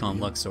this always for call him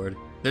real? Luke's sword.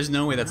 There's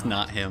no way that's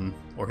not him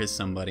or his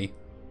somebody.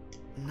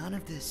 None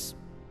of this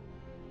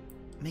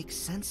makes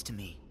sense to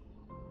me.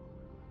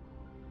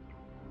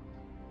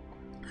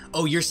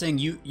 Oh, you're saying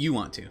you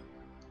want to.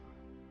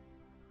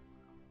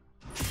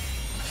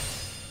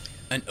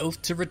 An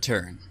oath to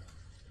return.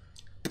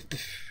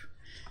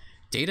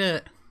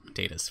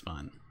 Data's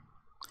fun.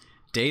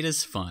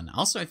 Data's fun.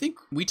 Also, I think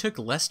we took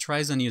less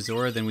tries on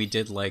Yozora than we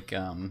did like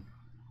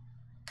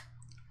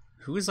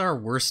who is our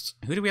worst?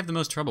 Who do we have the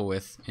most trouble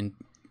with in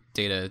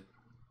data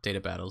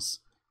battles?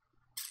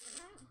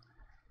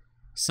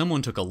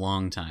 Someone took a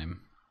long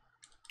time.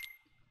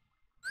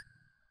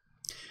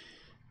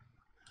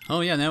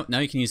 Oh yeah, now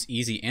you can use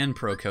easy and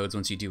pro codes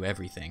once you do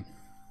everything.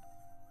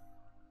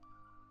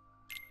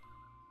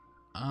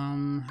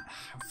 I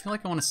feel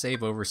like I want to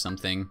save over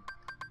something.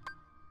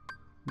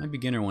 My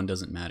beginner one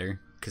doesn't matter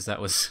because that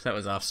was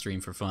off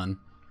stream for fun.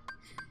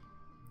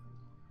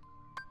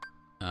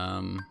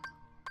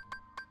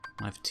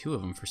 I have two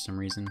of them for some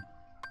reason.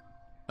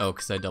 Oh,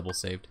 because I double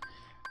saved.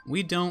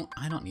 I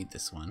don't need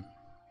this one.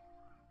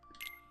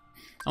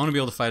 I want to be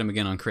able to fight him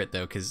again on crit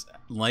though, because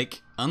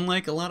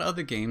unlike a lot of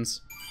other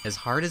games, as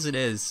hard as it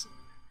is,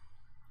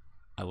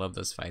 I love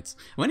those fights.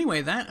 Well,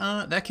 anyway,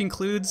 that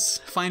concludes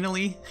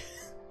finally.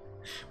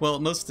 Well,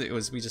 most of it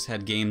was we just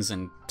had games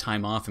and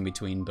time off in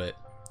between, but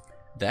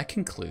that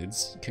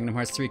concludes Kingdom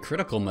Hearts 3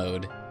 Critical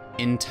Mode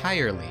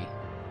entirely.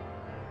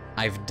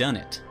 I've done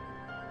it.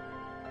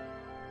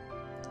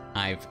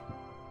 I've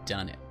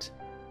done it.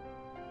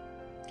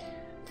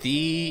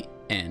 The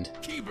end.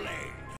 Keyblade.